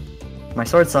sword, my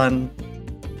sword son,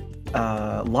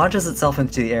 launches itself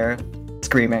into the air,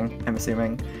 screaming, I'm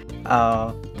assuming.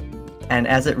 And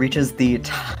as it reaches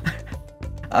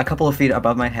a couple of feet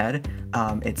above my head,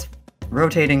 it's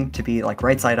rotating to be like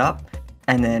right side up,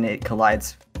 and then it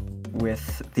collides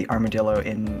with the armadillo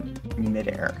in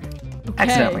midair. Okay.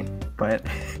 Accidentally, but...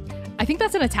 I think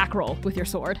that's an attack roll with your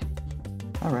sword.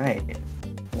 All right.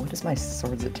 What is my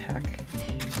sword's attack?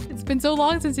 It's been so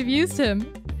long since you've used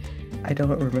him. I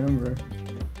don't remember.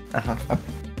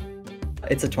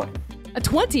 It's a 20. A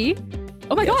 20?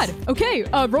 Oh my god. Okay,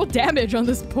 roll damage on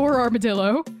this poor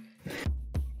armadillo.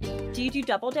 Do you do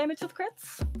double damage with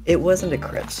crits? It wasn't a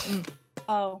crit.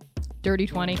 Oh. Dirty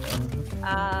 20.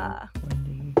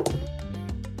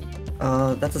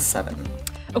 That's a 7.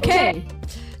 Okay.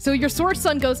 So your sword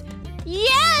son goes,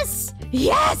 yes!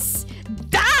 Yes!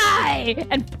 Die!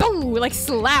 And boom! Like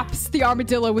slaps the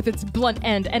armadillo with its blunt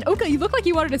end. And Oka, you look like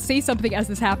you wanted to say something as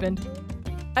this happened.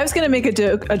 I was going to make a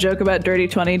joke about Dirty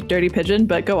 20, Dirty Pigeon,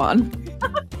 but go on.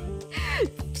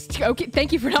 Okay,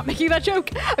 thank you for not making that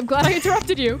joke. I'm glad I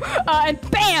interrupted you. And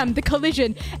bam! The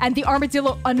collision. And the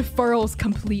armadillo unfurls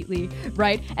completely,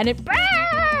 right? And it,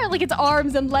 like its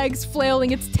arms and legs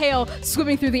flailing, its tail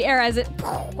swimming through the air as it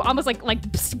almost like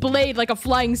splayed like a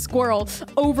flying squirrel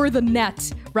over the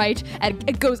net, right? And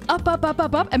it goes up.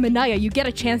 And Manaya, you get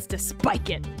a chance to spike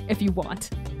it if you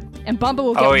want. And Bomba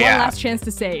will get one last chance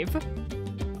to save.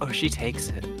 Oh, she takes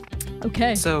it.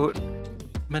 Okay. So,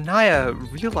 Manaya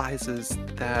realizes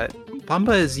that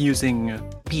Bomba is using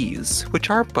bees, which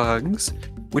are bugs,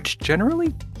 which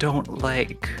generally don't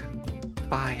like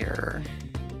fire.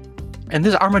 And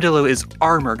this armadillo is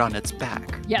armored on its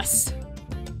back. Yes.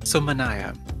 So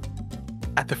Manaya,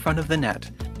 at the front of the net,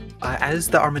 as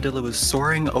the armadillo is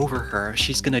soaring over her,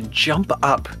 she's gonna jump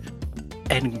up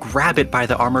and grab it by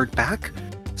the armored back,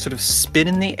 sort of spin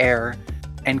in the air,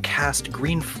 and cast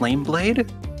Green Flame Blade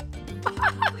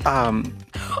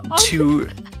to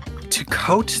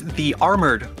coat the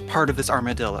armored part of this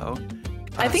armadillo.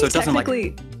 I think so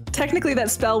technically that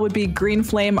spell would be Green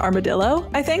Flame Armadillo,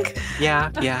 I think.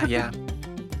 Yeah.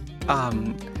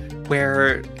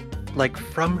 Where, like,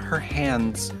 from her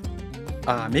hands,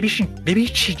 maybe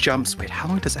she jumps. Wait, how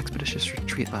long does Expeditious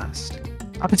Retreat last?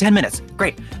 Up to 10 minutes.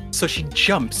 Great. So she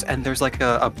jumps, and there's like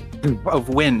a of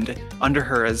wind under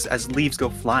her as leaves go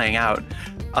flying out.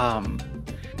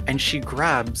 and she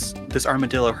grabs this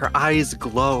armadillo. Her eyes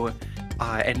glow,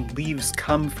 and leaves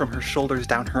come from her shoulders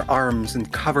down her arms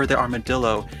and cover the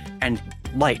armadillo and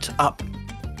light up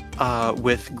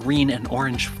with green and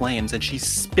orange flames. And she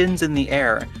spins in the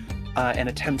air and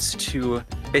attempts to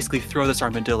basically throw this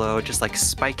armadillo, just like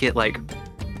spike it like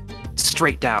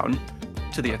straight down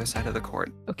to the other side of the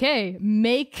court. Okay,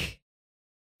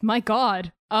 my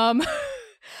god.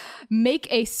 Make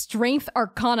a strength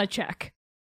arcana check.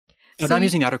 No, So I'm you-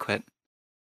 using the auto crit.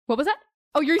 What was that?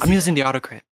 Oh, you're I'm using the auto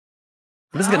crit.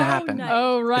 This is gonna Oh, happen. nice.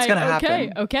 Oh, right. gonna okay,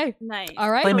 happen. okay. Nice. All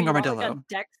right. Flaming So you roll, like, armadillo. a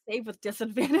dex save with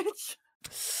disadvantage.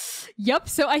 Yep.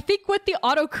 So I think what the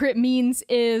auto crit means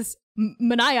is,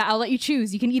 Manaya, I'll let you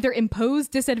choose. You can either impose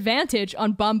disadvantage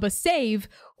on Bomba's save,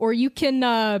 or you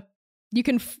can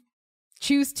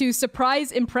choose to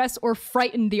surprise, impress, or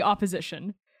frighten the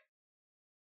opposition.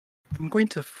 I'm going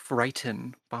to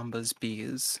frighten Bomba's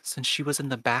bees. Since she was in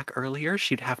the back earlier,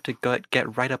 she'd have to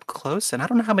get right up close, and I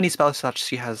don't know how many spell slots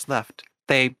she has left.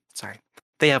 They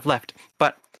have left,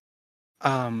 but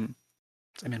I'm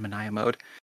in Manaya mode.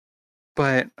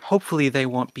 But hopefully they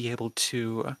won't be able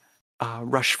to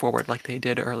rush forward like they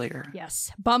did earlier.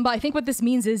 Yes. Bomba, I think what this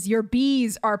means is your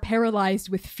bees are paralyzed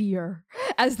with fear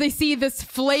as they see this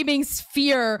flaming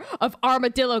sphere of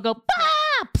armadillo go,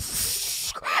 bah!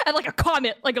 And like a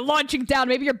comet, like launching down.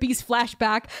 Maybe your bees flash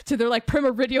back to their like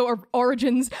primordial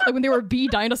origins, like when they were bee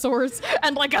dinosaurs,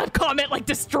 and like a comet like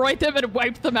destroyed them and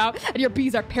wiped them out, and your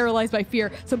bees are paralyzed by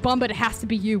fear. So Bomba, it has to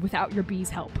be you without your bees'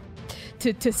 help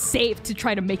to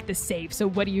try to make this save. So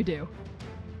what do you do?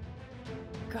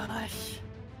 Gosh,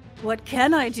 what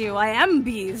can I do? I am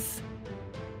bees.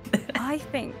 I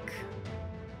think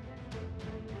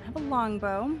I have a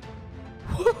longbow.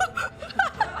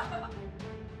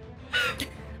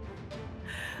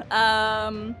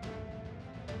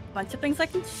 Bunch of things I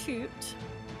can shoot.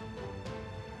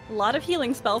 A lot of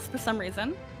healing spells for some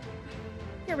reason.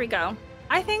 Here we go.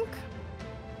 I think.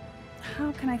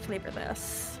 How can I flavor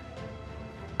this?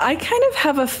 I kind of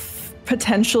have a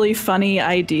potentially funny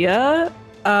idea.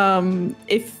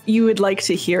 If you would like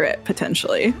to hear it,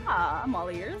 potentially. I'm all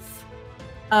ears.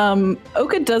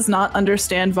 Oka does not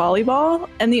understand volleyball,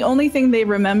 and the only thing they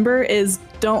remember is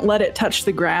don't let it touch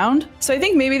the ground. So I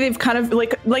think maybe they've kind of I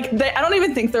don't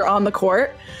even think they're on the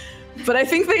court, but I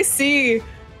think they see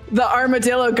the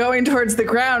armadillo going towards the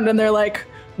ground, and they're like,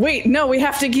 wait, no, we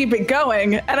have to keep it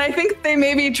going. And I think they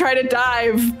maybe try to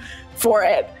dive for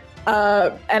it.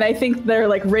 And I think their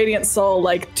like radiant soul,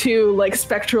 like two like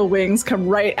spectral wings come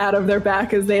right out of their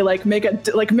back as they make a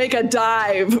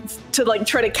dive to like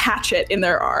try to catch it in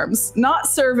their arms, not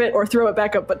serve it or throw it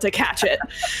back up, but to catch it.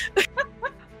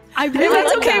 I If really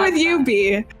that's like okay that. with you,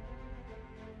 B.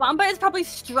 Bomba is probably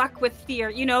struck with fear.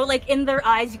 You know, like in their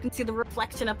eyes, you can see the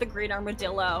reflection of the green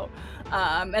armadillo.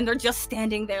 And they're just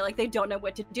standing there like they don't know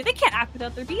what to do. They can't act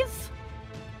without their bees.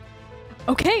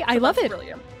 Okay, I love That's it.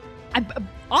 Brilliant.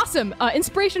 Awesome.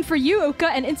 Inspiration for you, Oka,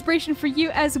 and inspiration for you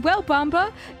as well,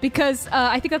 Bomba, because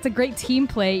I think that's a great team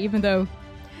play, even though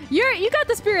you got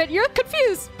the spirit. You're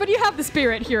confused, but you have the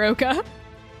spirit here, Oka.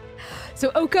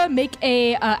 So Oka, make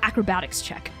a acrobatics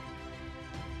check.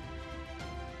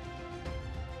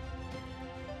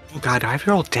 Oh god, do I have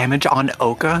to roll damage on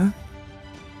Oka?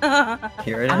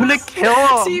 Here it I'm gonna is. kill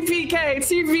him!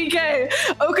 TPK.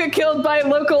 Oka killed by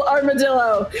local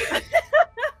armadillo.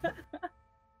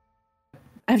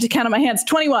 I have to count on my hands.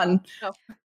 21.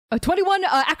 A 21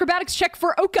 acrobatics check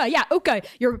for Oka. Yeah, Oka,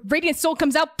 your radiant soul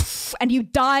comes out, pff, and you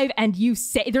dive, and you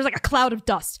say, there's like a cloud of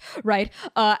dust, right?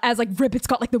 As like Ribbit's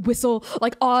got like the whistle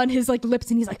like on his like lips,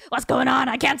 and he's like, what's going on?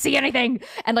 I can't see anything.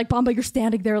 And like Bomba, you're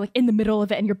standing there like in the middle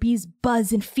of it, and your bees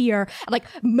buzz in fear. And like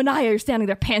Manaya, you're standing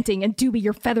there panting, and Dewey,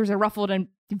 your feathers are ruffled, and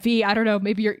V, I don't know,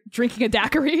 maybe you're drinking a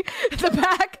daiquiri in the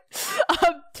back.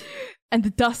 And the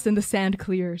dust and the sand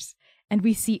clears, and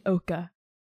we see Oka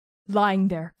lying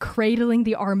there, cradling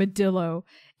the armadillo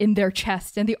in their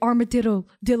chest, and the armadillo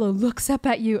looks up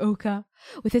at you, Oka,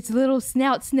 with its little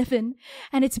snout sniffing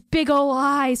and its big ol'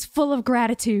 eyes full of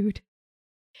gratitude.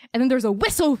 And then there's a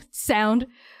whistle sound,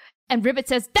 and Ribbit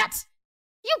says,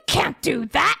 you can't do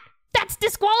that! That's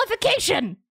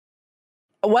disqualification!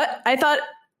 What? I thought.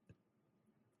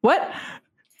 What?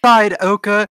 Side,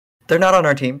 Oka. They're not on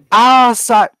our team.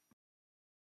 Side.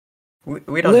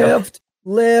 We don't know.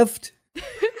 Left.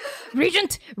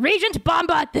 Regent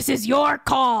Bomba, this is your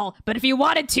call. But if you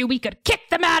wanted to, we could kick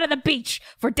them out of the beach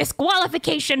for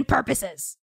disqualification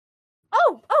purposes.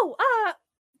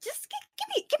 Just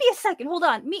give me a second. Hold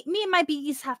on. Me and my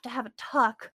bees have to have a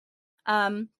talk.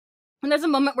 And there's a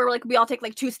moment where we all take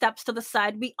like 2 steps to the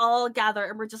side. We all gather,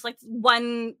 and we're just like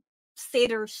one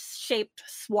satyr-shaped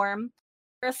swarm.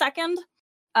 for a second.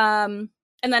 And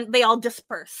then they all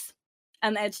disperse.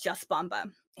 And it's just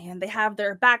Bomba. And they have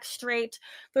their back straight.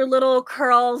 Their little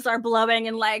curls are blowing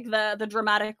in like the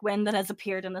dramatic wind that has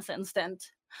appeared in this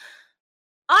instant.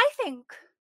 I think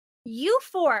you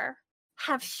four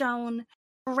have shown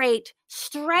great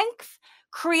strength,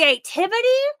 creativity,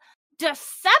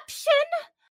 deception,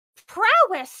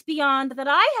 prowess beyond that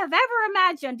I have ever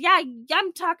imagined. Yeah,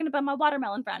 I'm talking about my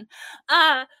watermelon friend.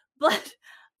 And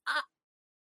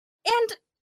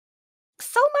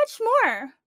so much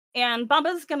more. And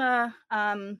Bomba's gonna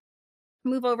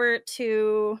move over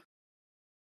to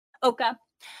Oka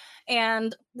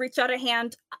and reach out a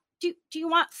hand. Do you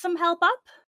want some help up?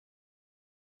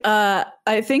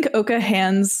 I think Oka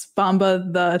hands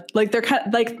Bomba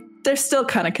they're still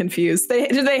kind of confused.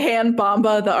 They hand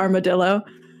Bomba the armadillo,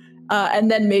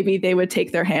 and then maybe they would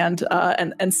take their hand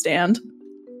and stand.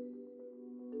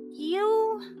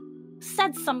 You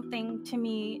said something to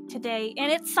me today,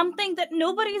 and it's something that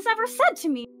nobody's ever said to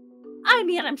me. I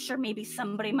mean, I'm sure maybe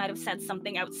somebody might have said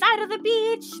something outside of the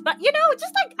beach, but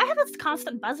just like I have this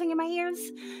constant buzzing in my ears.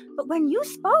 But when you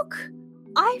spoke,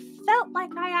 I felt like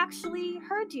I actually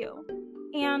heard you.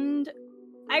 And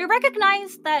I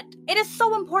recognize that it is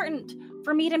so important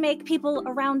for me to make people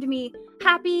around me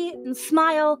happy and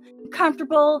smile and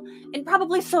comfortable and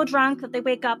probably so drunk that they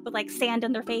wake up with like sand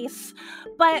in their face.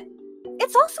 But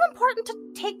it's also important to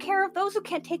take care of those who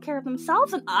can't take care of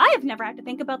themselves, and I have never had to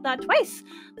think about that twice.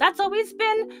 That's always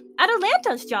been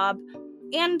Atalanta's job.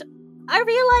 And I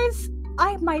realize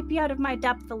I might be out of my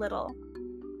depth a little.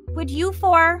 Would you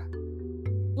four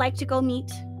like to go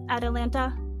meet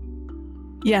Atalanta?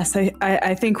 Yes,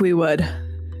 I think we would.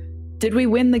 Did we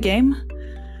win the game?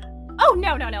 Oh,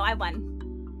 no, I won.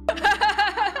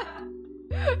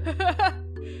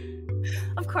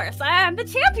 Of course, I am the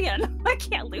champion. I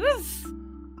can't lose.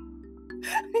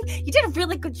 You did a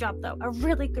really good job, though. A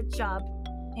really good job.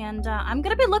 And I'm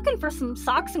going to be looking for some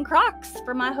socks and Crocs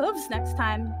for my hooves next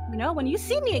time. When you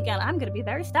see me again, I'm going to be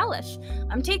very stylish.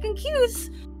 I'm taking cues.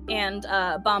 And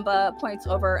Bomba points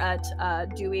over at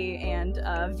Dewey and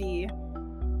V,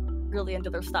 really into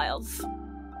their styles.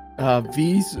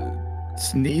 V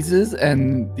sneezes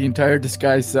and the entire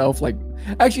disguised self,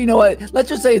 actually, you know what? Let's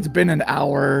just say it's been an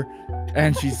hour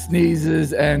and she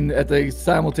sneezes and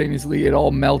simultaneously it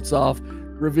all melts off,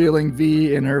 revealing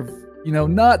V in her,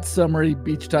 not summery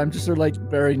beach time, just her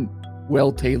very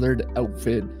well-tailored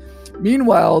outfit.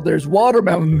 Meanwhile, there's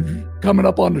watermelon coming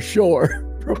up on the shore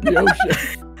from the ocean.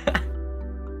 I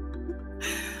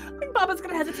think Baba's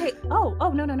gonna hesitate. Oh,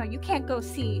 no, you can't go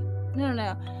see.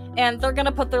 No. And they're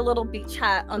gonna put their little beach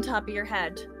hat on top of your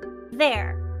head.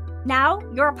 There. Now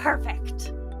you're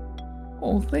perfect.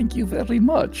 Oh, thank you very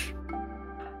much.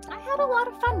 I had a lot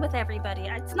of fun with everybody.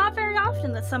 It's not very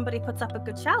often that somebody puts up a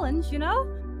good challenge,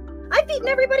 I've beaten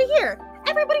everybody here.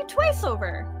 Everybody twice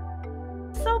over.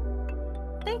 So,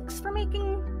 thanks for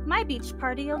making my beach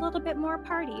party a little bit more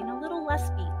party and a little less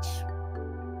beach.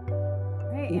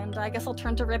 Right, and I guess I'll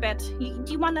turn to Ribbit. Do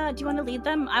you wanna lead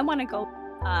them? I wanna go.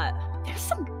 There's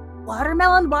some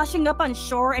watermelon washing up on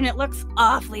shore, and it looks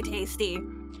awfully tasty.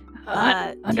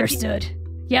 Understood.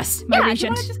 Yes, my regent. Do you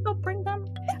want to just go bring them?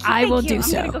 I will do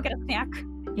so. I'm gonna go get a snack.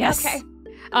 Yes. Okay.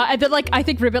 And then I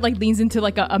think Ribbit leans into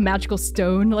a magical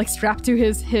stone strapped to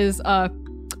his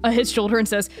shoulder and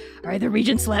says, "All right, the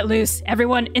regents let loose.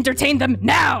 Everyone, entertain them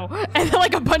now!" And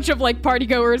then a bunch of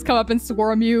partygoers come up and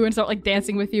swarm you and start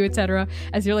dancing with you, etc.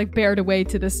 As you're bared away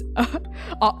to this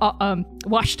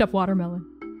washed up watermelon.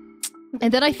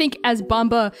 And then I think as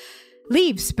Bomba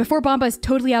leaves, before Bomba is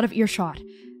totally out of earshot,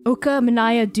 Oka,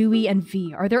 Manaya, Dewey, and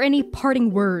V, are there any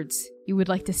parting words you would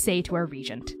like to say to our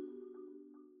regent?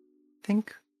 I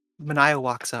think Manaya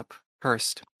walks up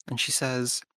first and she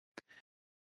says,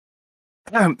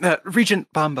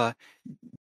 Regent Bomba,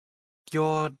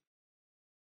 your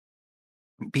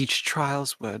beach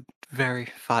trials were very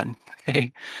fun.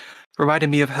 They reminded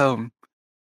me of home.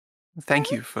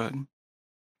 Thank you for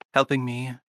helping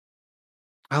me.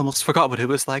 I almost forgot what it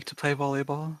was like to play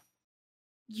volleyball.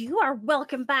 You are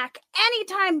welcome back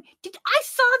anytime. I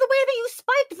saw the way that you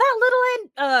spiked that little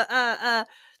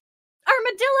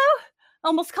armadillo.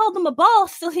 Almost called them a ball.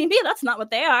 Silly me, that's not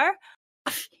what they are.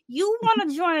 You want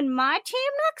to join my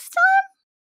team next time?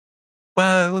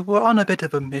 Well, we're on a bit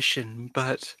of a mission,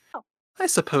 but I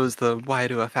suppose the why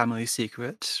to a family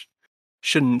secret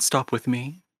shouldn't stop with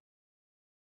me.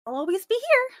 I'll always be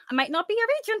here. I might not be a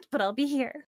regent, but I'll be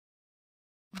here.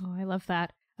 Oh, I love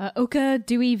that. Oka,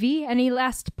 Dewey, V, any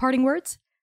last parting words?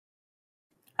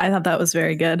 I thought that was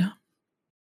very good.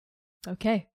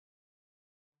 Okay.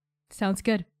 Sounds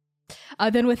good.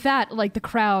 Then with that, like the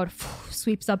crowd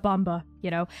sweeps up Bamba,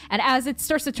 and as it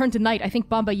starts to turn to night, I think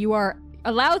Bamba, you are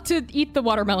allowed to eat the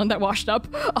watermelon that washed up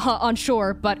on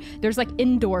shore, but there's like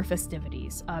indoor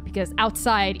festivities because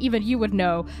outside, even you would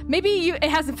know, maybe it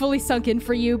hasn't fully sunk in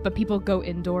for you, but people go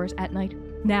indoors at night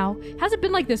now. Hasn't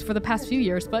been like this for the past few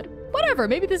years, but whatever.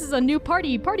 Maybe this is a new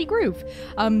party groove.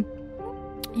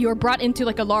 You're brought into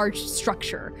like a large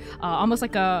structure, almost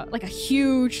like a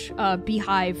huge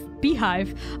beehive,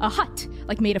 a hut,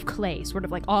 like made of clay, sort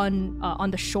of like on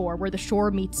the shore, where the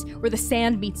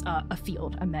sand meets a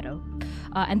field, a meadow,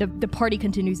 and the party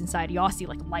continues inside. You all see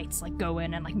like lights like go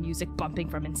in and like music bumping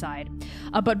from inside.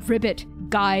 But Ribbit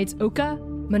guides Oka,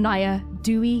 Manaya,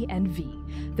 Dewey, and V,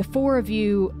 the four of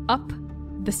you, up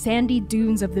the sandy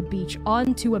dunes of the beach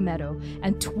onto a meadow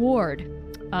and toward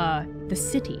the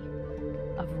city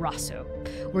of Rosso,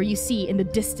 where you see in the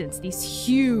distance these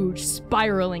huge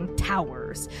spiraling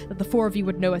towers that the four of you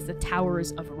would know as the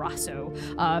Towers of Rosso.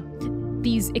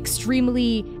 These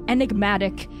extremely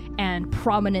enigmatic and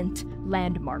prominent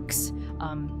landmarks,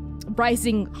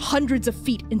 rising hundreds of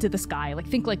feet into the sky,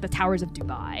 think like the Towers of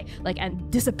Dubai, and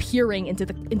disappearing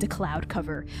into cloud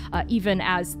cover, even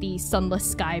as the sunless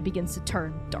sky begins to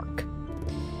turn dark.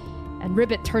 And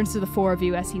Ribbit turns to the four of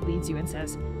you as he leads you and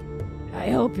says,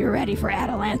 I hope you're ready for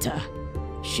Atalanta.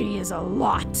 She is a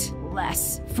lot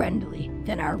less friendly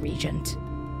than our regent.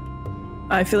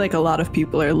 I feel like a lot of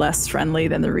people are less friendly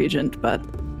than the regent, but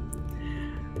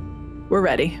we're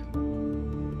ready.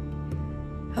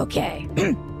 Okay.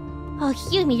 Oh,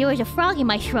 excuse me, there was a frog in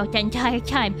my throat the entire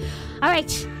time. All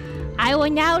right, I will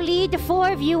now lead the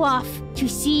four of you off to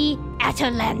see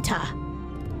Atalanta.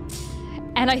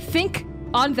 And I think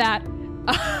on that,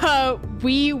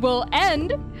 we will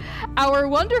end our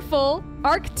wonderful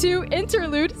Arc 2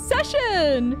 interlude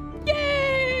session!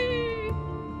 Yay!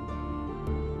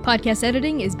 Podcast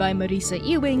editing is by Marisa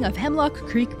Ewing of Hemlock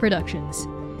Creek Productions.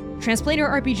 Transplanar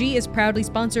RPG is proudly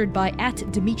sponsored by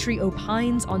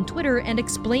 @DimitriOpines on Twitter and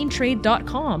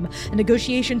ExplainTrade.com, a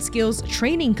negotiation skills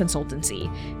training consultancy,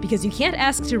 because you can't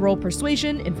ask to roll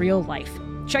persuasion in real life.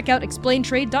 Check out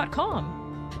ExplainTrade.com.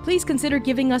 Please consider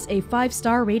giving us a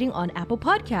 5-star rating on Apple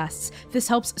Podcasts. This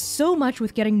helps so much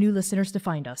with getting new listeners to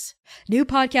find us. New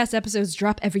podcast episodes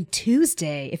drop every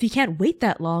Tuesday. If you can't wait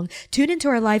that long, tune into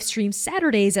our live stream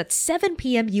Saturdays at 7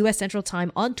 p.m. US Central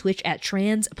Time on Twitch at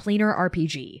Transplanar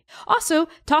RPG. Also,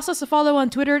 toss us a follow on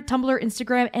Twitter, Tumblr,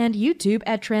 Instagram, and YouTube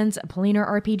at Transplanar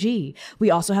RPG. We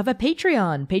also have a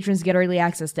Patreon. Patrons get early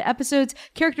access to episodes,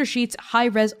 character sheets,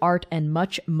 high-res art, and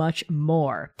much, much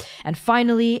more. And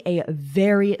finally, a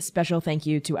very special thank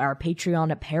you to our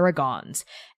Patreon paragons: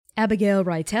 Abigail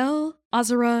Rytel,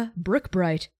 Azura, Brooke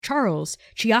Bright, Charles,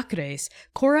 Chiacres,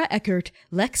 Cora Eckert,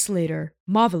 Lex Slater,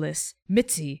 Marvelous,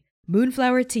 Mitzi,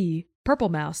 Moonflower Tea, Purple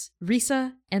Mouse,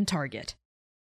 Risa, and Target.